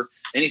 whatever,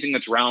 anything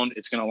that's round.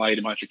 It's going to allow you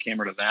to mount your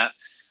camera to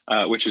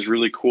that, which is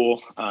really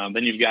cool.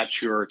 Then you've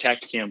got your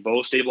Tactacam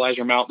bow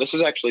stabilizer mount. This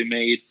is actually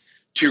made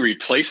to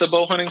replace a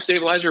bow hunting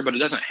stabilizer, but it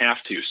doesn't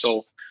have to.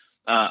 So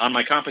on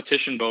my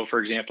competition bow, for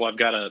example, I've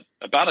got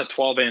about a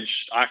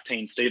 12-inch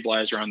octane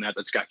stabilizer on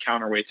that's got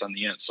counterweights on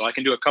the end. So I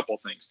can do a couple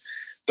things.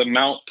 The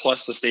mount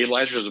plus the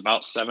stabilizer is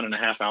about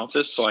 7.5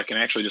 ounces. So I can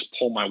actually just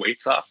pull my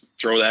weights off,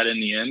 throw that in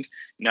the end.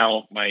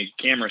 Now my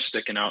camera's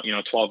sticking out,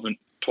 12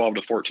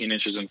 to 14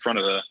 inches in front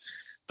of the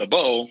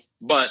bow,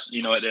 but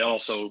it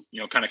also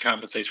kind of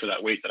compensates for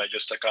that weight that I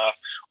just took off.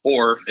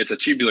 Or it's a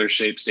tubular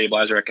shaped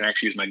stabilizer. I can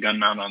actually use my gun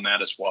mount on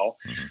that as well.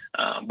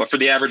 Mm-hmm. But for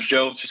the average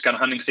Joe, it's just got a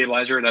hunting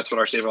stabilizer. That's what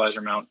our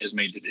stabilizer mount is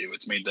made to do.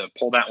 It's made to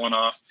pull that one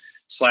off,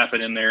 slap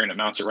it in there, and it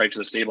mounts it right to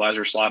the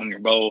stabilizer slot on your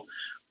bow.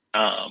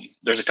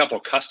 There's a couple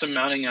of custom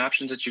mounting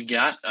options that you've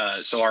got.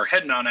 So our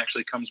head mount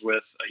actually comes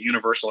with a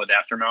universal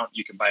adapter mount.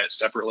 You can buy it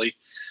separately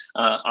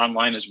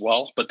online as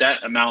well. But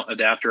that mount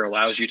adapter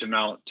allows you to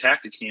mount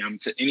Tactacam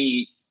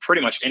to pretty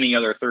much any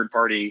other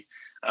third-party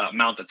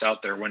mount that's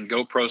out there. When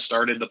GoPro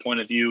started, the point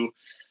of view,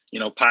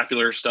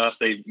 popular stuff,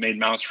 they made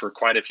mounts for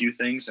quite a few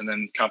things, and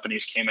then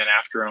companies came in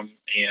after them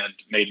and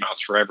made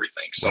mounts for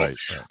everything. So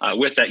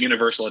with that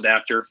universal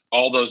adapter,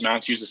 all those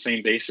mounts use the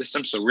same base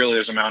system. So really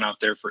there's a mount out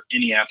there for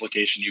any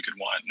application you could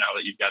want now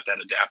that you've got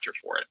that adapter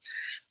for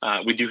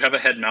it. We do have a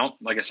head mount.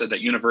 Like I said, that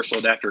universal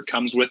adapter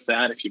comes with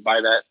that if you buy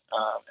that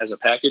as a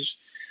package.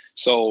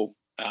 So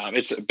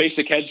it's a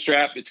basic head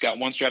strap. It's got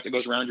one strap that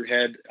goes around your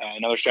head,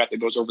 another strap that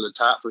goes over the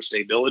top for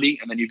stability.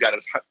 And then you've got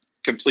a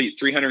complete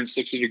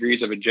 360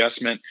 degrees of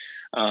adjustment,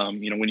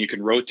 when you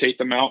can rotate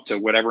the mount to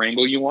whatever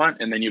angle you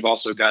want. And then you've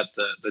also got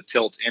the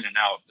tilt in and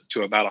out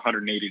to about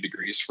 180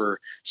 degrees for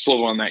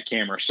slow on that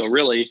camera. So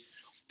really,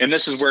 and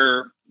this is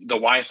where the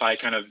Wi-Fi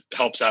kind of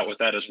helps out with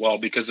that as well,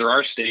 because there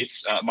are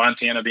states,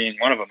 Montana being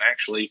one of them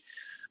actually,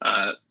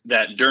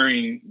 that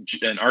during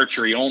an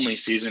archery only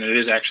season, it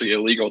is actually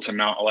illegal to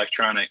mount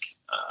electronic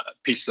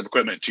pieces of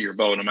equipment to your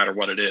bow, no matter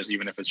what it is,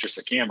 even if it's just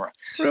a camera.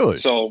 Really?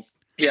 So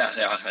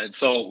yeah. And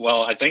so,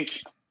 well, I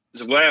think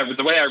the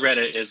way I read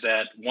it is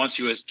that once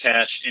you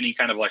attach any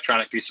kind of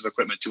electronic piece of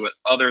equipment to it,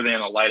 other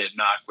than a lighted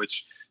knock,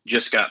 which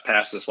just got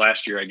passed this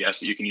last year, I guess,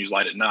 that you can use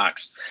lighted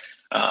knocks,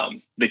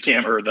 the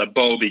camera or the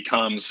bow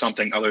becomes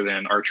something other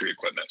than archery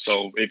equipment.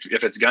 So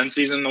if it's gun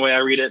season, the way I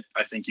read it,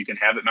 I think you can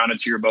have it mounted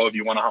to your bow if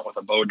you want to hunt with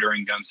a bow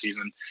during gun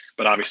season,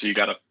 but obviously you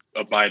got to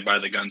abide by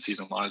the gun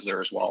season laws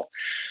there as well.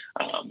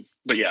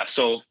 But yeah,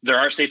 so there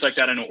are states like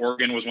that. I know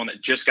Oregon was one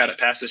that just got it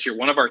passed this year.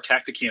 One of our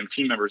Tactacam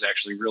team members,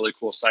 actually, really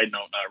cool side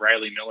note,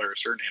 Riley Miller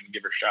is her name,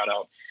 give her a shout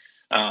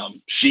out.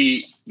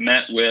 She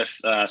met with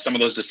some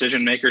of those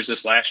decision makers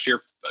this last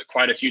year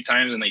quite a few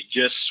times, and they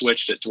just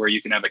switched it to where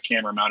you can have a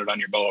camera mounted on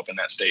your bow up in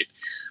that state.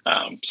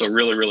 So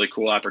really, really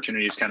cool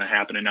opportunities kind of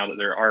happening now that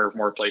there are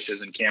more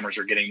places and cameras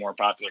are getting more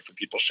popular for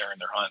people sharing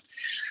their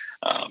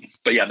hunt.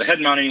 But yeah, the head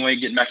mount anyway,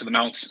 getting back to the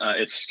mounts,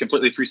 it's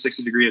completely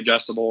 360 degree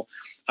adjustable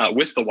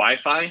with the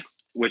Wi-Fi,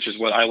 which is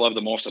what I love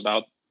the most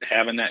about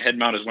having that head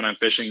mount. Is when I'm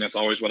fishing, that's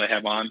always what I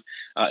have on.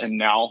 And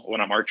now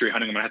when I'm archery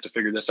hunting, I'm gonna have to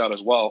figure this out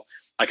as well.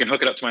 I can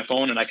hook it up to my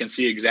phone and I can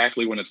see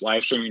exactly when it's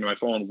live streaming to my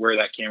phone where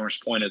that camera's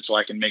pointed, so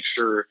I can make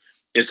sure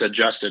it's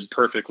adjusted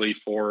perfectly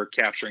for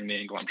capturing the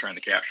angle I'm trying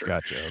to capture.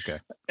 Gotcha. Okay.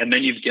 And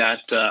then you've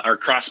got our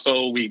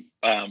crossbow.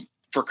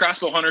 For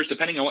crossbow hunters,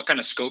 depending on what kind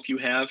of scope you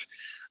have,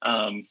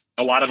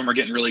 a lot of them are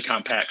getting really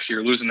compact. So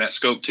you're losing that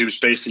scope tube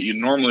space that you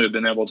normally have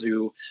been able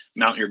to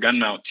mount your gun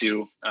mount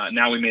to.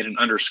 Now we made an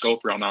under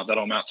scope rail mount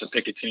that'll mount to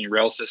Picatinny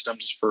rail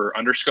systems for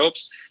under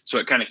scopes. So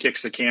it kind of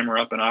kicks the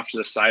camera up and off to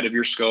the side of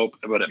your scope,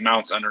 but it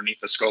mounts underneath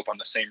the scope on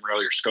the same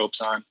rail your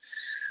scope's on.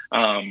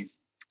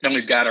 Then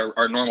we've got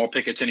our normal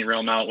Picatinny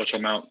rail mount, which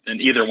will mount,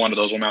 and either one of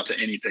those will mount to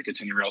any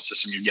Picatinny rail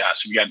system you've got.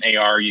 So you got an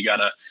AR, you got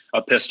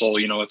a pistol,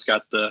 it's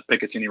got the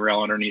Picatinny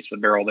rail underneath the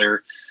barrel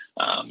there.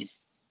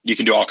 You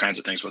can do all kinds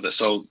of things with it.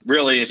 So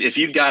really, if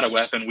you've got a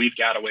weapon, we've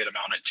got a way to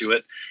mount it to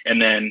it.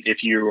 And then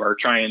if you are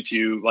trying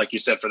to, like you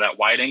said, for that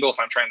wide angle, if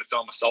I'm trying to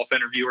film a self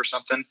interview or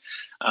something,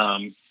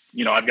 I've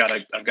got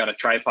a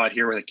tripod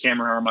here with a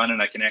camera arm on it.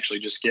 And I can actually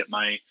just get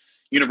my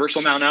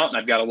universal mount out, and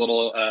I've got a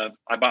little,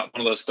 I bought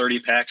one of those 30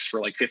 packs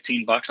for like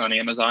 $15 on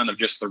Amazon of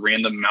just the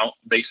random mount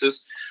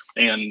bases.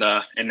 And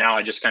now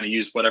I just kind of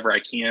use whatever I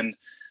can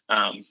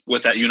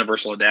with that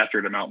universal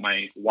adapter to mount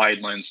my wide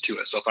lens to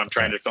it. So if I'm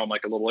trying to film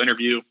like a little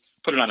interview,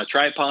 put it on a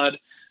tripod.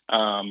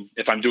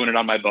 If I'm doing it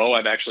on my bow,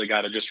 I've actually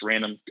got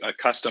a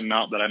custom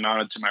mount that I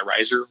mounted to my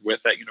riser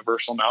with that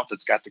universal mount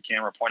that's got the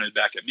camera pointed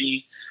back at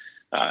me,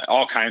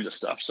 all kinds of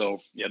stuff. So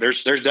yeah,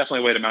 there's definitely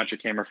a way to mount your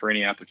camera for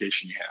any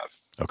application you have.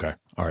 Okay.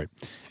 All right.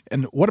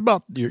 And what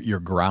about your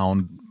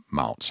ground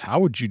mounts? How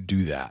would you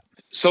do that?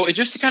 So it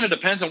just kind of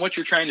depends on what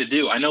you're trying to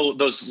do. I know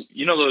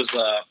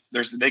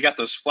they got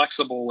those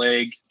flexible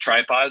leg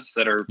tripods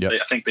that are, I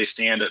think they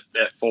stand at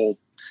full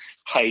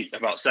height,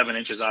 about 7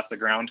 inches off the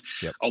ground.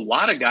 Yep. A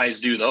lot of guys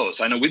do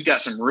those. I know we've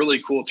got some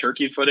really cool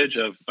turkey footage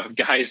of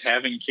guys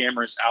having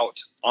cameras out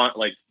on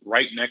like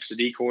right next to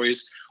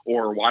decoys,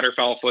 or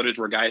waterfowl footage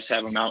where guys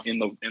have them out in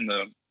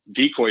the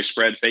decoy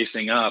spread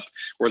facing up,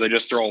 where they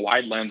just throw a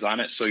wide lens on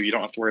it, so you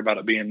don't have to worry about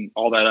it being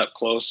all that up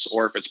close,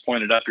 or if it's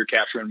pointed up, you're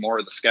capturing more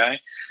of the sky.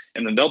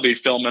 And then they'll be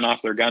filming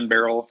off their gun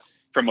barrel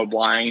from a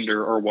blind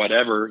or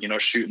whatever,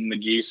 shooting the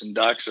geese and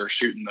ducks, or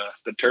shooting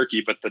the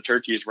turkey, but the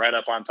turkey is right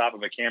up on top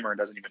of a camera and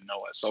doesn't even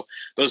know it. So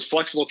those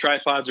flexible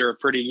tripods are a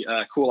pretty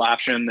cool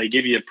option. They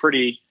give you a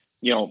pretty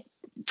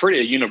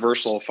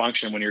universal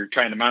function when you're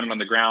trying to mount it on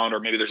the ground, or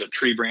maybe there's a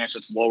tree branch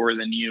that's lower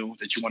than you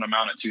that you want to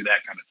mount it to,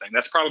 that kind of thing.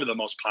 That's probably the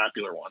most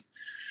popular one.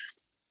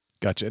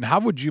 Gotcha. And how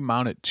would you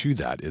mount it to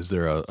that? Is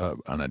there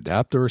an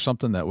adapter or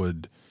something that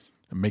would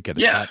make it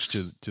attached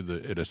to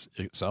it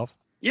itself?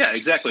 Yeah,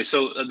 exactly.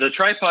 So the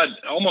tripod,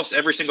 almost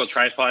every single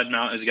tripod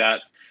mount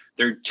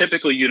they're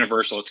typically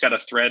universal. It's got a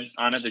thread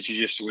on it that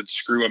you just would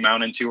screw a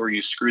mount into, or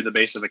you screw the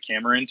base of a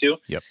camera into.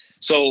 Yep.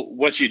 So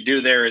what you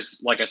do there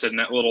is, like I said, in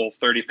that little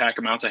 30 pack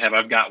of mounts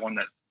I've got one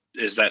that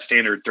is that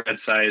standard thread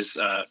size.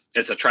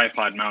 It's a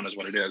tripod mount is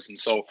what it is. And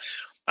so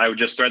I would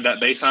just thread that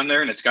base on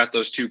there, and it's got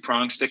those two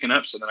prongs sticking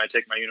up. So then I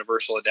take my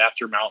universal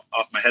adapter mount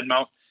off my head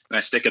mount, and I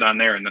stick it on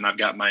there, and then I've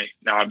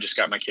just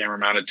got my camera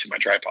mounted to my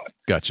tripod.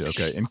 Gotcha.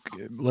 Okay. And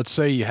let's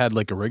say you had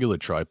like a regular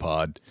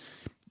tripod.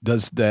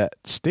 Does that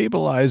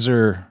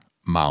stabilizer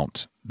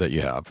mount that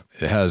you have,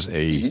 it has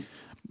a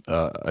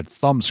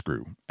thumb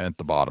screw at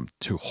the bottom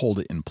to hold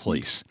it in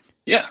place?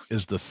 Yeah.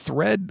 Is the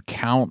thread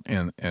count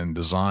and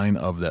design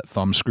of that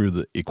thumb screw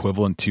the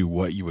equivalent to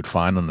what you would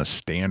find on a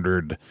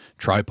standard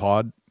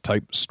tripod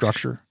type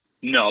structure?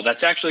 No,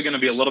 that's actually going to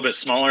be a little bit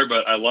smaller,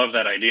 but I love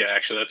that idea.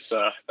 Actually,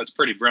 that's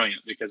pretty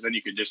brilliant, because then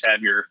you could just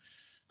have your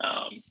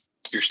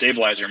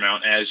stabilizer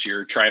mount as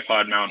your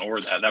tripod mount,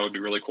 or that would be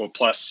really cool.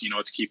 Plus,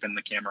 it's keeping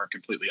the camera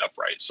completely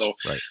upright. So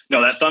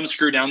no, that thumb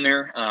screw down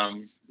there.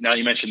 Now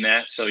you mentioned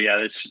that. So yeah,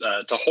 it's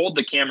to hold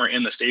the camera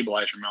in the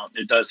stabilizer mount.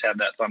 It does have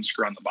that thumb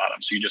screw on the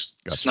bottom. So you just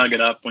snug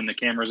it up when the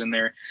camera's in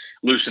there,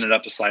 loosen it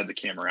up to slide the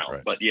camera out.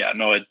 Right. But yeah,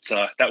 no, it's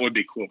that would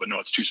be cool, but no,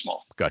 it's too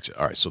small. Gotcha.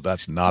 All right. So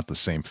that's not the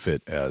same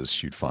fit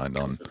as you'd find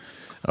on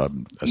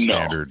a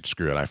standard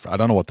screw. And I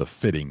don't know what the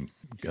fitting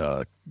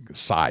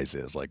size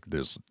is. Like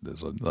there's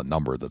a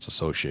number that's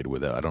associated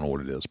with it. I don't know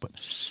what it is, but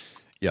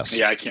yes.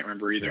 Yeah, I can't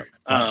remember either.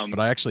 Yeah. But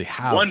I actually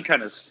have one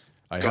kind of.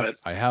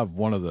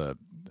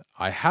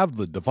 I have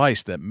the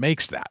device that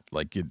makes that.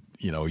 Like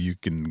you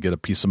can get a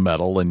piece of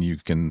metal and you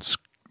can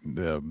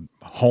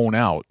hone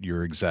out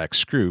your exact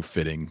screw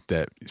fitting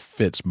that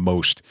fits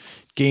most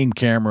game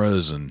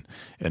cameras and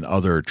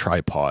other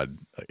tripod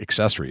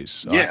accessories.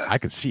 So yeah. I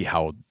could see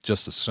how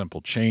just a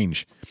simple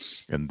change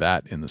in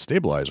the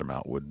stabilizer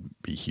mount would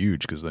be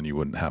huge, because then you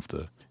wouldn't have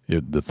to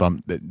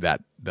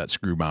that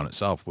screw mount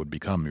itself would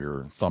become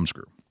your thumb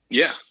screw.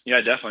 Yeah,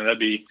 definitely. That'd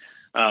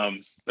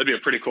be a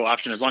pretty cool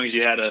option, as long as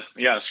you had a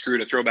screw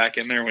to throw back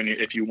in there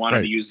if you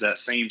wanted to use that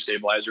same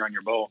stabilizer on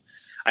your bow.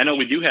 I know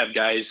we do have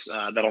guys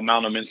that'll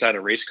mount them inside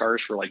of race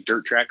cars for like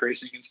dirt track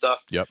racing and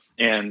stuff. Yep.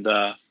 And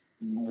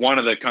one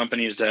of the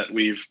companies that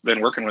we've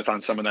been working with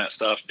on some of that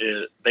stuff,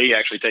 they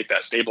actually take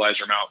that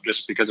stabilizer mount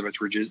just because of its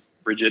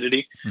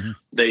rigidity.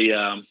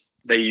 Mm-hmm.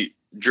 They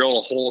drill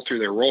a hole through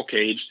their roll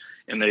cage,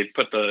 and they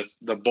put the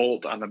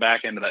bolt on the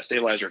back end of that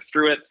stabilizer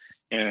through it,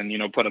 and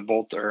put a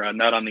bolt or a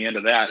nut on the end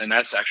of that, and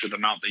that's actually the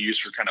mount they use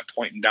for kind of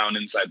pointing down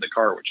inside the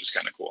car, which is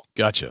kind of cool.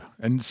 Gotcha.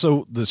 And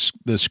so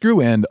the screw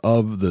end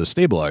of the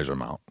stabilizer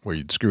mount, where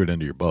you'd screw it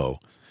into your bow,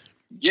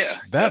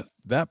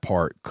 that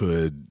part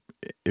could,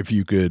 if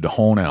you could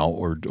hone out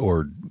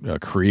or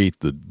create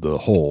the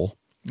hole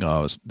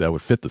that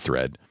would fit the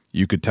thread,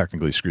 you could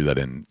technically screw that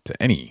into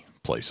any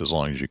place, as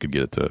long as you could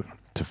get it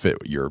to fit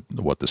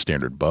what the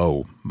standard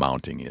bow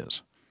mounting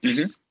is.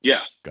 Mm-hmm.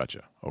 Yeah.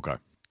 Gotcha. Okay.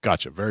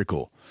 Gotcha. Very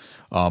cool.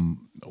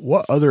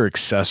 What other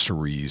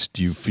accessories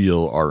do you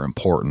feel are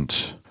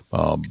important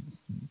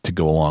to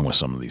go along with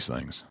some of these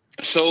things?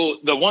 So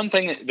the one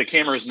thing that the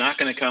camera is not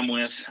going to come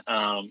with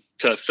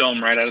to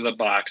film right out of the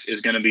box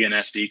is going to be an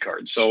SD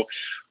card. So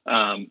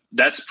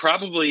that's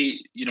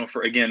probably,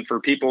 for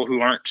people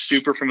who aren't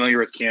super familiar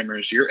with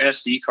cameras, your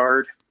SD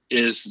card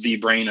is the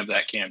brain of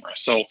that camera.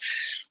 So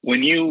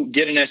when you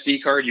get an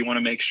SD card, you want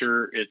to make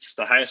sure it's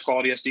the highest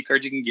quality SD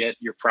card you can get.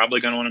 You're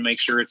probably going to want to make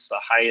sure it's the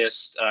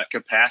highest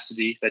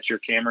capacity that your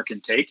camera can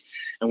take.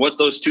 And what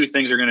those two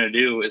things are going to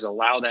do is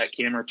allow that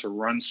camera to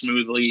run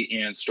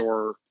smoothly and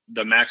store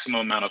the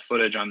maximum amount of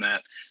footage on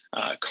that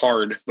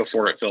card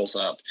before it fills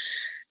up.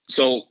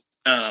 So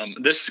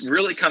this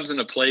really comes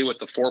into play with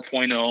the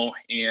 4.0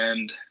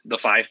 and the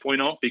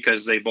 5.0,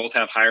 because they both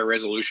have higher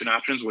resolution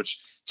options, which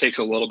takes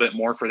a little bit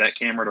more for that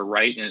camera to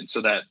write. And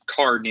so that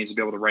card needs to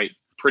be able to write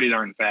pretty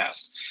darn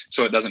fast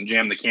so it doesn't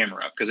jam the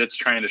camera up, because it's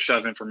trying to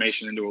shove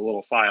information into a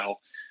little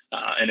file.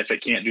 And if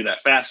it can't do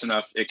that fast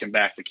enough, it can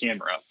back the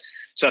camera up.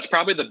 So that's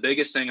probably the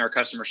biggest thing our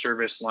customer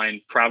service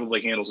line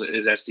probably handles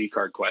is SD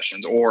card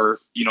questions, or,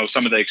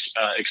 some of the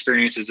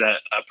experiences that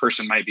a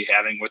person might be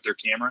having with their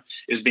camera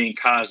is being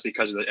caused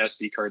because of the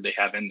SD card they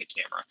have in the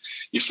camera.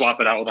 You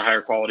swap it out with a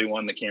higher quality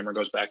one, the camera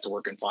goes back to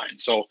working fine.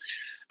 So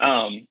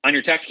on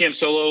your Tactacam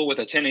Solo with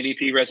a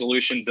 1080p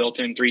resolution,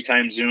 built-in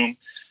 3x zoom,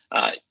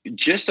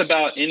 just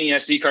about any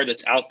SD card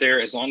that's out there,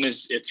 as long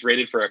as it's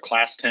rated for a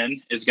class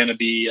 10, is going to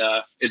be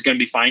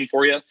fine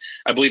for you.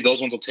 I believe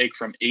those ones will take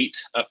from 8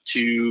 up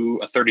to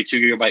a 32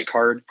 gigabyte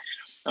card.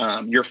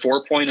 Your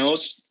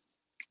 4.0s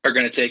are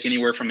going to take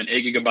anywhere from an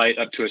 8 gigabyte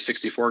up to a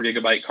 64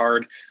 gigabyte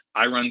card.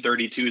 I run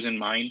 32s in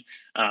mine.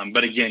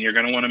 But again, you're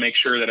going to want to make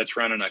sure that it's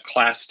running a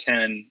class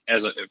 10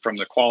 from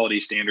the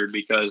quality standard,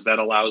 because that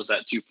allows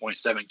that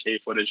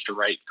 2.7K footage to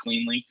write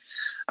cleanly.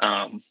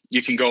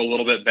 You can go a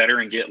little bit better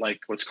and get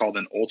like what's called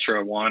an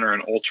Ultra 1 or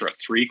an Ultra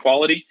 3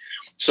 quality.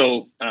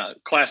 So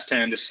class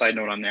 10, just a side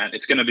note on that,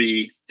 it's going to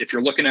be, if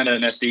you're looking at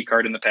an SD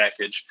card in the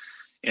package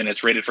and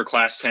it's rated for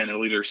class 10,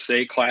 it'll either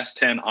say class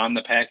 10 on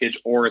the package,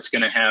 or it's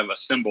going to have a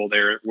symbol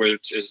there,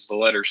 which is the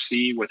letter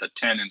C with a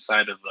 10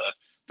 inside of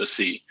the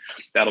C.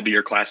 That'll be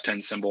your class 10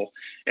 symbol.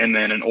 And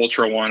then an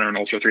Ultra 1 or an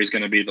Ultra 3 is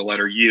going to be the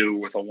letter U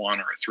with a 1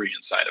 or a 3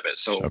 inside of it.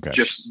 So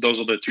just those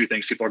are the two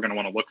things people are going to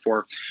want to look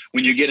for.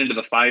 When you get into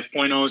the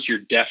 5.0s, you're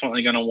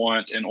definitely going to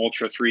want an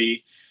Ultra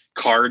 3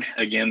 card.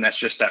 Again, that's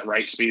just that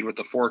write speed with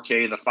the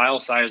 4K. The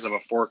file size of a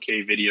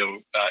 4K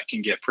video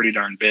can get pretty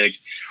darn big.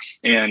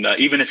 And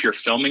even if you're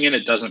filming it,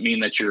 it doesn't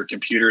mean that your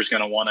computer is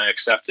going to want to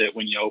accept it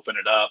when you open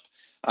it up.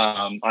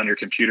 On your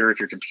computer, if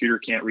your computer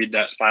can't read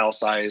that file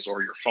size,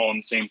 or your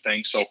phone, same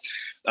thing. So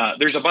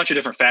there's a bunch of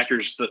different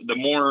factors. The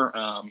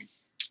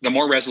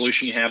more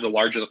resolution you have, the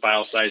larger the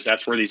file size.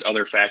 That's where these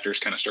other factors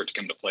kind of start to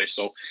come to play.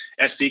 So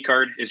SD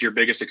card is your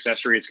biggest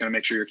accessory. It's going to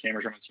make sure your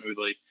camera's running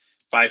smoothly.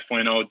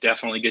 5.0,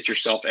 definitely get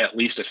yourself at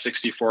least a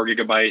 64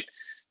 gigabyte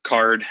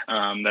card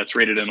that's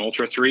rated an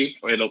Ultra 3.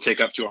 It'll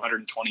take up to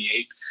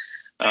 128.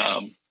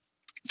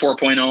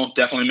 4.0,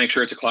 definitely make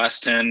sure it's a class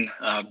 10.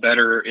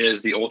 Better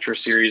is the Ultra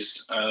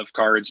series of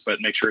cards, but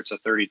make sure it's a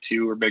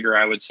 32 or bigger,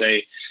 I would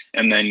say.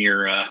 And then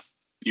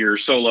your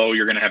Solo,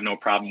 you're going to have no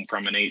problem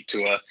from an 8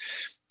 to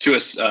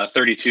a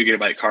 32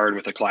 gigabyte card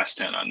with a class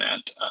 10 on that.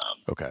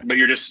 But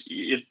you're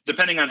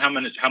depending on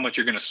how much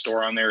you're going to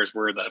store on there is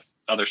where the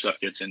other stuff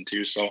gets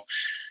into. So,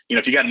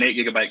 if you got an 8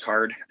 gigabyte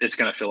card, it's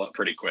going to fill up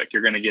pretty quick.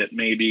 You're going to get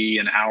maybe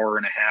an hour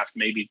and a half,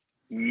 maybe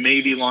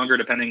longer,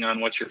 depending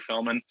on what you're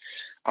filming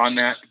on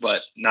that,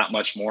 but not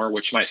much more,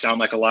 which might sound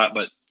like a lot,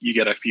 but you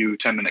get a few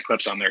 10-minute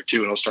clips on there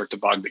too. It'll start to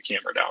bog the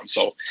camera down.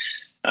 So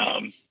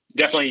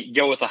definitely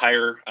go with a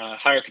higher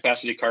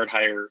capacity card,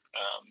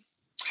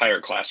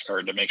 higher class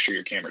card to make sure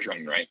your camera's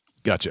running right.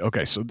 Gotcha.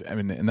 Okay. So,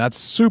 and that's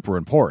super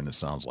important. It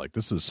sounds like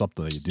this is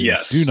something that you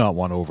do not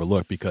want to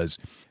overlook, because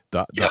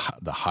the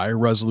higher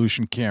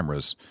resolution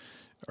cameras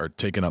are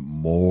taking up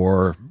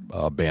more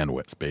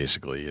bandwidth,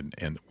 basically,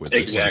 and with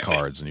the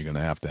cards, and you're going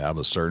to have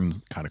a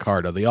certain kind of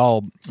card. Are they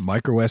all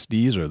micro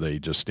SDs, or are they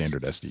just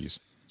standard SDs?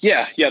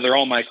 Yeah, they're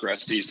all micro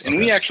SDs, and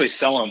we actually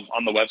sell them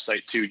on the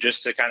website too,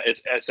 just to kind of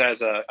it's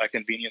as a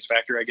convenience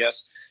factor, I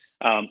guess.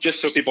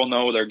 Just so people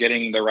know they're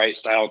getting the right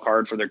style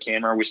card for their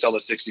camera. We sell the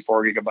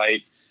 64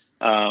 gigabyte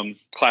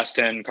class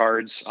 10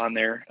 cards on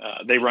there.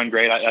 They run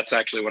great. That's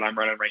actually what I'm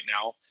running right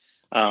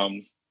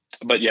now.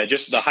 But yeah,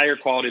 just the higher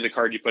quality of the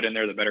card you put in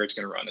there, the better it's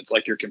going to run. It's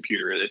like your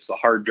computer. It's the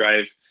hard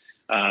drive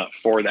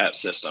for that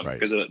system,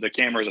 because the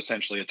camera is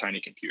essentially a tiny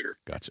computer.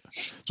 Gotcha.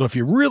 So if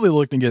you're really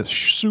looking to get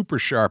super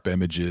sharp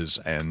images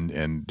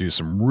and do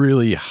some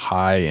really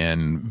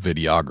high-end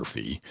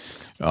videography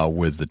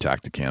with the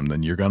Tactacam,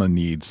 then you're going to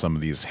need some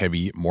of these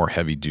more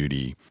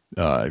heavy-duty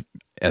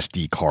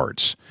SD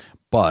cards.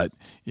 But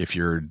if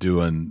you're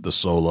doing the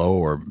Solo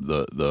or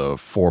the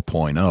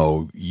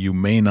 4.0, you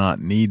may not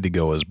need to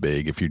go as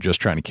big if you're just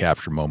trying to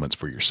capture moments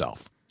for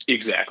yourself.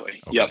 Exactly.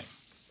 Okay. Yep.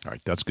 All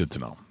right, that's good to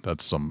know.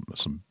 That's some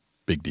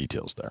big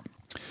details there.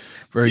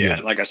 Very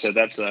good. Like I said,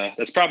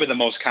 that's probably the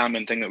most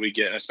common thing that we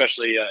get,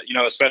 especially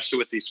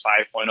with these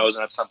 5.0s, and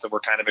that's something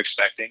we're kind of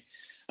expecting.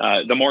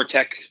 The more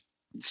tech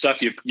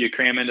stuff you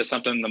cram into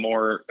something, the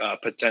more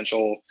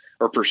potential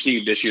or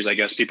perceived issues, I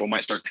guess, people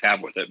might start to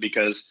have with it,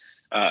 because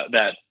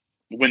that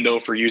window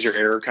for user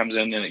error comes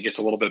in and it gets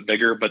a little bit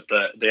bigger. But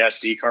the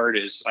SD card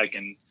is, I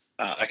can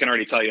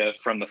already tell you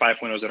from the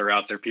 5.0s that are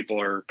out there, people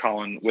are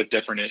calling with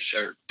different issues,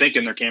 or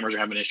thinking their cameras are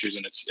having issues,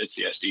 and it's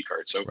the SD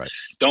card. So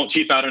don't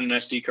cheap out on an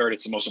SD card.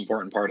 It's the most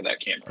important part of that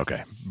camera.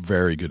 Okay.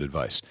 Very good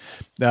advice.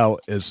 Now,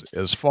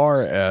 as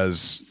far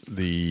as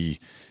the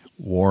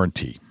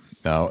warranty,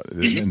 now,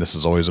 and this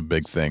is always a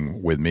big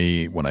thing with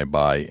me when I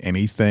buy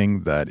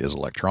anything that is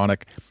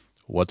electronic,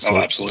 what's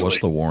the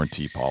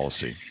warranty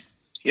policy?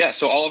 Yeah,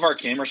 so all of our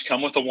cameras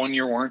come with a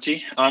 1-year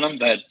warranty on them.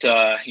 That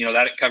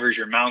that covers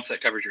your mounts,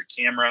 that covers your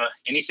camera,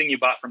 anything you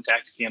bought from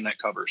Tactacam that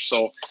covers.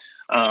 So,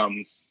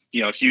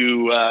 if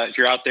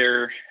you're out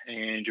there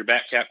and your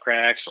back cap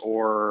cracks,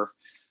 or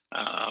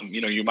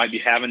you might be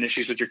having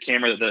issues with your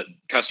camera, that the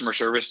customer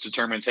service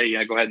determines,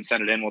 hey, go ahead and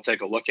send it in. We'll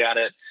take a look at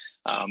it.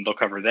 They'll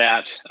cover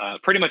that.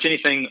 Pretty much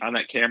anything on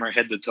that camera,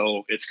 head to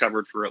toe, it's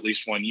covered for at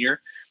least 1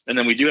 year. And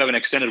then we do have an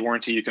extended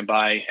warranty you can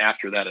buy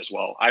after that as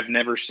well. I've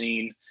never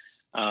seen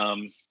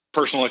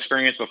personal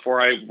experience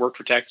before I worked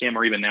for Tactacam,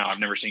 or even now, I've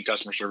never seen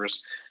customer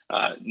service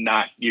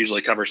not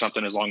usually cover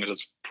something as long as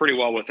it's pretty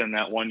well within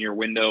that 1 year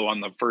window on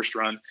the first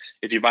run.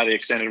 If you buy the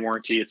extended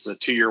warranty, it's a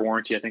 2-year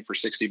warranty, I think, for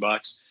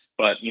 $60.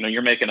 But,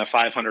 you're making a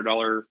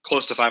 $500,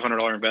 close to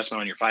 $500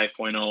 investment on your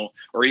 5.0,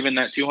 or even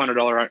that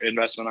 $200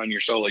 investment on your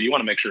Solo. You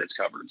want to make sure it's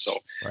covered. So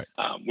right.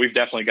 We've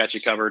definitely got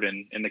you covered.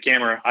 And the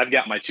camera, I've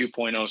got my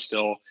 2.0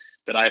 still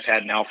that I've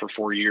had now for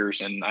 4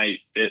 years, and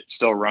it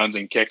still runs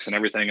and kicks and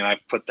everything. And I've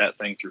put that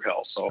thing through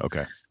hell. So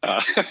okay.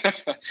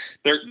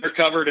 They're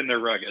covered and they're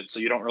rugged. So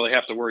you don't really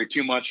have to worry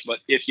too much. But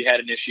if you had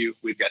an issue,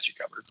 we've got you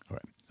covered. All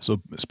right. So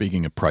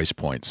speaking of price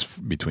points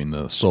between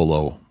the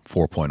Solo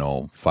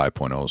 4.0,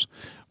 5.0s,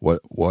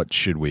 what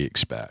should we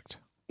expect?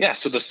 Yeah,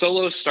 so the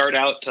Solos start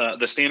out,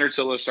 the standard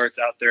Solo starts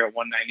out there at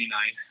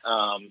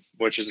 $199,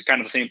 which is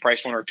kind of the same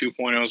price point our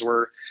 2.0s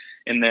were.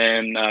 And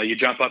then you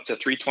jump up to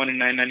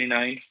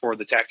 $329.99 for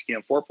the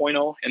Tactacam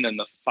 4.0. And then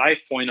the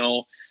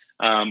 5.0,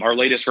 our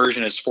latest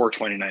version is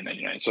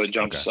 $429.99. So it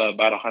jumps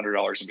about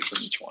 $100 in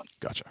between each one.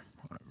 Gotcha.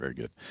 All right, very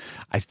good.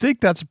 I think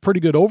that's a pretty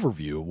good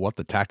overview of what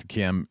the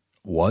Tactacam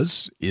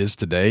is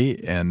today,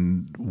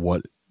 and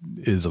what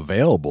is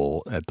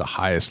available at the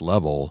highest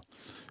level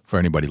for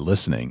anybody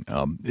listening.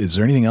 Is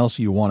there anything else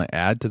you want to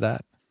add to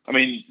that? I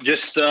mean,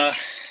 just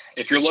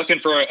if you're looking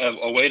for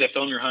a way to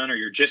film your hunt, or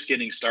you're just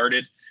getting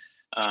started,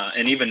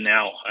 and even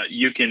now,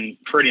 you can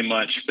pretty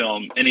much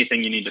film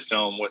anything you need to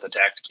film with a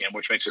Tactacam,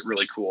 which makes it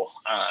really cool.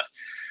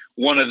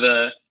 One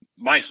of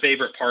my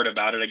favorite part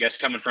about it, I guess,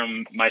 coming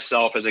from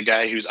myself as a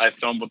guy I've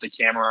filmed with the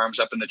camera arms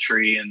up in the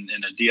tree and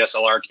a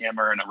DSLR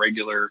camera and a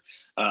regular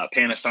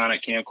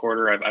Panasonic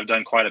camcorder. I've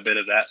done quite a bit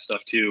of that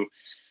stuff too.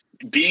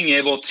 Being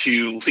able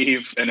to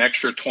leave an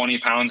extra 20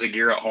 pounds of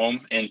gear at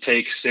home and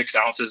take 6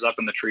 ounces up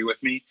in the tree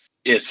with me,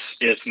 it's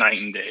night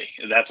and day.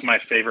 That's my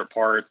favorite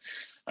part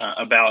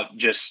about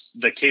just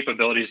the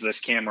capabilities of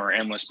this camera are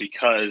endless,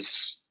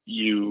 because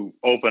you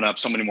open up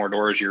so many more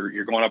doors.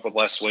 You're going up with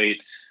less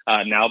weight.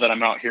 Now that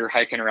I'm out here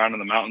hiking around in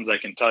the mountains, I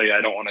can tell you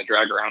I don't want to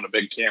drag around a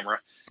big camera.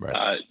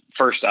 Right.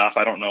 First off,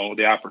 I don't know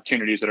the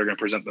opportunities that are going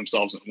to present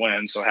themselves and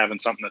when. So having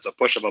something that's a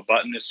push of a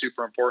button is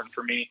super important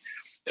for me.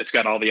 It's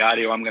got all the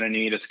audio I'm going to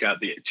need. It's got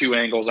the 2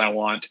 angles I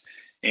want.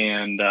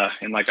 And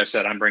like I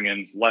said, I'm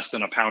bringing less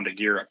than a pound of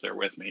gear up there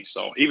with me.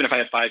 So even if I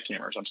had 5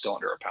 cameras, I'm still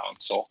under a pound.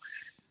 So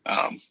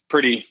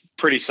pretty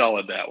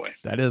solid that way.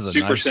 That is a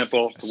super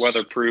simple. It's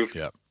weatherproof.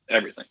 Yeah.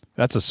 Everything.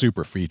 That's a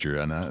super feature,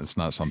 and it's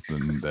not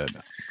something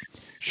that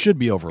should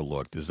be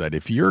overlooked. Is that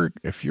if you're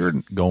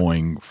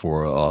going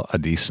for a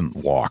decent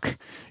walk,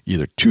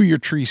 either to your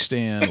tree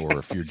stand, or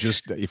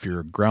if you're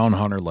a ground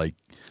hunter like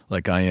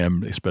I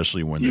am,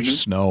 especially when there's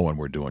snow and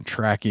we're doing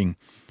tracking.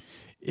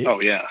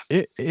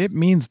 It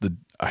means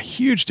a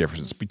huge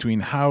difference between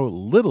how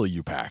little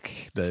you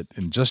pack, that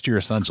in just your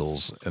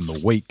essentials, and the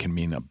weight can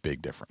mean a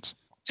big difference.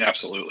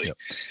 Absolutely. Yep.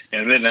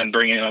 And then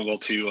being able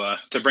to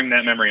bring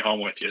that memory home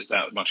with you is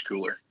that much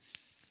cooler.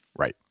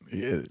 Right.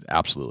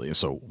 Absolutely.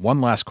 So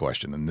one last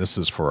question, and this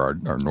is for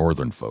our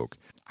northern folk.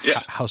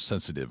 Yeah. How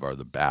sensitive are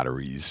the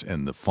batteries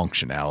and the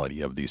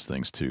functionality of these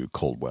things to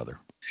cold weather?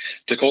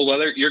 To cold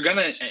weather,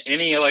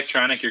 any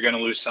electronic, you're going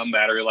to lose some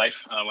battery life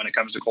when it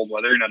comes to cold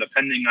weather. Now,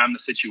 depending on the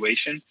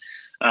situation,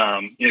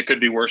 it could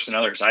be worse than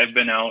others. I've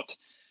been out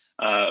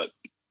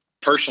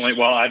personally.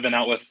 Well, I've been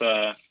out with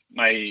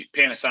my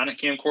Panasonic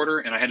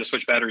camcorder, and I had to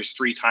switch batteries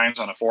 3 times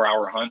on a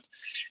 4-hour hunt.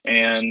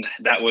 And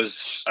that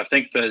was, I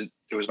think it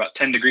was about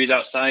 10 degrees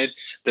outside.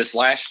 This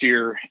last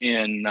year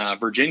in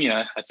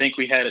Virginia, I think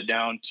we had it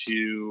down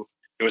to,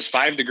 it was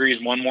 5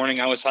 degrees one morning.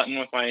 I was hunting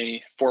with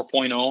my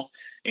 4.0,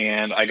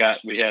 and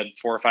we had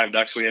 4 or 5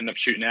 ducks we ended up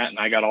shooting at, and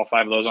I got all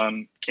 5 of those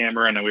on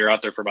camera, and we were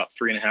out there for about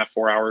 3.5,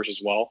 4 hours as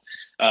well.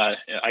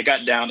 I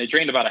got down, it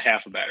drained about a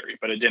half a battery,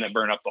 but it didn't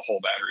burn up the whole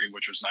battery,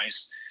 which was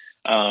nice.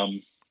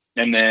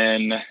 And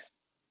then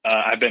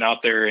I've been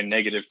out there in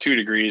 -2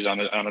 degrees on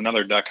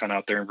another duck hunt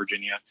out there in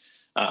Virginia.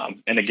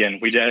 And again,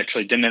 we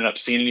actually didn't end up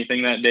seeing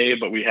anything that day,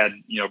 but we had,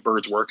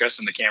 birds work us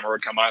and the camera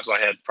would come on. So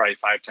I had probably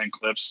 5-10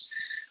 clips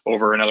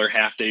over another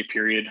half-day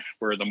period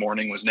where the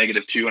morning was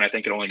 -2, and I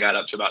think it only got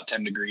up to about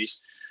 10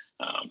 degrees.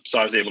 So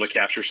I was able to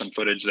capture some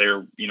footage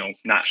there,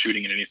 not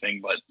shooting at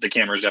anything, but the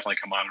cameras definitely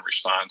come on and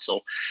respond.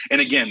 So,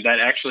 and again,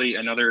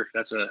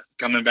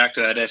 coming back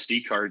to that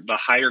SD card, the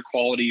higher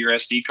quality your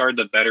SD card,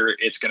 the better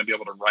it's going to be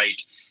able to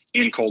write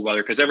in cold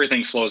weather, because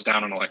everything slows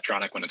down on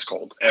electronic when it's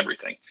cold,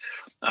 everything.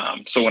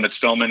 So when it's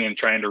filming and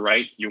trying to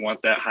write, you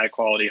want that high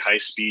quality, high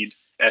speed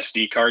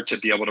SD card to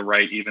be able to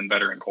write even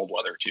better in cold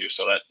weather too.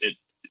 So that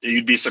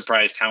you'd be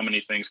surprised how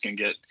many things can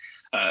get,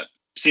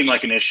 seem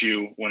like an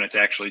issue when it's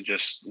actually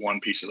just one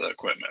piece of the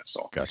equipment.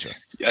 So gotcha.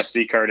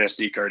 SD card.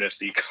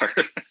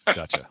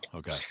 Gotcha.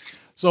 Okay.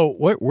 So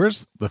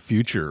where's the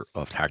future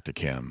of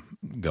Tactacam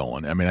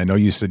going? I mean, I know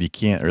you said you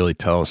can't really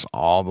tell us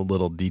all the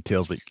little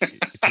details, but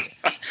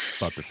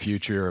about the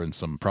future and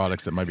some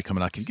products that might be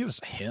coming out. Can you give us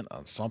a hint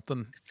on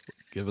something?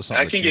 Give us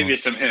something. I can give you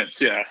some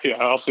hints. Yeah.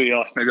 I'll see.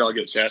 Maybe I'll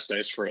get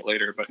chastised for it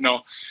later. But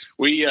no,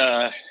 we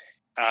the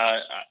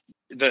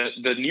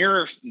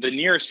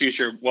nearest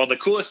future. Well, the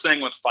coolest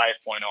thing with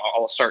 5.0.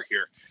 I'll start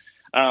here.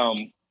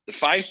 The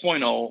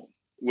 5.0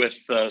 with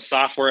the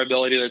software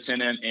ability that's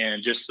in it,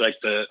 and just like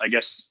the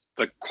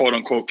quote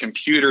unquote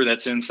computer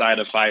that's inside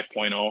of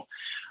 5.0,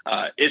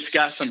 it's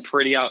got some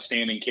pretty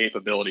outstanding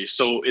capabilities.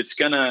 So it's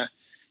gonna,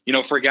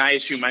 for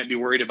guys who might be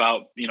worried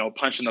about,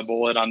 punching the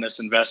bullet on this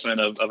investment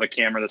of a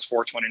camera that's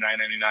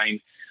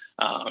 $429.99,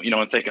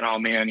 and thinking, oh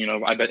man,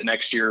 I bet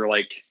next year,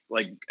 like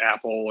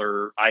Apple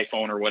or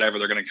iPhone or whatever,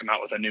 they're going to come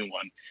out with a new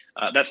one.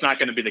 That's not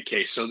going to be the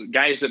case. So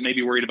guys that may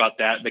be worried about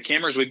that, the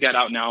cameras we've got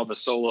out now, the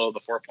Solo, the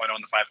 4.0,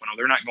 and the 5.0,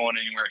 they're not going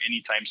anywhere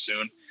anytime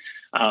soon.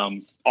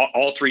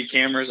 All three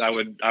cameras, I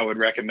would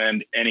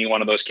recommend any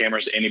one of those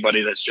cameras to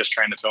anybody that's just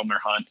trying to film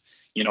their hunt,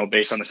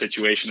 based on the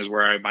situation, is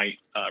where I might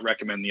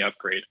recommend the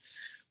upgrade.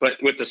 But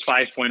with this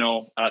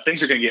 5.0,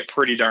 things are going to get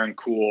pretty darn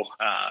cool,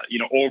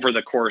 over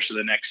the course of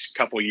the next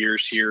couple of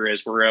years here,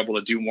 as we're able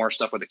to do more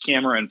stuff with the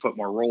camera and put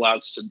more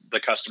rollouts to the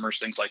customers,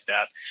 things like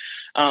that.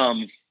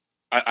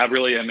 I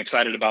really am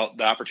excited about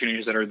the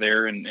opportunities that are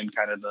there, and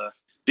kind of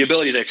the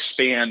ability to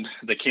expand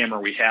the camera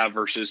we have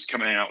versus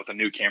coming out with a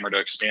new camera to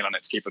expand on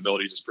its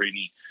capabilities is pretty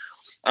neat.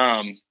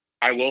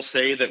 I will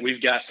say that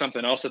we've got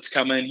something else that's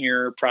coming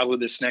here probably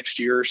this next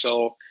year or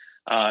so,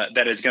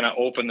 that is going to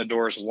open the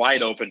doors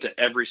wide open to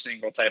every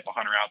single type of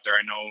hunter out there.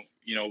 I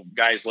know,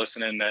 guys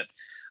listening that,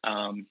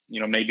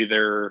 maybe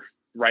they're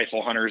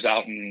rifle hunters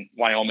out in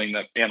Wyoming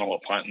that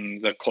antelope hunt,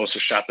 and the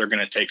closest shot they're going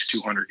to take is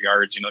 200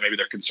 yards. Maybe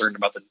they're concerned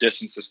about the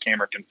distance this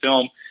camera can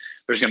film.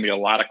 There's going to be a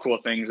lot of cool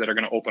things that are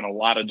going to open a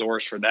lot of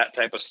doors for that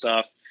type of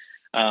stuff.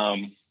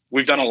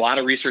 We've done a lot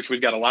of research.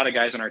 We've got a lot of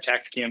guys in our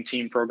Tactacam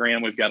team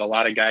program. We've got a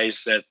lot of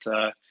guys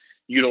that,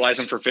 utilize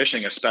them for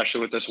fishing,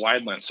 especially with this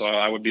wide lens. So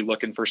I would be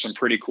looking for some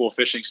pretty cool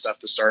fishing stuff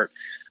to start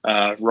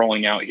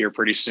rolling out here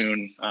pretty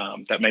soon,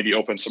 that maybe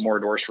open some more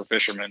doors for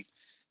fishermen.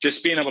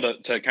 Just being able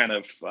to kind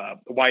of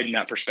widen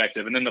that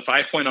perspective. And then the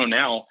 5.0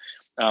 now,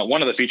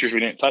 one of the features we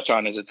didn't touch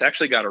on is it's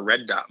actually got a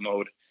red dot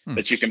mode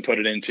that you can put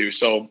it into.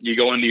 So you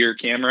go into your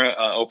camera,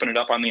 open it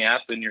up on the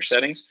app in your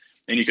settings,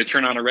 and you could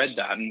turn on a red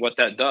dot. And what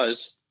that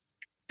does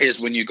is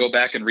when you go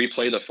back and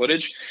replay the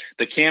footage,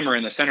 the camera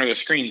in the center of the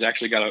screen's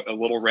actually got a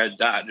little red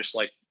dot, just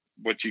like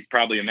what you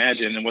probably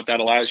imagine. And what that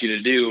allows you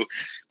to do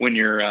when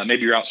you're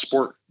maybe you're out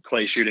sport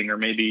clay shooting, or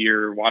maybe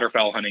you're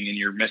waterfowl hunting and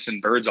you're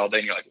missing birds all day,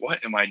 and you're like,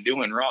 what am I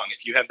doing wrong?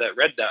 If you have that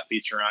red dot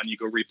feature on, you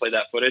go replay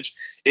that footage,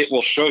 it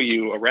will show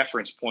you a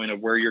reference point of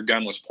where your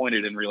gun was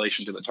pointed in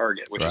relation to the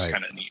target, which is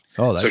kind of neat.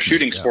 Oh, that's so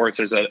shooting neat, yeah. sports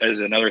is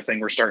another thing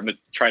we're starting to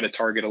try to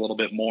target a little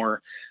bit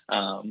more.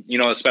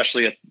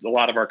 Especially a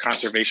lot of our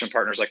conservation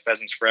partners like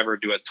Pheasants Forever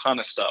do a ton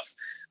of stuff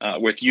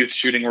with youth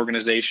shooting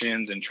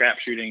organizations and trap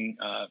shooting,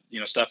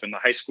 stuff in the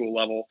high school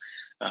level.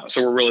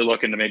 So we're really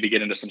looking to maybe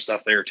get into some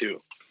stuff there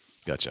too.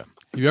 Gotcha.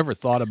 Have you ever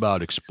thought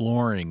about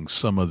exploring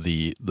some of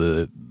the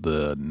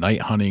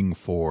night hunting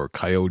for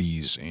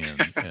coyotes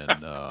and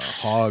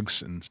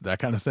hogs and that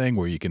kind of thing,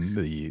 where you can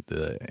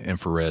the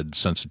infrared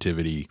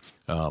sensitivity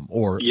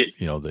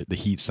the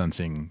heat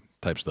sensing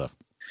type stuff?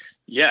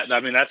 Yeah, I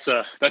mean that's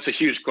a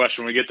huge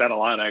question. We get that a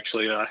lot,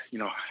 actually.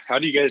 How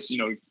do you guys, are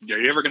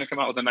you ever going to come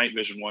out with a night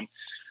vision one?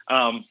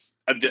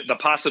 The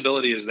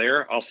possibility is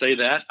there. I'll say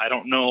that. I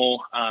don't know.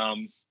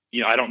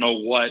 I don't know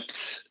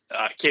what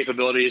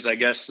capabilities, I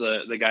guess,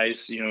 the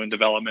guys, in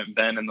development,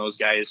 Ben and those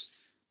guys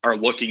are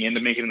looking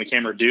into making the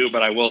camera do.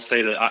 But I will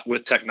say that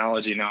with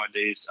technology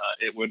nowadays,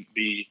 it wouldn't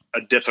be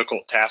a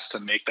difficult task to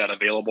make that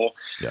available.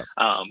 Yeah.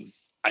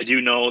 I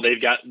do know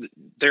they've got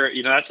there,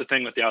 that's the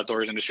thing with the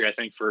outdoors industry. I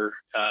think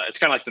it's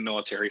kind of like the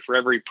military. For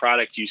every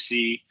product you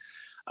see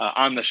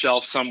on the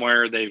shelf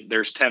somewhere,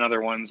 there's 10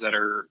 other ones that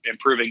are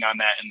improving on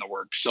that in the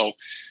works. So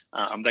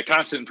the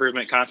constant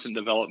improvement, constant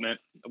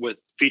development with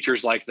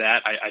features like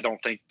that, I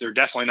don't think they're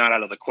definitely not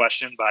out of the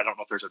question, but I don't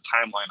know if there's a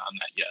timeline on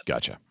that yet.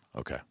 Gotcha.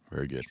 Okay.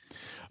 Very good.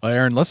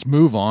 Aaron, let's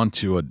move on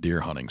to a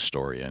deer hunting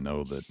story. I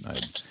know that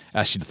I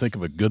asked you to think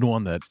of a good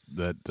one that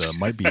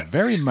might be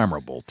very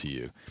memorable to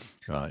you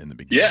in the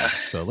beginning. Yeah.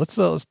 So let's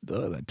tell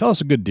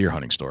us a good deer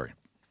hunting story.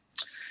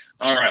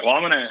 All right. Well,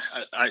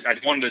 I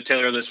wanted to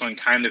tailor this one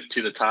kind of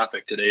to the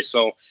topic today.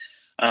 So,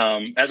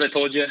 as I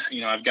told you,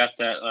 I've got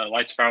that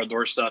Lights for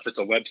Outdoor stuff. It's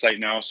a website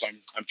now, so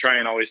I'm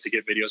trying always to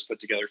get videos put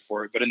together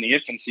for it. But in the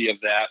infancy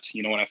of that,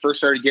 when I first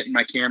started getting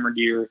my camera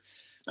gear,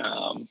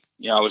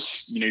 I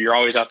was, you're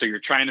always out there, you're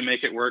trying to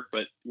make it work.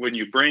 But when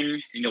you bring,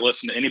 and you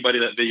listen to anybody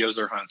that videos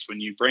their hunts, when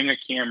you bring a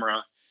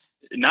camera,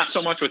 not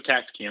so much with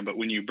Tactacam, but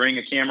when you bring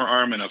a camera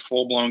arm and a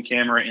full-blown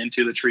camera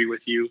into the tree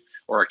with you,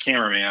 or a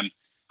cameraman,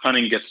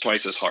 hunting gets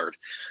twice as hard.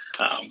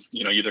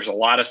 There's a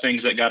lot of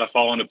things that got to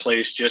fall into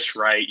place just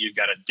right. You've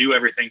got to do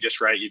everything just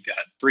right. You've got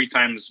 3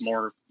 times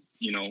more,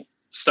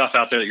 stuff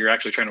out there that you're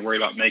actually trying to worry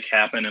about, make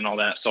happen and all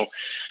that. So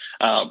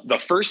the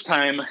first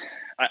time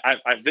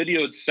I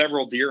videoed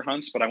several deer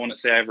hunts, but I wouldn't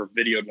say I ever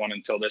videoed one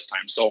until this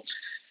time. So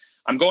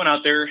I'm going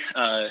out there.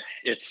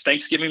 It's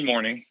Thanksgiving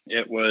morning.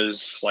 It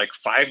was like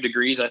 5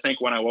 degrees, I think,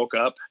 when I woke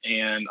up,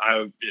 and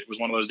it was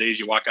one of those days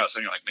you walk outside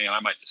and you're like, man, I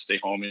might just stay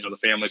home. The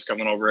family's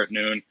coming over at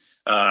noon.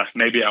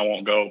 Maybe I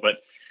won't go, but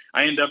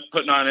I end up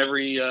putting on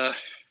every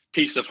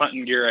piece of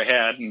hunting gear I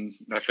had, and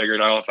I figured,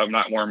 if I'm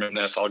not warm in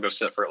this, I'll go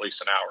sit for at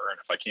least an hour, and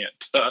if I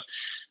can't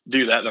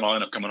do that, then I'll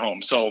end up coming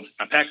home. So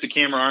I packed the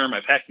camera arm.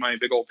 I packed my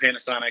big old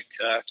Panasonic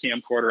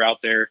camcorder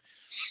out there,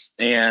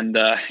 and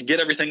get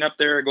everything up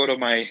there. Go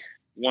to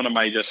one of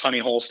my just honey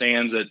hole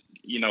stands that,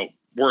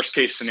 worst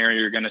case scenario,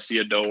 you're going to see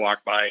a doe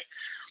walk by.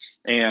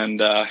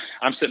 And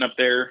I'm sitting up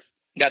there,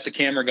 got the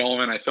camera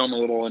going. I filmed a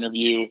little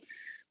interview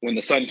when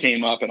the sun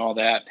came up and all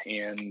that.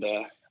 And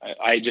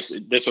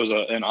this was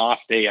an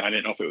off day, and I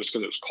didn't know if it was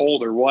because it was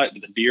cold or what,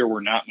 but the deer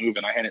were not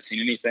moving. I hadn't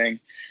seen anything.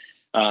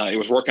 It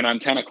was working on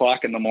 10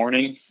 o'clock in the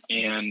morning,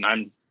 and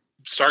I'm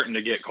starting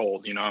to get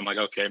cold. I'm like,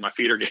 okay, my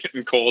feet are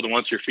getting cold. And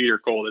once your feet are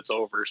cold, it's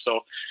over.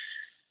 So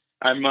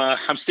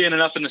I'm standing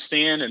up in the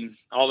stand, and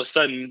all of a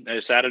sudden,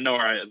 it's out of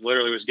nowhere, I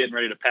literally was getting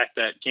ready to pack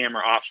that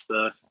camera off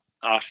the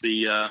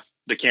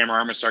camera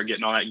arm and start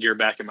getting all that gear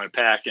back in my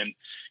pack. And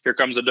here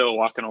comes a doe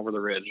walking over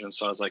the ridge. And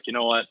so I was like, you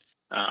know what?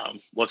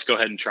 Let's go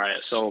ahead and try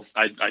it. So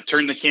I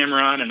turned the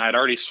camera on, and I'd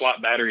already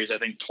swapped batteries, I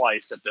think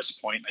twice at this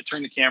point. I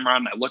turned the camera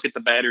on, and I look at the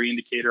battery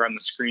indicator on the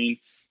screen,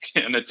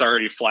 and it's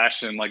already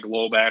flashing like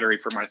low battery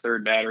for my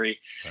third battery.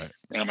 Right.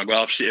 And I'm like,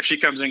 well, if she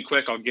comes in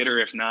quick, I'll get her.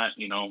 If not,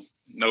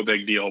 no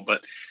big deal.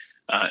 But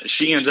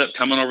she ends up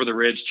coming over the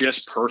ridge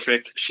just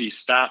perfect. She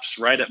stops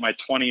right at my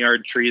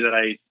 20-yard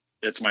tree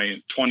it's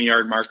my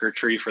 20-yard marker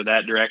tree for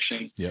that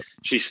direction. Yep.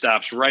 She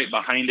stops right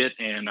behind it,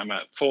 and I'm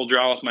at full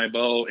draw with my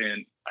bow,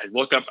 and I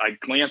look up, I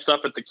glance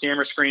up at the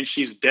camera screen.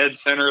 She's dead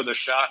center of the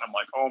shot. And I'm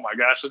like, oh my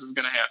gosh, this is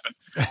going to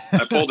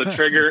happen. I pull the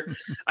trigger.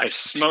 I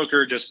smoke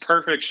her, just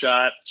perfect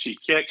shot. She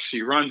kicks,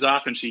 she runs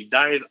off, and she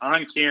dies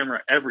on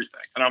camera,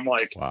 everything. And I'm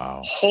like,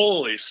 wow,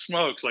 holy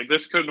smokes. Like,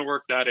 this couldn't have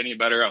worked out any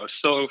better. I was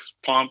so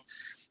pumped.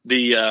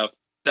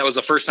 That was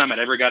the first time I'd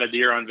ever got a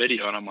deer on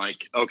video. And I'm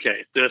like,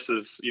 okay, this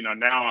is,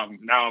 now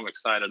I'm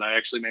excited. I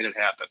actually made it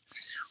happen.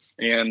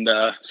 And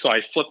so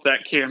I flipped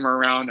that camera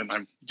around, and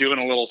I'm doing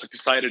a little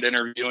excited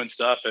interview and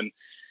stuff. And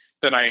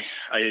then I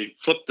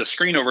flipped the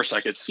screen over so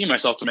I could see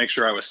myself to make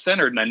sure I was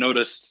centered. And I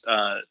noticed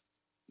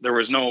there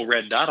was no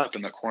red dot up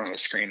in the corner of the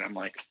screen. I'm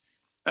like,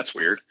 that's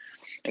weird.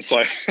 And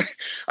so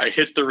I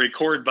hit the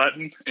record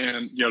button,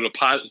 and,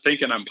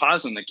 thinking I'm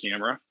pausing the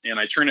camera, and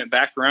I turn it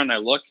back around, and I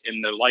look,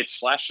 and the light's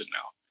flashing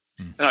now.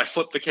 And I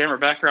flipped the camera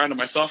back around to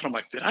myself, and I'm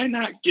like, did I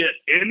not get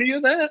any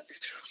of that?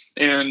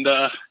 And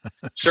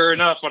sure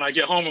enough, when I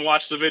get home and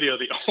watch the video,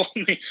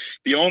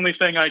 the only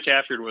thing I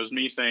captured was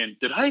me saying,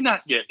 did I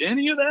not get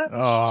any of that?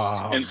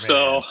 Oh, and man.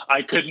 So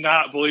I could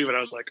not believe it. I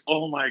was like,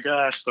 oh my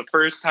gosh, the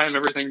first time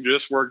everything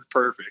just worked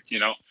perfect,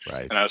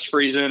 Right. And I was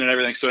freezing and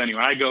everything. So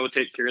anyway, I go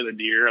take care of the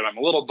deer, and I'm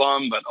a little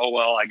bummed, but oh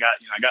well, I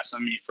got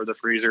some meat for the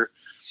freezer.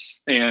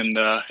 And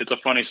it's a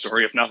funny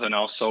story, if nothing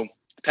else. So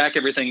pack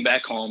everything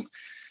back home.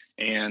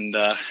 And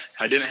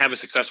I didn't have a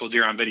successful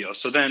deer on video.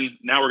 So then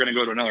now we're going to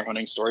go to another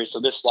hunting story. So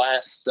this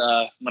last,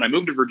 when I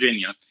moved to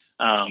Virginia,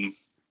 I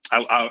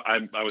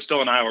was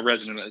still an Iowa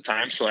resident at the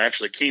time. So I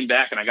actually came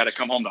back, and I got to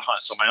come home to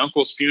hunt. So my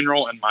uncle's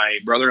funeral and my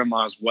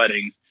brother-in-law's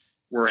wedding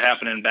were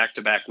happening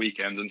back-to-back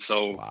weekends. And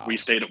so wow. we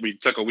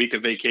took a week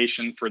of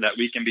vacation for that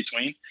week in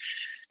between.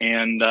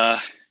 And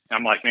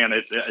I'm like, man,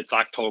 it's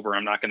October.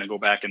 I'm not going to go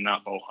back and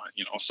not bow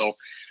hunt, So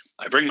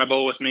I bring my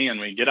bow with me, and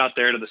we get out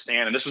there to the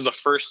stand. And this was the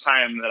first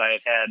time that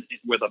I had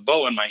with a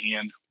bow in my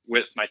hand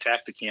with my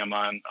Tactacam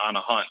on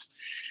a hunt.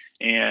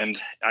 And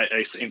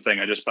same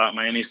thing. I just bought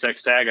my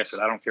NE6 tag. I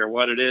said, I don't care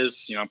what it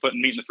is. I'm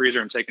putting meat in the freezer.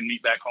 I'm taking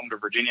meat back home to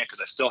Virginia, because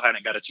I still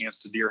hadn't got a chance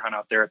to deer hunt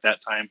out there at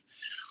that time.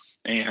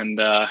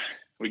 And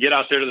we get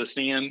out there to the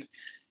stand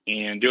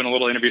and doing a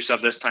little interview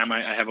stuff. This time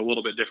I have a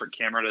little bit different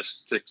camera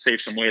to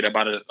save some weight. I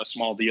bought a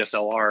small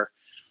DSLR.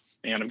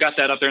 And I've got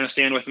that up there in the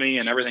stand with me,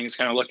 and everything's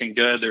kind of looking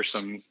good. There's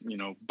some,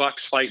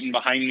 bucks fighting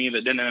behind me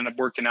that didn't end up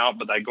working out,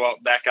 but I go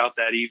back out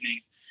that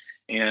evening,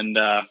 and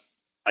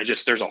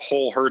there's a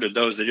whole herd of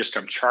does that just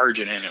come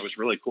charging in. It was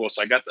really cool.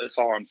 So I got this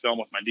all on film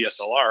with my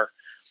DSLR,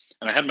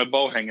 and I had my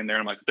bow hanging there.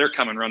 And I'm like, they're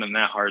coming running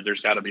that hard,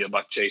 there's got to be a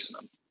buck chasing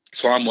them.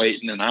 So I'm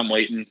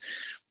waiting,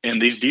 and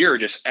these deer are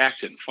just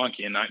acting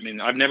funky. And I mean,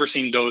 I've never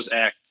seen does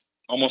act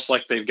almost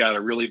like they've got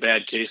a really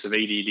bad case of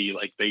ADD.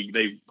 Like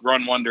they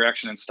run one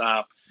direction and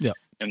stop. Yeah.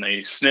 And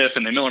they sniff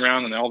and they mill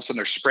around, and then all of a sudden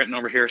they're sprinting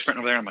over here,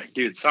 sprinting over there. I'm like,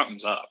 dude,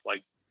 something's up.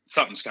 Like,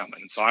 something's coming.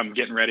 And so I'm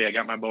getting ready. I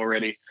got my bow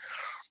ready.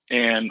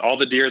 And all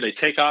the deer, they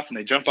take off and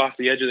they jump off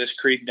the edge of this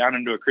creek down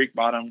into a creek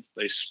bottom.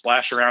 They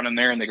splash around in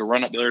there, and they go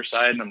run up the other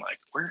side. And I'm like,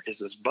 where is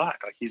this buck?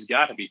 Like, he's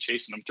got to be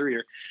chasing them through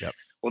here. Yep.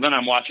 Well, then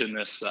I'm watching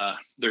this.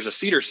 There's a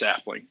cedar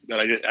sapling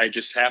that I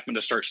just happened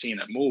to start seeing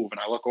it move. And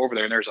I look over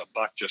there, and there's a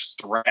buck just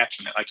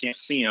thrashing it. I can't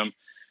see him.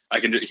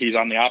 He's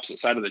on the opposite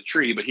side of the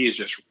tree, but he is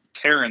just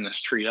tearing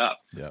this tree up.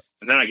 Yeah.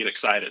 And then I get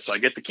excited. So I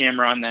get the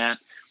camera on that,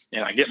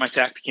 and I get my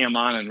Tactacam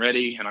on and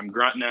ready, and I'm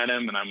grunting at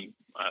him, and I'm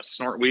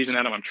snort wheezing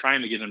at him. I'm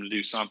trying to get him to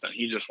do something.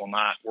 He just will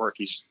not work.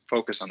 He's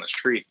focused on this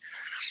tree.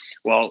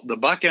 Well, the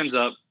buck ends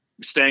up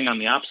staying on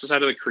the opposite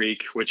side of the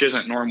creek, which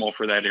isn't normal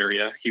for that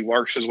area. He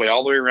works his way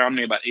all the way around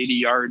me about 80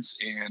 yards,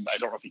 and I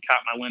don't know if he caught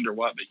my wind or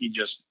what, but he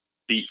just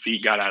beat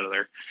feet, got out of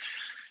there.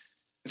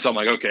 So I'm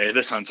like, okay,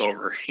 this hunt's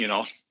over, you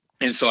know.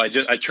 And so I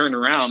turned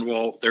around.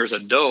 Well, there's a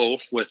doe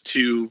with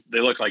two, they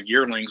look like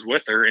yearlings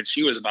with her, and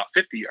she was about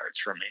 50 yards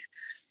from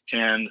me.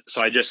 And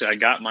so I've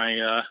got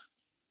a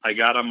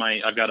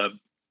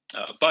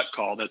butt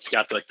call that's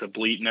got like the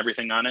bleat and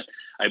everything on it.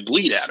 I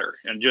bleat at her,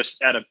 and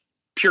just out of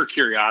pure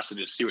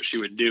curiosity to see what she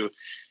would do.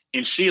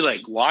 And she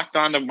like walked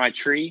onto my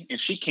tree,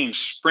 and she came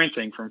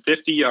sprinting from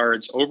 50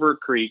 yards over a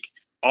creek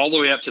all the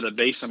way up to the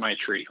base of my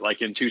tree,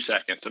 like in 2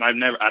 seconds. And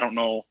I don't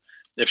know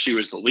if she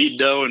was the lead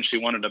doe and she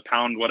wanted to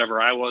pound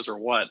whatever I was or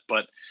what.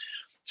 But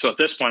so at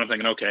this point I'm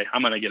thinking, okay,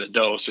 I'm going to get a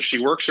doe. So she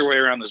works her way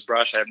around this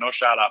brush. I have no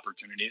shot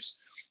opportunities.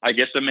 I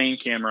get the main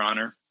camera on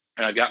her,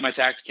 and I've got my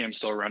Tactacam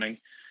still running.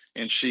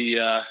 And she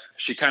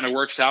kind of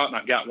works out, and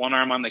I've got one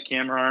arm on the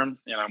camera arm,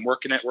 and I'm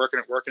working it. All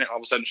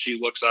of a sudden she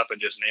looks up and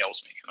just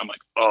nails me. I'm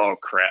like, oh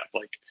crap.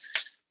 Like,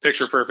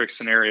 picture perfect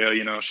scenario,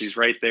 you know, she's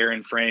right there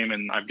in frame,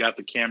 and I've got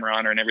the camera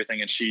on her and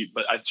everything. And she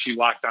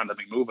locked onto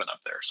me moving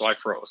up there. So I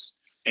froze,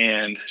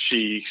 and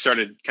she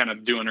started kind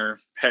of doing her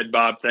head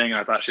bob thing.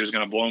 I thought she was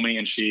going to blow me,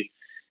 and she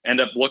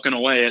ended up looking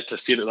away to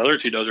see what the other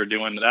two does are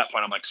doing. At that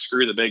point, I'm like,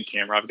 screw the big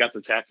camera. I've got the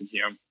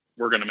Tactacam.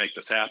 We're going to make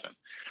this happen.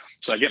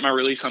 So I get my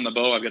release on the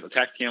bow. I've got the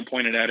Tactacam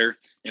pointed at her,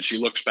 and she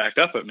looks back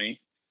up at me,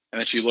 and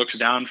then she looks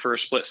down for a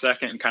split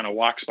second and kind of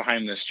walks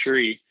behind this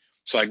tree.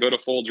 So I go to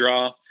full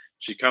draw.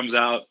 She comes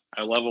out.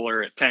 I level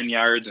her at 10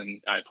 yards,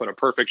 and I put a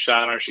perfect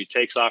shot on her. She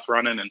takes off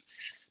running, and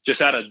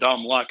just out of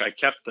dumb luck, I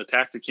kept the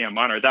Tactacam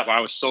on her.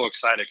 I was so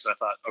excited because I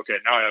thought, okay,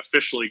 now I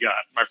officially got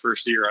my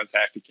first deer on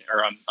Tactacam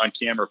or on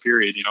camera,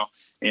 period, you know.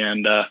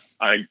 And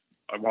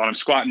while I'm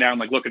squatting down,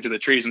 like looking to the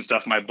trees and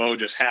stuff, my bow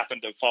just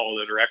happened to follow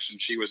the direction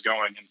she was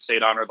going and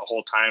stayed on her the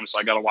whole time. So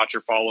I got to watch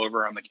her fall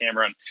over on the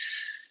camera and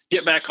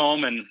get back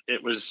home. And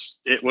it was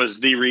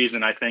the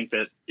reason, I think,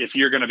 that if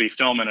you're going to be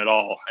filming at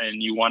all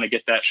and you want to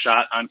get that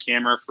shot on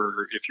camera,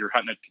 for if you're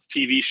hunting a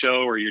TV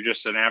show or you're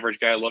just an average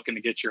guy looking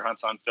to get your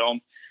hunts on film,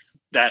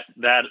 that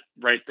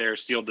right there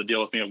sealed the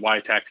deal with me of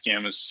why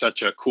Tactacam is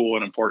such a cool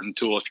and important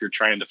tool if you're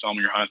trying to film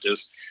your hunt.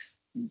 Is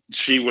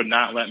she would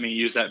not let me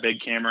use that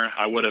big camera.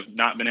 I would have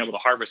not been able to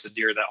harvest a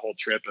deer that whole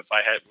trip if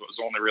I was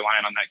only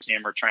relying on that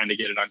camera, trying to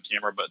get it on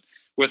camera. But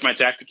with my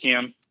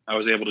Tactacam, I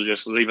was able to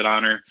just leave it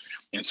on her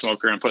and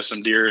smoke her and put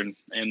some deer in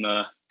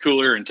the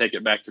cooler and take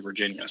it back to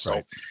Virginia.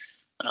 So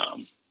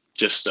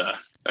just a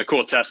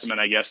cool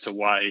testament, I guess, to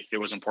why it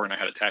was important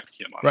I had a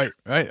Tactacam on Right.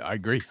 I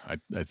agree.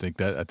 I think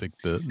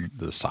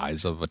the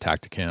size of a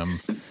Tactacam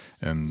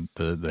and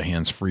the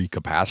hands-free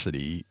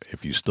capacity,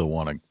 if you still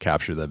want to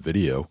capture that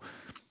video,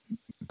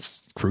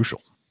 it's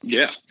crucial.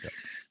 Yeah.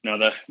 No,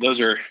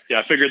 those are,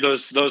 I figured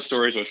those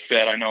stories would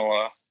fit. I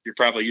know you're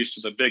probably used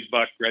to the big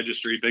buck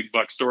registry, big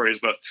buck stories,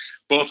 but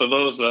both of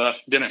those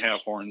didn't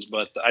have horns.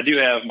 But I do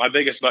have my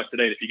biggest buck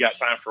today. If you got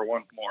time for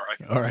one more,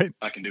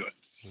 I can do it.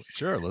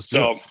 Sure, let's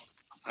do it.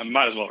 I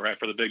might as well, right,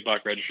 for the big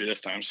buck registry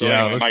this time. So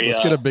yeah, anyway, let's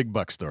get a big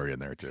buck story in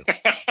there too.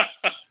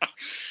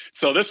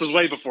 So this was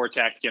way before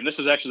Tactacam. This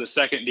is actually the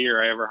second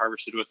deer I ever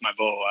harvested with my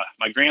bow.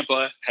 My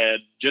grandpa had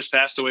just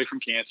passed away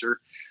from cancer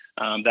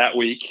that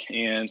week.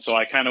 And so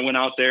I kind of went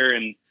out there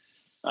and,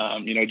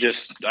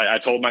 I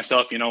told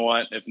myself, you know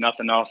what, if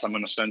nothing else, I'm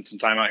going to spend some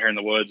time out here in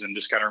the woods and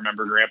just kind of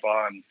remember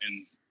Grandpa and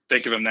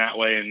think of him that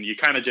way. And you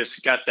kind of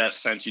just got that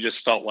sense. You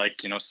just felt like,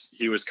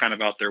 he was kind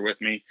of out there with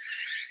me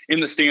in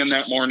the stand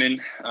that morning.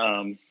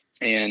 And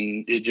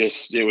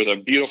it was a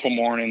beautiful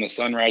morning. The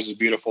sunrise was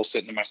beautiful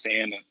sitting in my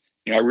stand. And,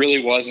 I really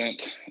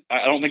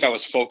I don't think I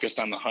was focused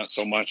on the hunt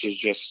so much as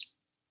just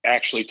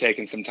actually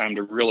taking some time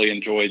to really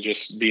enjoy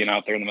just being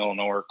out there in the middle of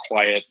nowhere,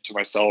 quiet to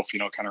myself,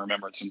 kind of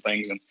remembering some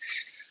things. And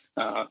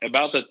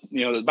about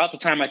the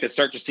time I could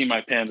start to see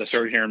my pins, I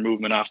started hearing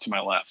movement off to my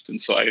left. And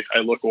so I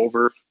look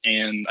over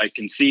and I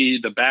can see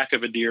the back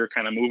of a deer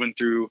kind of moving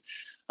through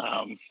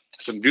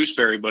some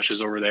gooseberry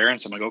bushes over there.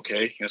 And so I'm like,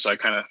 okay. So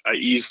I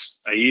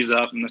ease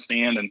up in the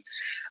stand and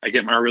I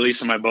get my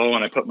release on my bow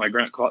and I put my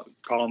grunt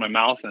call in my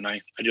mouth and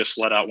I just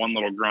let out one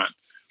little grunt.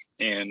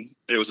 And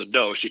it was a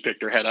doe. She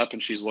picked her head up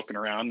and she's looking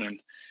around and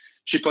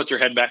she puts her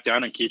head back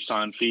down and keeps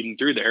on feeding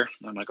through there.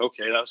 And I'm like,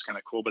 okay, that was kind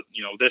of cool. But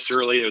this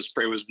early, it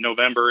was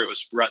November, it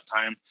was rut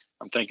time.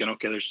 I'm thinking,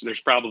 okay,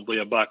 there's probably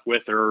a buck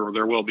with her, or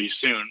there will be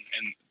soon.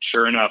 And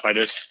sure enough, I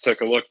just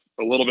took a look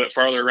a little bit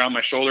farther around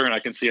my shoulder and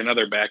I can see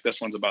another back. This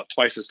one's about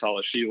twice as tall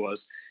as she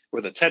was,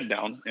 with its head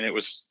down, and it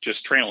was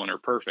just trailing her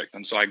perfect.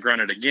 And so I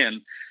grunted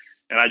again.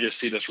 And I just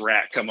see this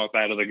rat come up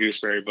out of the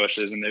gooseberry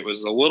bushes. And it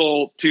was a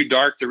little too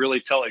dark to really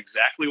tell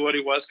exactly what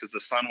he was because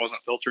the sun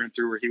wasn't filtering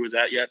through where he was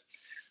at yet.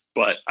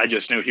 But I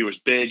just knew he was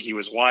big. He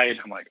was wide.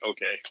 I'm like,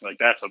 okay, like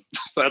that's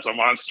a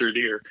monster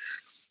deer.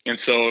 And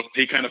so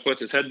he kind of puts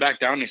his head back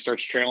down and he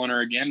starts trailing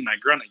her again. And I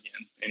grunt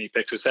again. And he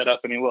picks his head up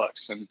and he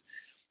looks. And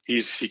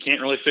he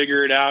can't really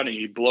figure it out. And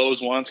he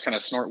blows once, kind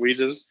of snort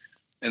wheezes.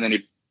 And then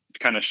he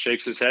kind of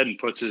shakes his head and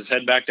puts his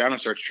head back down and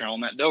starts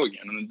trailing that doe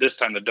again. And this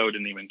time the doe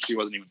she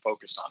wasn't even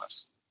focused on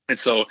us. And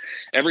so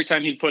every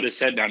time he'd put his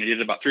head down, he did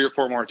it about 3 or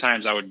 4 more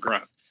times, I would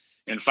grunt.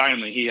 And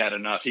finally he had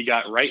enough. He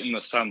got right in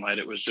the sunlight.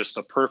 It was just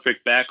the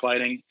perfect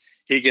backlighting.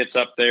 He gets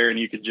up there and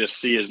you could just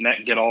see his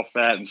neck get all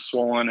fat and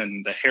swollen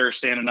and the hair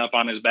standing up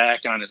on his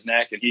back and on his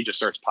neck. And he just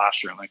starts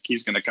posturing like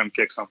he's going to come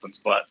kick something's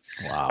butt.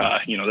 Wow.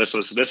 This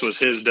was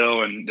his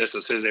doe and this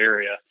was his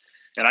area.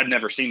 And I'd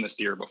never seen this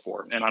deer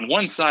before. And on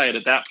one side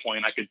at that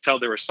point, I could tell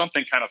there was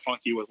something kind of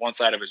funky with one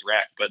side of his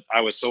rack, but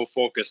I was so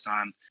focused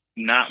on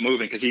not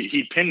moving because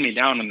he pinned me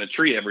down in the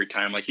tree every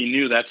time. Like he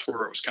knew that's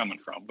where it was coming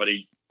from, but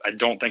I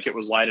don't think it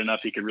was light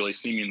enough. He could really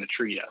see me in the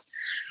tree yet.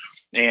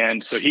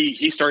 And so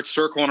he starts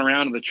circling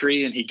around in the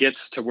tree and he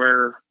gets to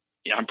where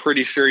I'm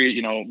pretty sure,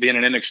 being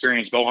an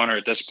inexperienced bow hunter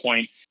at this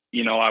point,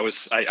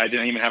 I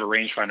didn't even have a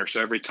rangefinder.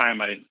 So every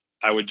time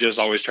I would just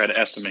always try to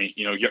estimate,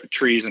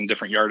 trees and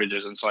different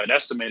yardages. And so I'd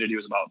estimated he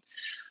was about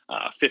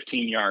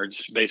 15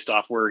 yards based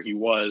off where he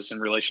was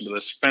in relation to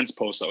this fence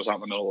post that was out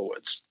in the middle of the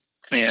woods.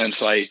 And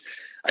so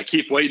I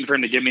keep waiting for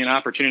him to give me an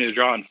opportunity to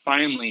draw. And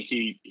finally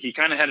he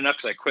kind of had enough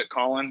because I quit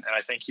calling. And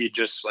I think he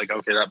just like,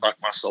 okay, that buck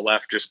must have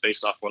left just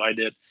based off what I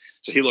did.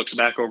 So he looks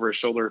back over his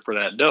shoulder for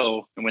that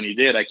doe. And when he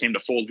did, I came to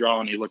full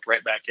draw and he looked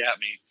right back at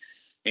me.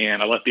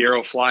 And I let the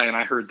arrow fly and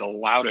I heard the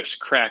loudest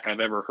crack I've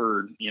ever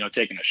heard,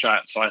 taking a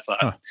shot. So I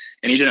thought,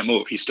 and he didn't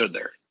move. He stood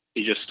there.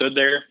 He just stood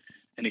there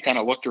and he kind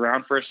of looked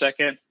around for a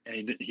second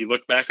and he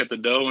looked back at the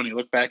doe and he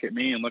looked back at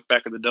me and looked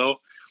back at the doe.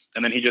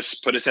 And then he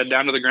just put his head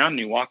down to the ground and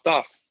he walked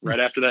off right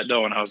after that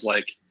doe. And I was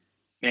like,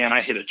 man,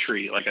 I hit a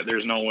tree. Like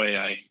there's no way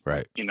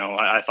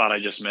I thought I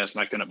just missed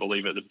and I couldn't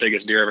believe it. The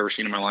biggest deer I've ever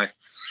seen in my life.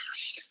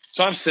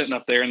 So I'm sitting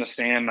up there in the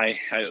stand.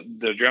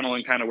 The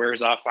adrenaline kind of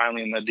wears off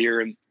finally and that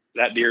deer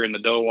and the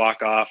doe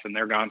walk off and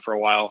they're gone for a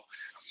while.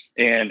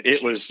 And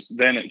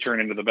it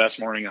turned into the best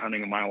morning of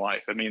hunting of my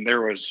life. I mean,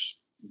 there was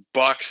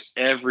bucks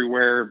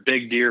everywhere,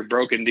 big deer,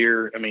 broken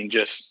deer. I mean,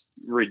 just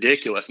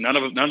ridiculous. None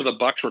of the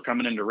bucks were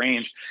coming into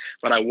range,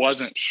 but I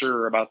wasn't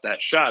sure about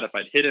that shot. If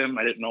I'd hit him,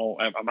 I didn't know.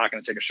 I'm not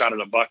going to take a shot at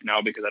a buck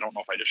now because I don't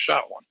know if I just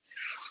shot one.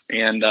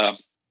 And,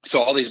 so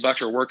all these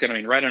bucks are working,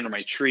 right under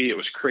my tree. It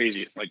was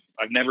crazy. Like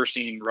I've never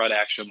seen rut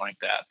action like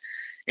that.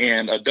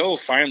 And a doe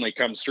finally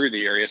comes through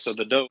the area. So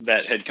the doe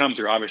that had come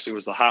through obviously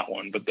was the hot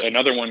one, but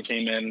another one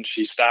came in.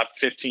 She stopped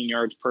 15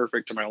 yards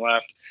perfect to my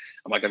left.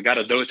 I'm like, I've got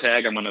a doe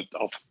tag.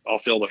 I'll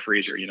fill the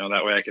freezer,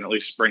 that way I can at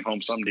least bring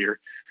home some deer.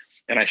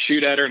 And I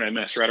shoot at her and I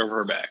miss right over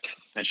her back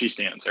and she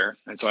stands there.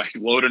 And so I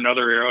load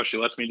another arrow. She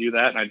lets me do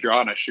that. And I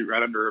draw and I shoot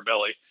right under her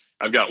belly.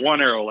 I've got one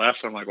arrow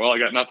left. I'm like, well, I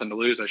got nothing to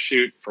lose. I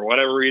shoot for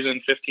whatever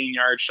reason, 15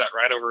 yards, shot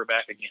right over her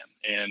back again.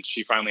 And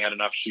she finally had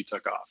enough. She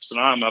took off. So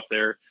now I'm up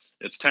there.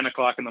 It's 10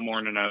 o'clock in the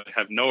morning. I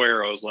have no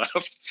arrows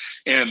left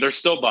and there's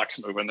still bucks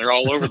moving. They're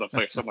all over the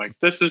place. I'm like,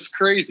 this is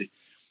crazy.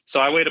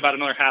 So I wait about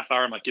another half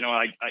hour. I'm like,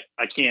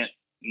 I can't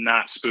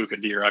not spook a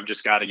deer. I've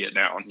just got to get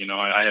down.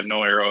 I have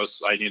no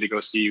arrows. I need to go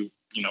see,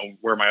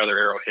 where my other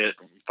arrow hit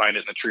and find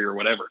it in the tree or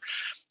whatever.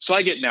 So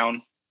I get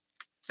down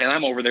and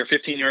I'm over there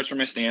 15 yards from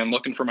my stand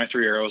looking for my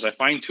 3 arrows. I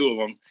find 2 of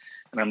them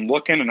and I'm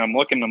looking.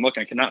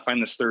 I cannot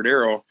find this third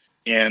arrow.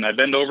 And I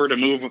bend over to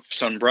move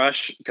some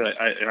brush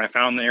and I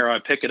found the arrow. I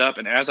pick it up.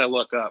 And as I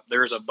look up,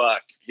 there's a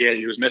buck.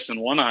 He was missing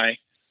one eye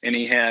and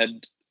he had,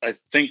 I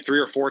think 3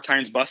 or 4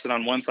 times busted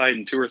on one side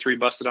and 2 or 3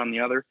 busted on the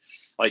other.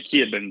 Like he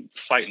had been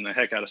fighting the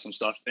heck out of some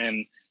stuff.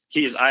 And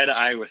he is eye to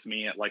eye with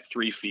me at like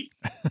 3 feet,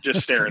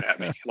 just staring at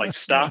me, like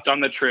stopped on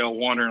the trail,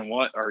 wondering,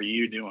 what are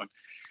you doing?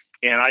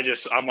 And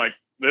I'm like,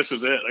 this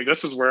is it. Like,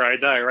 this is where I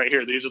die right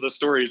here. These are the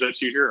stories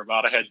that you hear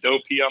about. I had doe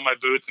pee on my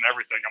boots and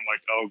everything. I'm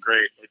like, oh,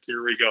 great. Like,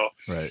 here we go.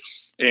 Right.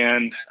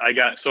 And I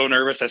got so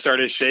nervous. I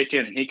started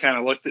shaking and he kind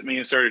of looked at me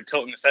and started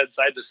tilting his head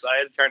side to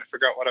side, trying to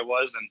figure out what I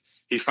was. And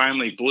he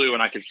finally blew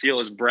and I could feel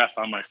his breath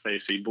on my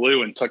face. He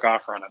blew and took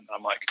off running.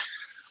 I'm like,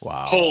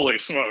 wow, holy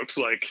smokes.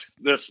 Like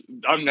this,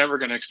 I'm never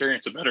going to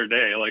experience a better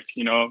day. Like,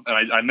 and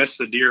I missed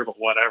the deer, but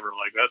whatever.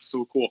 Like, that's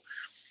so cool.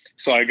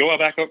 So I go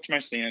back up to my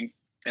stand.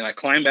 And I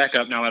climb back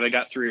up. Now that I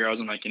got 3 arrows,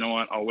 I'm like, you know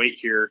what? I'll wait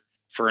here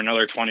for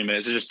another 20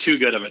 minutes. It's just too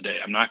good of a day.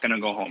 I'm not going to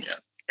go home yet.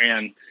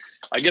 And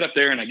I get up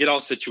there and I get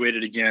all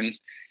situated again.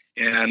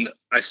 And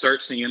I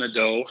start seeing a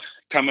doe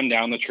coming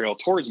down the trail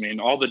towards me. And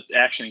all the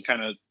action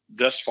kind of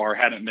thus far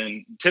hadn't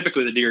been,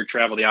 typically the deer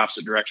travel the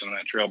opposite direction on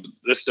that trail. But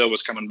this doe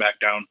was coming back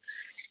down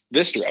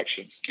this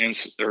direction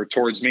or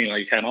towards me,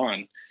 like head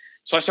on.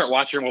 So I start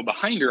watching her. Well,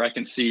 behind her, I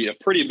can see a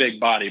pretty big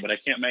body, but I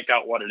can't make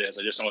out what it is.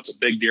 I just know it's a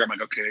big deer. I'm like,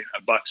 okay,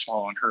 a buck's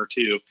following her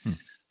too.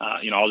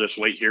 I'll just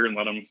wait here and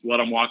let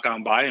them walk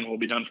on by and we'll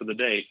be done for the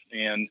day.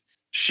 And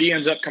she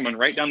ends up coming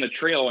right down the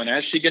trail. And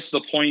as she gets to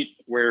the point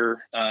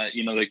where,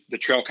 the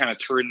trail kind of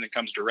turns and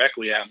comes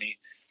directly at me,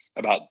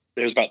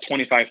 there's about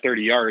 25,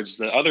 30 yards.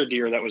 The other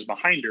deer that was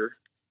behind her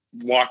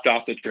walked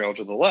off the trail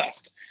to the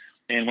left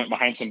and went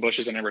behind some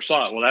bushes and never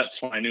saw it. Well,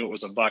 that's when I knew it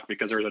was a buck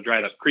because there was a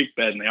dried up creek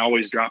bed and they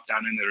always drop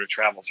down in there to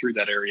travel through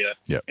that area.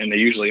 Yep. And they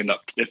usually end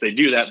up, if they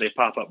do that, they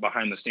pop up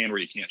behind the stand where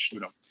you can't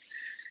shoot them.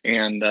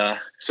 And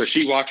so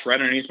she walked right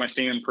underneath my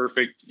stand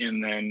perfect.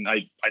 And then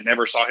I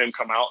never saw him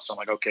come out. So I'm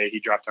like, okay, he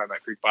dropped down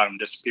that creek bottom and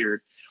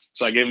disappeared.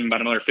 So I gave him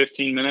about another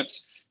 15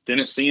 minutes,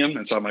 didn't see him.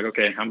 And so I'm like,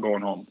 okay, I'm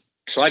going home.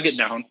 So I get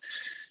down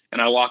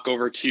and I walk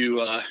over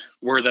to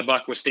where the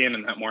buck was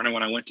standing that morning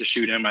when I went to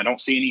shoot him. I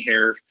don't see any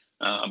hair.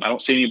 I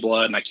don't see any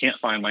blood, and I can't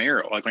find my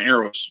arrow. Like, my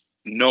arrow's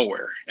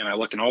nowhere. And I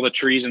look in all the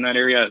trees in that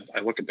area. I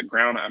look at the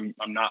ground.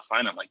 I'm not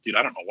finding. I'm like, dude,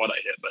 I don't know what I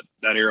hit, but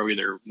that arrow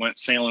either went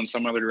sailing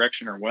some other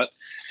direction or what.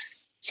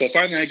 So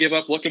finally I give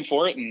up looking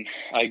for it, and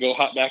I go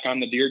hop back on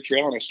the deer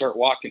trail and I start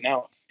walking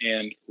out.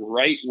 And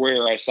right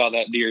where I saw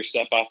that deer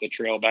step off the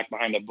trail back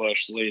behind a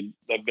bush laid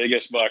the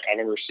biggest buck I've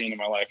ever seen in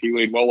my life. He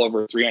weighed well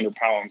over 300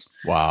 pounds.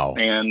 Wow.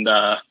 And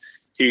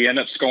he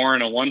ended up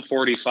scoring a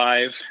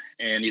 145,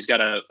 and he's got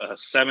a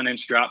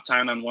 7-inch drop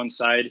tine on one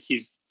side.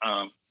 He's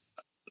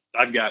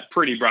I've got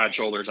pretty broad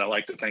shoulders, I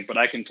like to think, but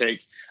I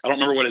don't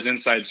remember what his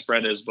inside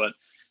spread is, but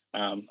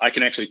I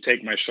can actually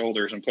take my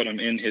shoulders and put them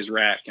in his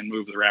rack and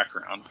move the rack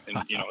around.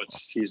 And,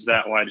 he's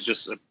that wide. It's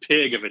just a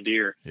pig of a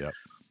deer. Yep.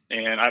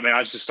 And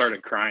I just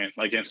started crying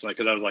like instantly,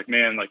 because I was like,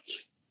 man, like,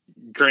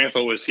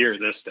 Grandpa was here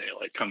this day.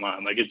 Like, come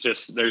on. Like,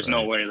 there's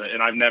no way that,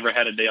 and I've never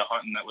had a day of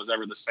hunting that was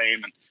ever the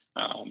same.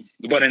 And,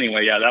 but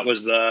anyway, yeah, that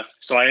was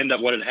so I ended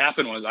up, what had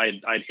happened was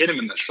I'd hit him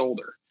in the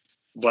shoulder,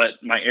 but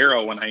my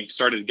arrow, when I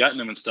started gutting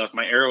him and stuff,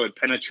 my arrow had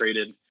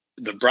penetrated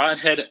the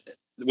broadhead,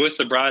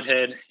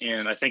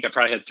 and I think I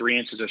probably had 3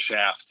 inches of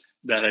shaft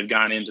that had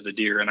gone into the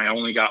deer, and I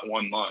only got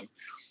one lung.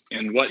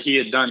 And what he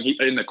had done,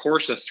 in the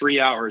course of 3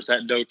 hours,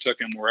 that doe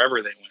took him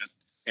wherever they went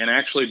and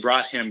actually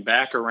brought him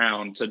back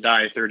around to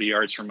die 30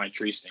 yards from my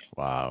tree stand.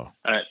 Wow.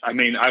 I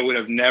mean, I would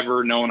have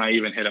never known I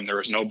even hit him. There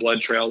was no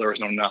blood trail. There was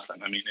no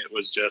nothing. I mean, it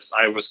was just,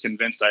 I was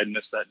convinced I'd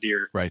missed that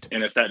deer. Right.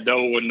 And if that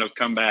doe wouldn't have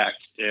come back,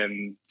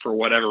 and for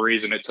whatever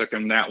reason it took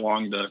him that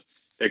long to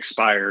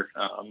expire,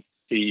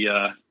 he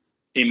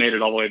made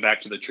it all the way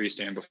back to the tree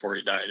stand before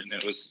he died. And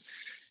it was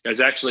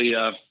actually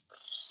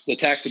the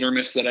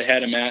taxidermist that I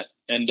had him at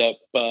end up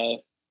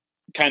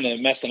kind of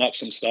messing up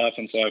some stuff.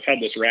 And so I've had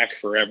this rack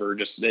forever,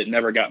 just it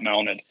never got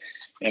mounted.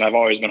 And I've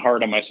always been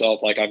hard on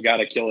myself. Like, I've got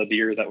to kill a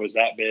deer that was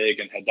that big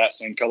and had that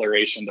same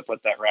coloration to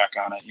put that rack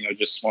on it.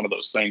 Just one of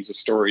those things. The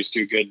story's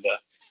too good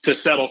to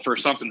settle for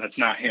something that's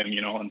not him,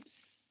 and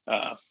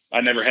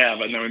I never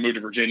have. And then we moved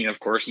to Virginia, of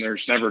course, and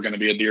there's never going to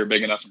be a deer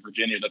big enough in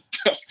Virginia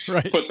to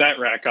right. put that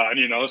rack on,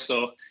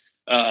 So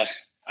I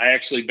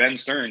actually, Ben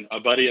Stern, a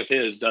buddy of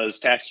his, does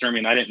taxidermy,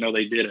 and I didn't know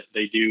they did it.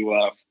 They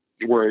do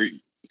where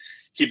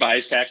he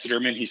buys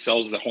taxidermy and he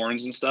sells the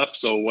horns and stuff.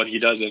 So what he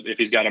does, if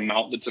he's got a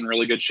mount that's in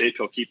really good shape,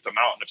 he'll keep them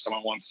out. And if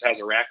someone has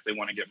a rack they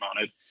want to get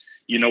mounted,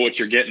 you know what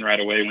you're getting right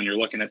away when you're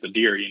looking at the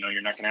deer.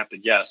 You're not going to have to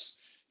guess.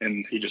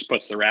 And he just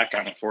puts the rack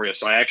on it for you.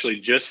 So I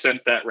actually just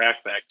sent that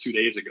rack back 2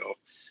 days ago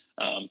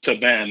to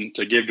Ben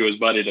to give to his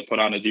buddy to put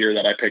on a deer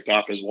that I picked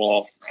off his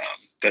wall.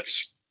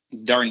 That's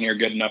darn near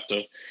good enough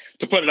to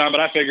put it on. But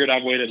I figured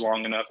I've waited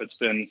long enough. It's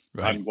been,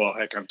 right.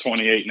 I'm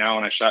 28 now,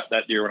 and I shot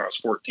that deer when I was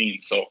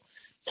 14. So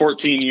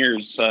 14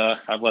 years,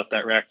 I've let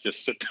that rack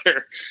just sit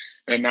there,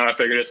 and now I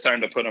figured it's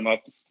time to put them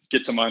up,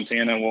 get to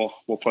Montana, and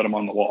we'll put them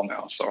on the wall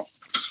now. So,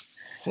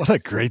 what a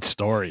great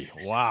story!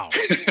 Wow,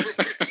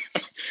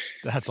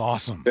 that's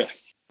awesome. Yeah.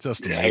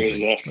 Just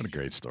amazing. It was what a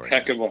great story.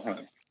 Heck of a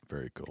hunt.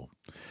 Very cool.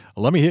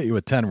 Well, let me hit you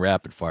with 10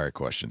 rapid fire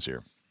questions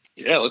here.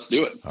 Yeah, let's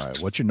do it. All right,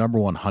 what's your number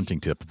one hunting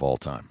tip of all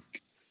time?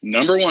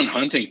 Number one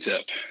hunting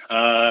tip.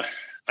 I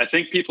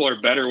think people are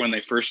better when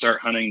they first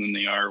start hunting than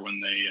they are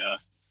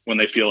when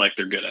they feel like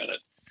they're good at it.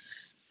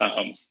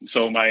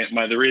 So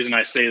the reason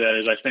I say that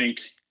is I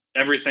think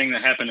everything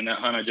that happened in that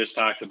hunt I just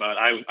talked about,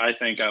 I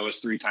think I was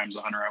 3 times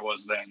the hunter I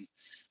was then,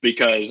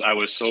 because I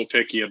was so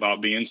picky about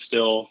being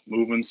still,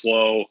 moving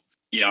slow.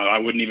 I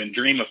wouldn't even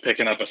dream of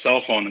picking up a cell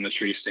phone in the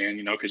tree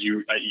stand, because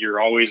you're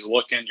always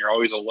looking, you're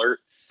always alert.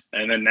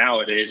 And then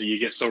nowadays you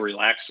get so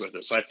relaxed with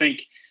it. So I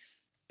think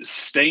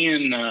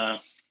staying,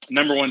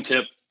 number one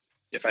tip,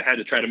 if I had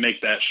to try to make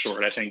that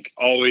short, I think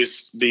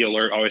always be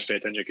alert, always pay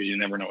attention, because you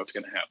never know what's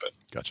going to happen.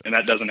 Gotcha. And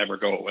that doesn't ever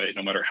go away,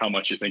 no matter how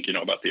much you think you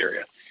know about the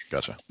area.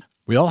 Gotcha.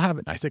 We all have,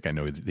 I think I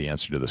know the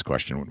answer to this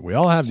question. We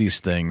all have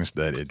these things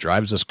that it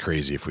drives us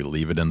crazy if we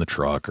leave it in the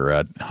truck or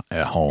at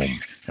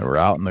home and we're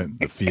out in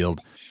the field.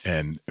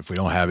 And if we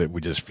don't have it, we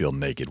just feel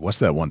naked. What's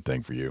that one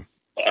thing for you?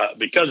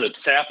 Because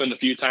it's happened a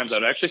few times,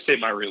 I'd actually say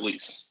my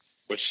release,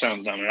 which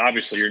sounds dumb. I mean,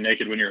 obviously you're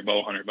naked when you're a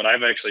bow hunter, but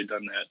I've actually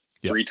done that.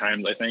 Yep. 3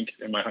 times, I think,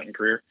 in my hunting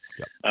career.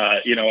 Yep.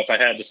 If I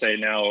had to say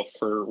now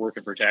for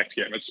working for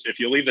Tactacam, it's if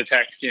you leave the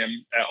Tactacam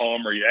at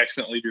home, or you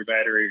accidentally leave your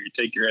battery, or you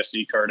take your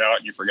SD card out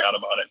and you forgot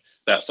about it,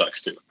 that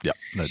sucks too. Yeah,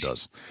 that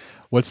does.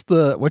 What's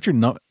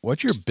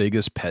your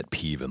biggest pet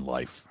peeve in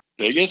life?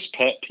 Biggest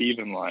pet peeve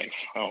in life?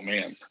 Oh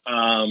man,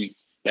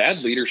 bad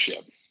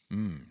leadership.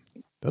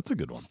 That's a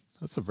good one.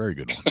 That's a very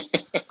good one.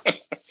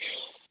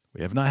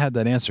 We have not had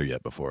that answer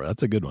yet before.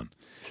 That's a good one.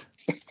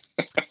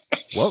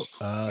 Well,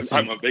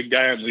 I'm a big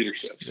guy on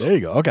leadership. So. There you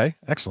go. Okay,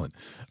 excellent.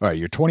 All right,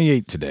 you're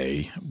 28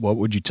 today. What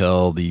would you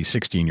tell the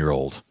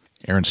 16-year-old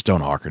Aaron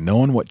Stonehocker,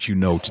 knowing what you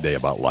know today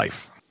about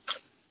life?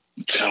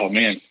 Oh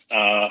man,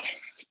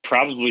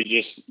 probably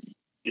just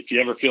if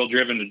you ever feel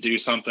driven to do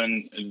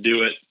something,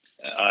 do it,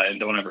 and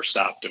don't ever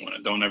stop doing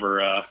it.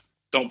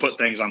 Don't put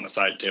things on the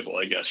side table,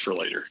 I guess, for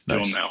later. Nice.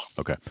 Do them now.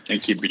 Okay. And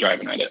keep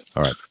driving at it.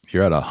 All right.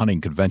 You're at a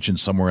hunting convention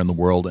somewhere in the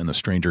world, and a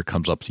stranger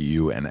comes up to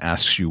you and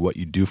asks you what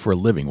you do for a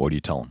living. What do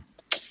you tell them?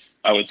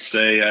 I would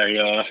say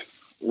I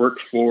work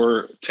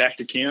for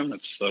Tactacam.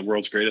 It's the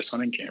world's greatest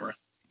hunting camera.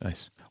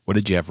 Nice. What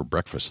did you have for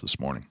breakfast this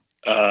morning?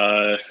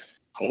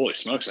 Holy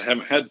smokes, I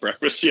haven't had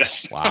breakfast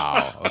yet.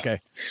 Wow.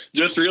 Okay.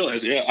 Just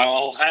realized, yeah,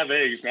 I'll have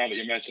eggs now that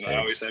you mentioned it. I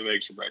always have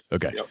eggs for breakfast.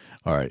 Okay. Yep.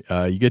 All right.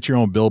 You get your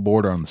own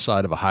billboard on the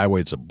side of a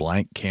highway. It's a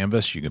blank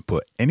canvas. You can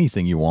put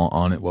anything you want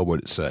on it. What would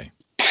it say?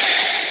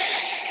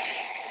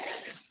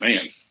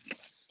 Man,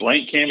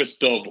 blank canvas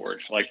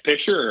billboard, like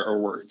picture or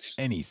words?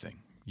 Anything.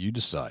 You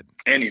decide.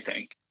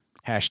 Anything.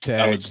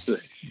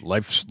 Hashtag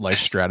life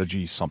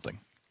strategy, something.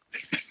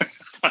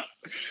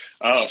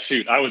 Oh,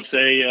 shoot. I would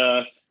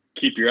say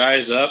keep your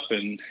eyes up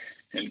and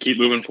keep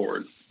moving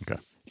forward. Okay.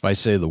 If I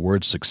say the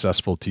word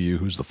successful to you,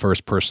 who's the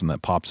first person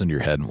that pops into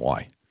your head and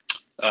why?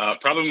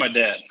 Probably my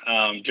dad,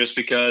 just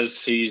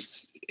because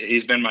he's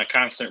been my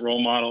constant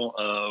role model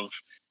of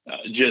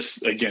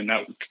just, again,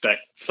 that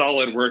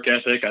solid work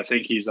ethic. I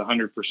think he's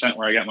 100%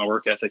 where I got my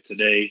work ethic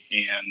today.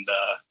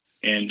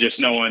 And just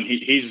knowing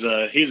he's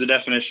the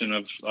definition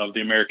of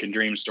the American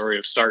dream story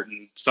of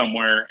starting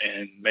somewhere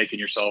and making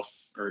yourself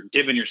or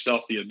giving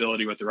yourself the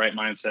ability with the right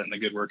mindset and the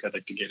good work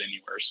ethic to get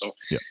anywhere. So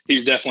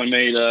He's definitely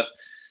made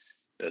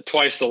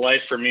twice the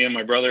life for me and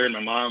my brother and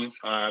my mom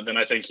than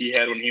I think he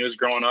had when he was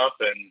growing up.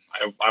 And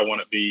I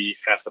want to be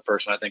half the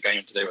person I think I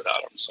am today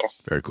without him. So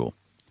very cool.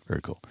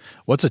 Very cool.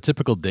 What's a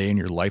typical day in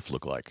your life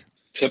look like?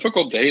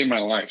 Typical day in my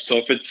life. So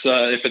if it's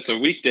a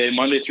weekday,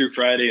 Monday through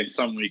Friday and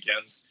some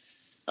weekends,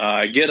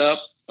 I get up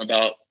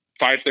about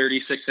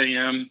 5:30, 6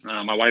 a.m.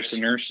 My wife's a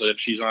nurse, so if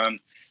she's on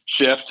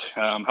shift,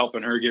 I'm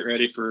helping her get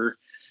ready for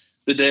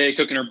the day,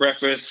 cooking her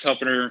breakfast,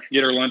 helping her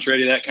get her lunch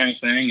ready, that kind of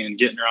thing, and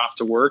getting her off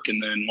to work.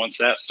 And then once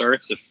that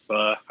starts, if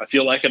I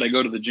feel like it, I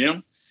go to the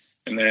gym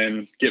and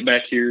then get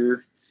back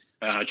here.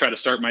 I try to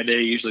start my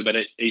day usually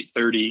about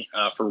 8:30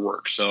 for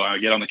work. So I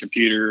get on the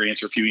computer,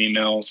 answer a few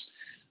emails.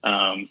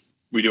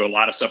 We do a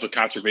lot of stuff with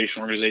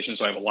conservation organizations,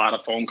 so I have a lot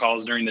of phone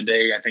calls during the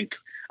day. I think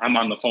I'm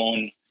on the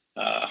phone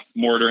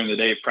more during the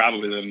day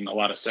probably than a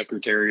lot of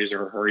secretaries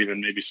or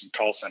even maybe some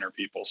call center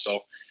people.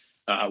 So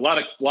a lot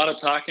of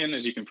talking,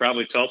 as you can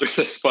probably tell through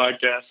this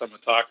podcast. I'm a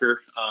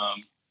talker.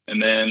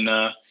 And then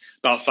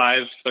about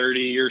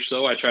 5:30 or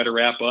so, I try to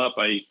wrap up.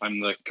 I'm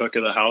the cook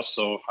of the house,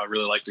 so I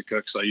really like to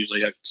cook. So I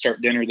usually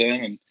start dinner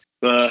then, and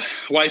the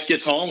wife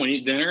gets home, we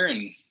eat dinner,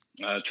 and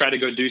try to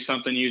go do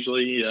something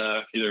usually,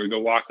 either go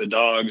walk the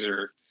dogs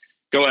or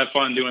go have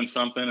fun doing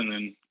something and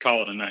then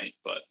call it a night.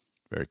 But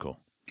very cool.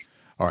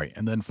 All right.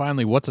 And then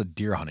finally, what's a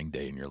deer hunting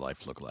day in your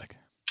life look like?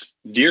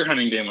 Deer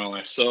hunting day in my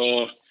life.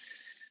 So,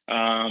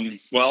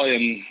 well,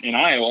 in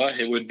Iowa,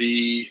 it would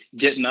be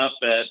getting up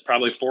at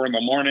probably 4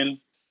 a.m,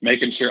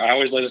 making sure I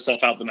always lay the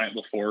stuff out the night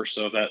before.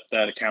 So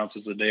that accounts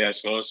as the day, I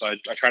suppose. So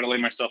I try to lay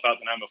my stuff out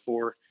the night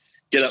before,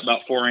 get up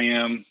about 4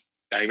 a.m.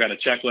 I got a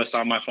checklist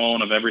on my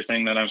phone of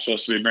everything that I'm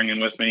supposed to be bringing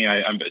with me.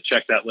 I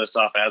check that list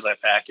off as I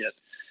pack it.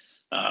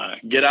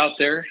 Get out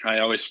there. I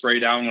always spray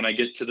down when I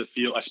get to the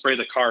field. I spray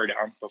the car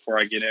down before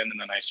I get in, and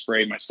then I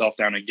spray myself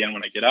down again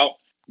when I get out.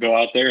 Go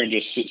out there and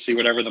just see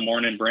whatever the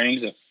morning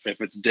brings. If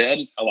it's dead,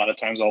 a lot of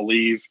times I'll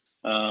leave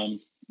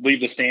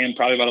the stand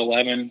probably about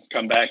 11,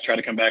 try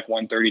to come back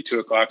 1:30, 2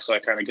 o'clock. So I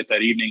kind of get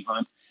that evening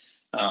hunt.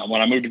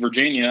 When I moved to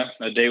Virginia,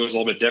 the day was a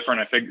little bit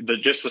different. I figured that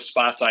just the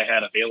spots I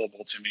had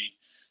available to me,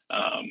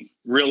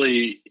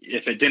 really,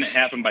 if it didn't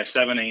happen by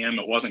 7 a.m.,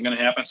 it wasn't going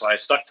to happen. So I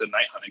stuck to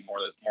night hunting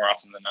more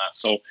often than not.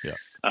 So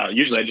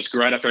usually I just go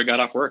right after I got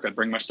off work. I'd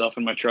bring my stuff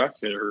in my truck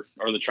or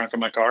the trunk of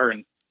my car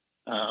and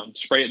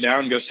spray it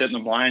down, go sit in the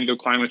blind, go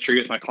climb a tree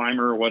with my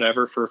climber or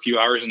whatever for a few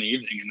hours in the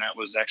evening. And that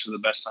was actually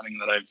the best hunting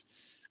that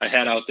I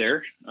had out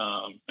there.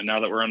 And now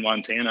that we're in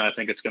Montana, I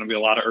think it's going to be a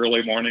lot of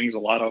early mornings, a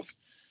lot of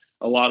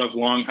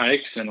long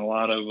hikes, and a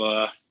lot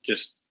of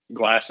just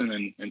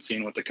glassing and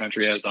seeing what the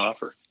country has to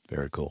offer.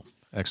 Very cool.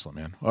 Excellent,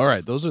 man. All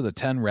right. Those are the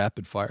 10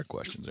 rapid fire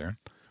questions, Aaron.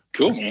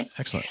 Cool, man.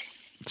 Excellent.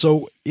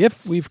 So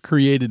if we've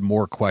created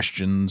more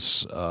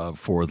questions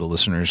for the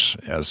listeners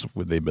as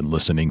they've been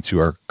listening to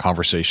our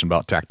conversation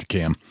about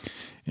Tactacam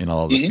and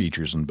all the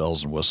features and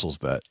bells and whistles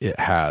that it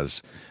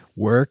has,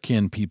 where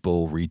can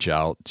people reach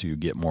out to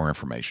get more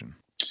information?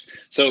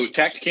 So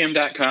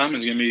Tactacam.com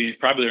is going to be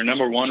probably their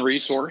number one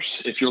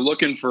resource. If you're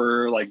looking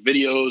for like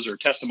videos or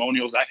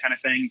testimonials, that kind of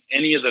thing,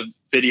 any of the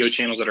video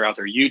channels that are out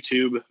there,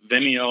 YouTube,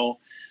 Vimeo,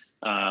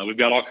 we've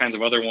got all kinds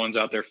of other ones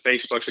out there.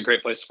 Facebook's a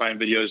great place to find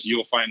videos. You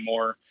will find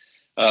more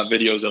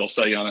videos that'll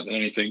sell you on it than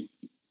anything.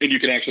 And you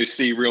can actually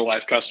see real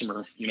life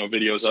customer,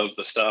 videos of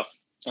the stuff,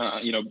 how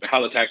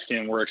the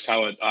Tactacam works,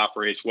 how it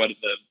operates, what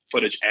the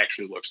footage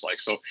actually looks like.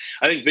 So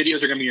I think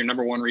videos are going to be your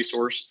number one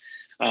resource.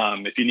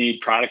 If you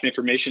need product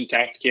information,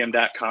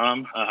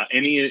 Tactacam.com.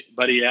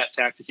 Anybody at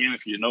Tactacam,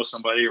 if you know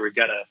somebody, or we've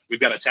got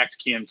a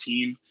Tactacam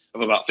team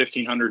of about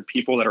 1,500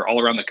 people that are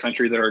all around the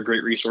country that are a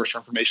great resource for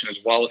information as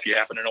well. If you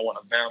happen to know one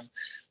of them,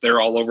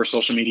 they're all over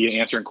social media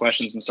answering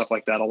questions and stuff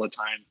like that all the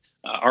time.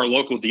 Our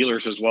local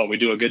dealers as well. We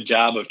do a good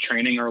job of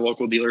training our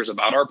local dealers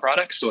about our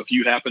products. So if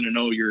you happen to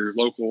know your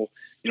local,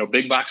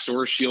 big box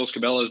stores, Shields,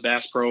 Cabela's,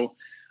 Bass Pro,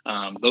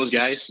 those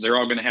guys, they're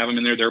all going to have them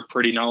in there. They're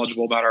pretty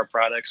knowledgeable about our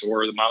products.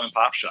 Or the mom and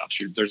pop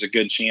shops. There's a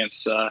good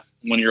chance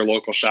one of your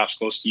local shops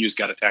close to you's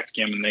got a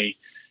Tactacam, and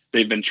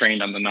they've been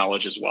trained on the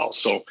knowledge as well.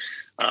 So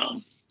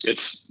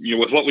it's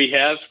with what we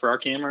have for our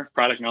camera,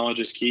 product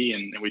knowledge is key,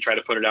 and we try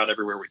to put it out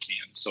everywhere we can.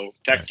 So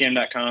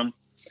Tactacam.com.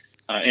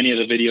 Any of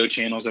the video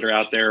channels that are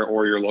out there,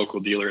 or your local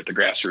dealer at the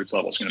grassroots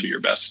level is going to be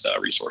your best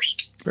resource.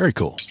 Very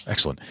cool.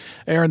 Excellent.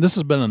 Aaron, this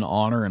has been an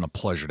honor and a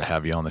pleasure to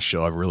have you on the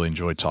show. I've really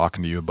enjoyed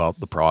talking to you about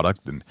the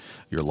product and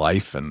your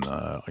life and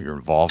your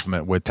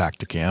involvement with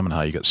Tactacam and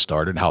how you got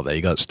started, how they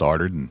got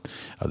started, and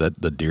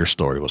that the deer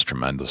story was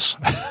tremendous.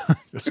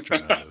 It's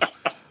tremendous.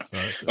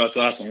 That's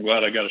awesome. I'm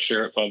glad I got to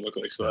share it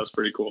publicly. So that's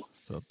pretty cool.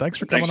 So thanks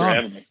for coming on.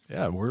 Having me.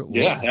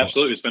 Yeah,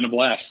 absolutely. It's been a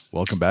blast.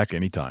 Welcome back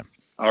anytime.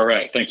 All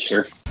right. Thank you,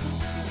 sir.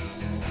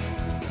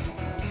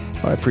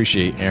 I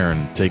appreciate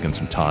Aaron taking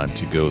some time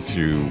to go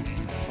through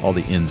all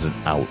the ins and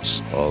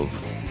outs of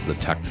the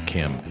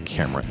Tactacam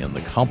camera in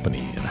the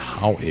company and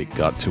how it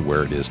got to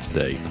where it is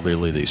today.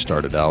 Clearly, they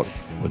started out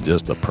with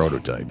just a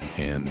prototype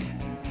and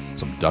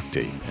some duct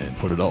tape and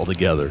put it all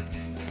together.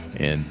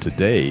 And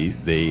today,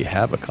 they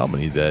have a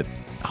company that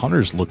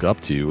hunters look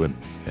up to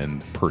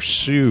and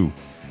pursue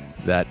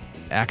that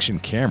action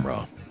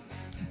camera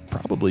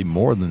probably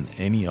more than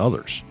any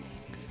others.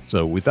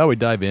 So we thought we'd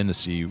dive in to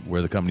see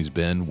where the company's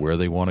been, where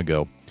they want to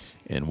go,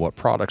 and what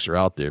products are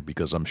out there,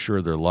 because I'm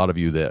sure there are a lot of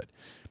you that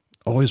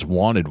always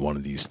wanted one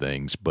of these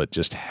things, but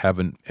just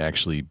haven't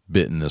actually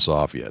bitten this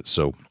off yet.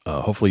 So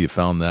hopefully you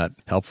found that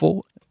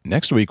helpful.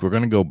 Next week, we're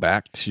going to go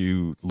back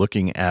to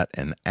looking at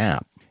an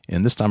app.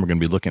 And this time we're going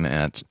to be looking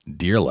at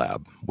Deer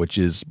Lab, which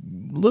is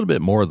a little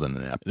bit more than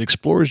an app. It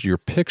explores your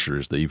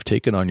pictures that you've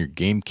taken on your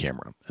game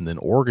camera and then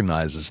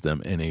organizes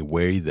them in a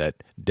way that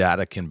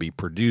data can be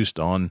produced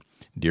on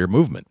deer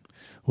movement,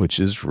 which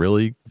is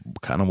really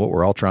kind of what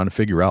we're all trying to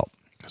figure out.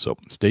 So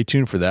stay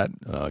tuned for that.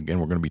 Again,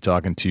 we're going to be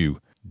talking to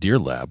Deer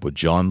Lab with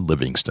John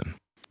Livingston.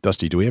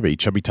 Dusty, do we have a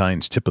Chubby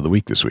Tines tip of the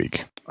week this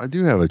week? I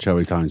do have a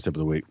Chubby Tines tip of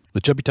the week.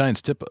 The Chubby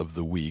Tines tip of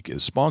the week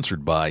is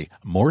sponsored by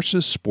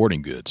Morse's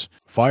Sporting Goods.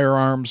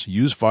 Firearms,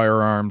 used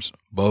firearms,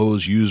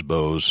 bows, used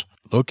bows,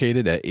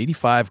 located at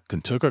 85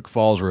 Kentucky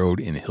Falls Road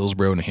in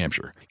Hillsborough, New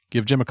Hampshire.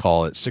 Give Jim a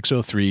call at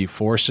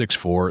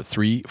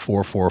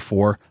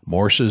 603-464-3444,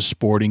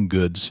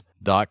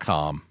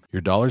 morsessportinggoods.com.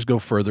 Your dollars go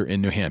further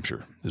in New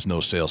Hampshire. There's no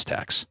sales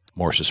tax.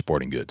 Morse's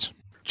Sporting Goods.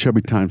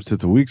 Chubby Tines tip of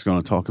the week is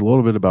going to talk a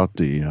little bit about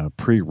the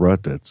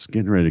pre-rut that's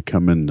getting ready to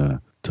come in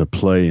to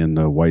play in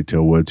the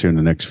whitetail woods here in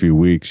the next few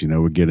weeks.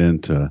 We get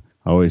into,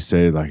 I always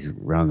say, like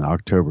around the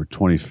October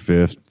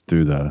 25th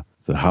through the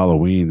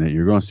Halloween, that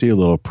you're going to see a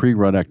little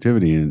pre-rut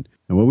activity. And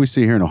what we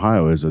see here in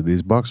Ohio is that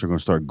these bucks are going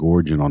to start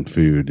gorging on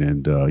food.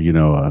 And,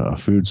 a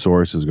food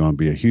source is going to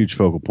be a huge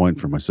focal point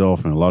for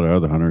myself and a lot of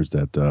other hunters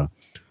that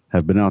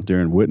have been out there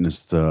and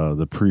witnessed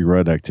the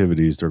pre-rut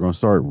activities. They're going to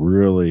start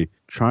really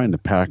trying to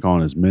pack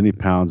on as many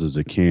pounds as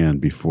they can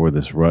before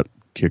this rut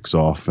kicks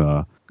off.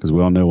 Because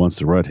we all know once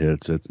the rut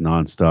hits, it's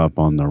nonstop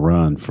on the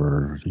run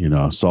for,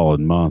 a solid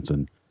month.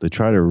 And they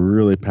try to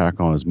really pack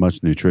on as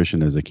much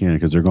nutrition as they can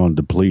because they're going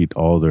to deplete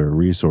all their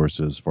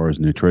resources as far as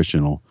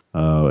nutritional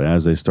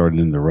as they start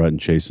in the rut and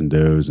chasing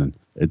does. And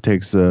it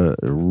takes a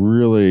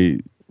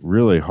really,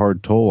 really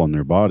hard toll on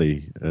their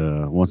body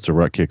once the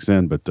rut kicks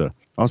in. But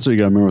also, you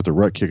got to remember with the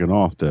rut kicking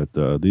off that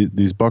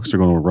these bucks are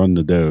going to run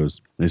the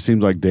does. And it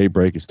seems like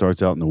daybreak, it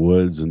starts out in the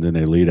woods, and then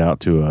they lead out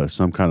to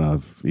some kind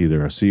of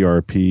either a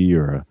CRP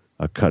or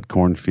a cut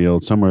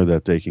cornfield, somewhere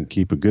that they can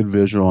keep a good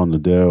visual on the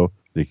doe.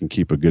 They can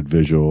keep a good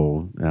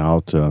visual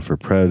out for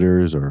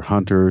predators or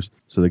hunters.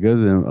 So they go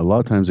to them. A lot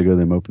of times they go to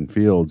them open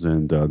fields,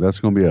 and that's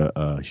going to be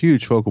a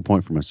huge focal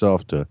point for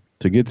myself to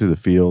get to the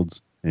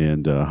fields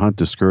and hunt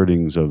the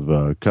skirtings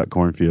of cut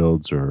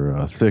cornfields or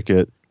a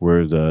thicket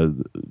where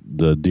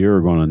the deer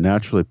are going to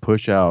naturally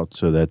push out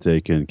so that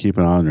they can keep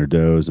an eye on their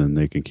does and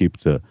they can keep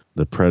the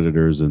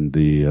predators and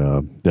the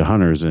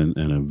hunters in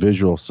a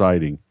visual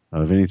sighting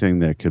of anything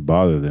that could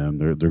bother them.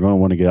 They're going to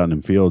want to get out in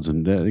them fields,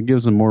 and it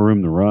gives them more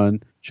room to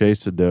run,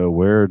 chase the doe,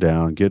 wear her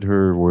down, get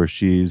her where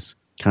she's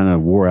kind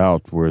of wore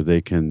out, where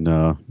they can,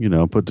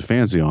 put the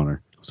fancy on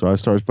her. So I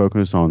started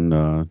focusing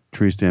on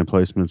tree stand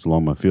placements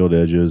along my field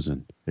edges,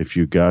 and if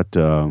you got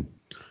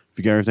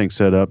everything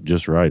set up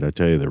just right, I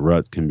tell you, the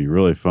rut can be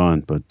really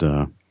fun, but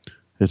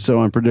it's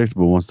so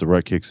unpredictable once the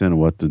rut kicks in and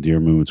what the deer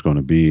movement's going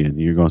to be, and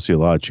you're going to see a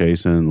lot of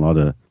chasing, a lot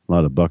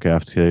of buck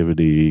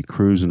activity,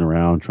 cruising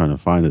around, trying to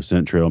find a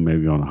scent trail,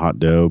 maybe on a hot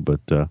doe,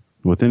 but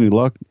with any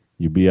luck,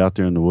 you'd be out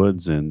there in the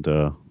woods, and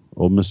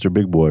old Mr.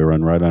 Big Boy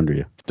run right under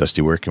you.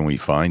 Dusty, where can we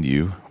find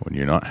you when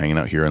you're not hanging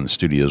out here in the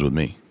studios with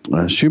me?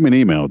 Shoot me an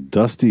email,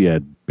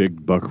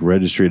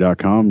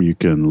 dusty@bigbuckregistry.com. You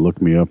can look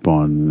me up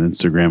on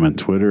Instagram and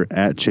Twitter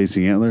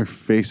 @ChasingAntler,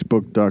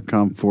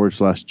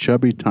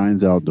 Facebook.com/Chubby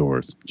Tines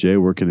Outdoors. Jay,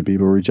 where can the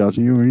people reach out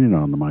to you when you're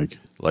not on the mic?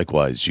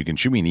 Likewise, you can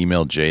shoot me an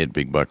email,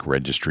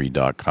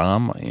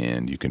 jay@bigbuckregistry.com,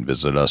 and you can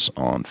visit us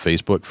on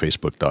Facebook,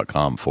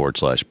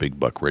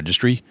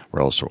 facebook.com/bigbuckregistry.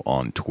 We're also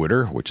on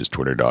Twitter, which is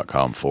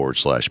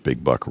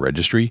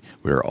twitter.com/bigbuckregistry.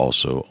 We're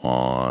also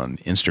on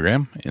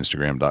Instagram,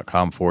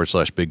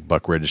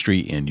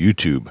 instagram.com/bigbuckregistry, and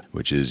YouTube,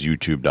 which is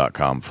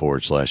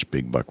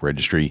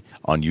youtube.com/bigbuckregistry.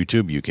 On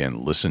YouTube, you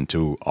can listen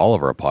to all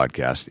of our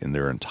podcasts in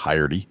their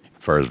entirety.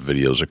 As far as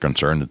videos are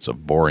concerned, it's a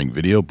boring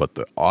video, but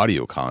the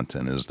audio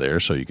content is there,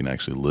 so you can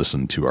actually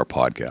listen to our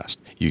podcast.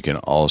 You can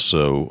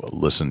also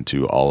listen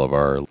to all of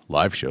our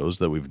live shows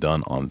that we've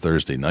done on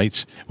Thursday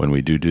nights when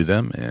we do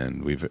them,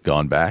 and we've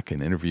gone back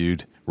and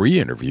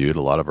re-interviewed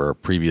a lot of our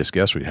previous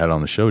guests we had on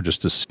the show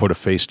just to put a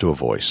face to a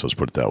voice, let's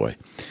put it that way.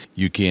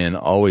 You can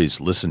always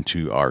listen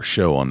to our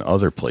show on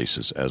other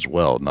places as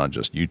well, not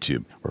just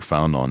YouTube. We're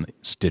found on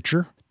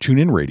Stitcher,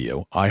 TuneIn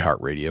Radio,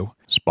 iHeartRadio,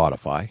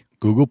 Spotify,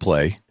 Google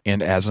Play,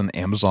 and as an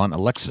Amazon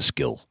Alexa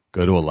skill.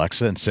 Go to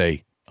Alexa and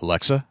say,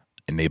 Alexa,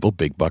 enable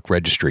Big Buck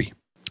Registry.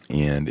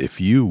 And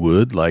if you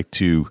would like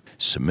to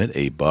submit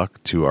a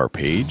buck to our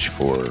page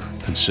for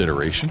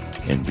consideration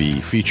and be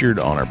featured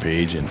on our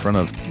page in front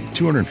of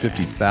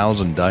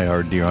 250,000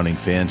 diehard deer hunting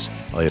fans,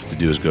 all you have to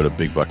do is go to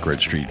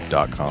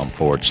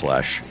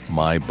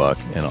bigbuckregistry.com/mybuck,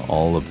 and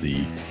all of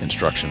the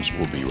instructions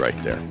will be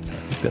right there.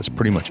 I think that's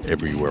pretty much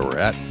everywhere we're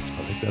at.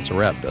 I think that's a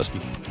wrap,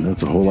 Dusty.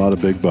 That's a whole lot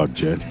of big buck,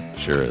 Jay.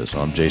 Sure is.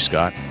 I'm Jay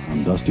Scott.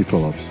 I'm Dusty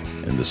Phillips.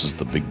 And this is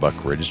the Big Buck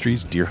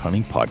Registry's Deer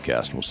Hunting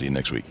Podcast. We'll see you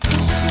next week.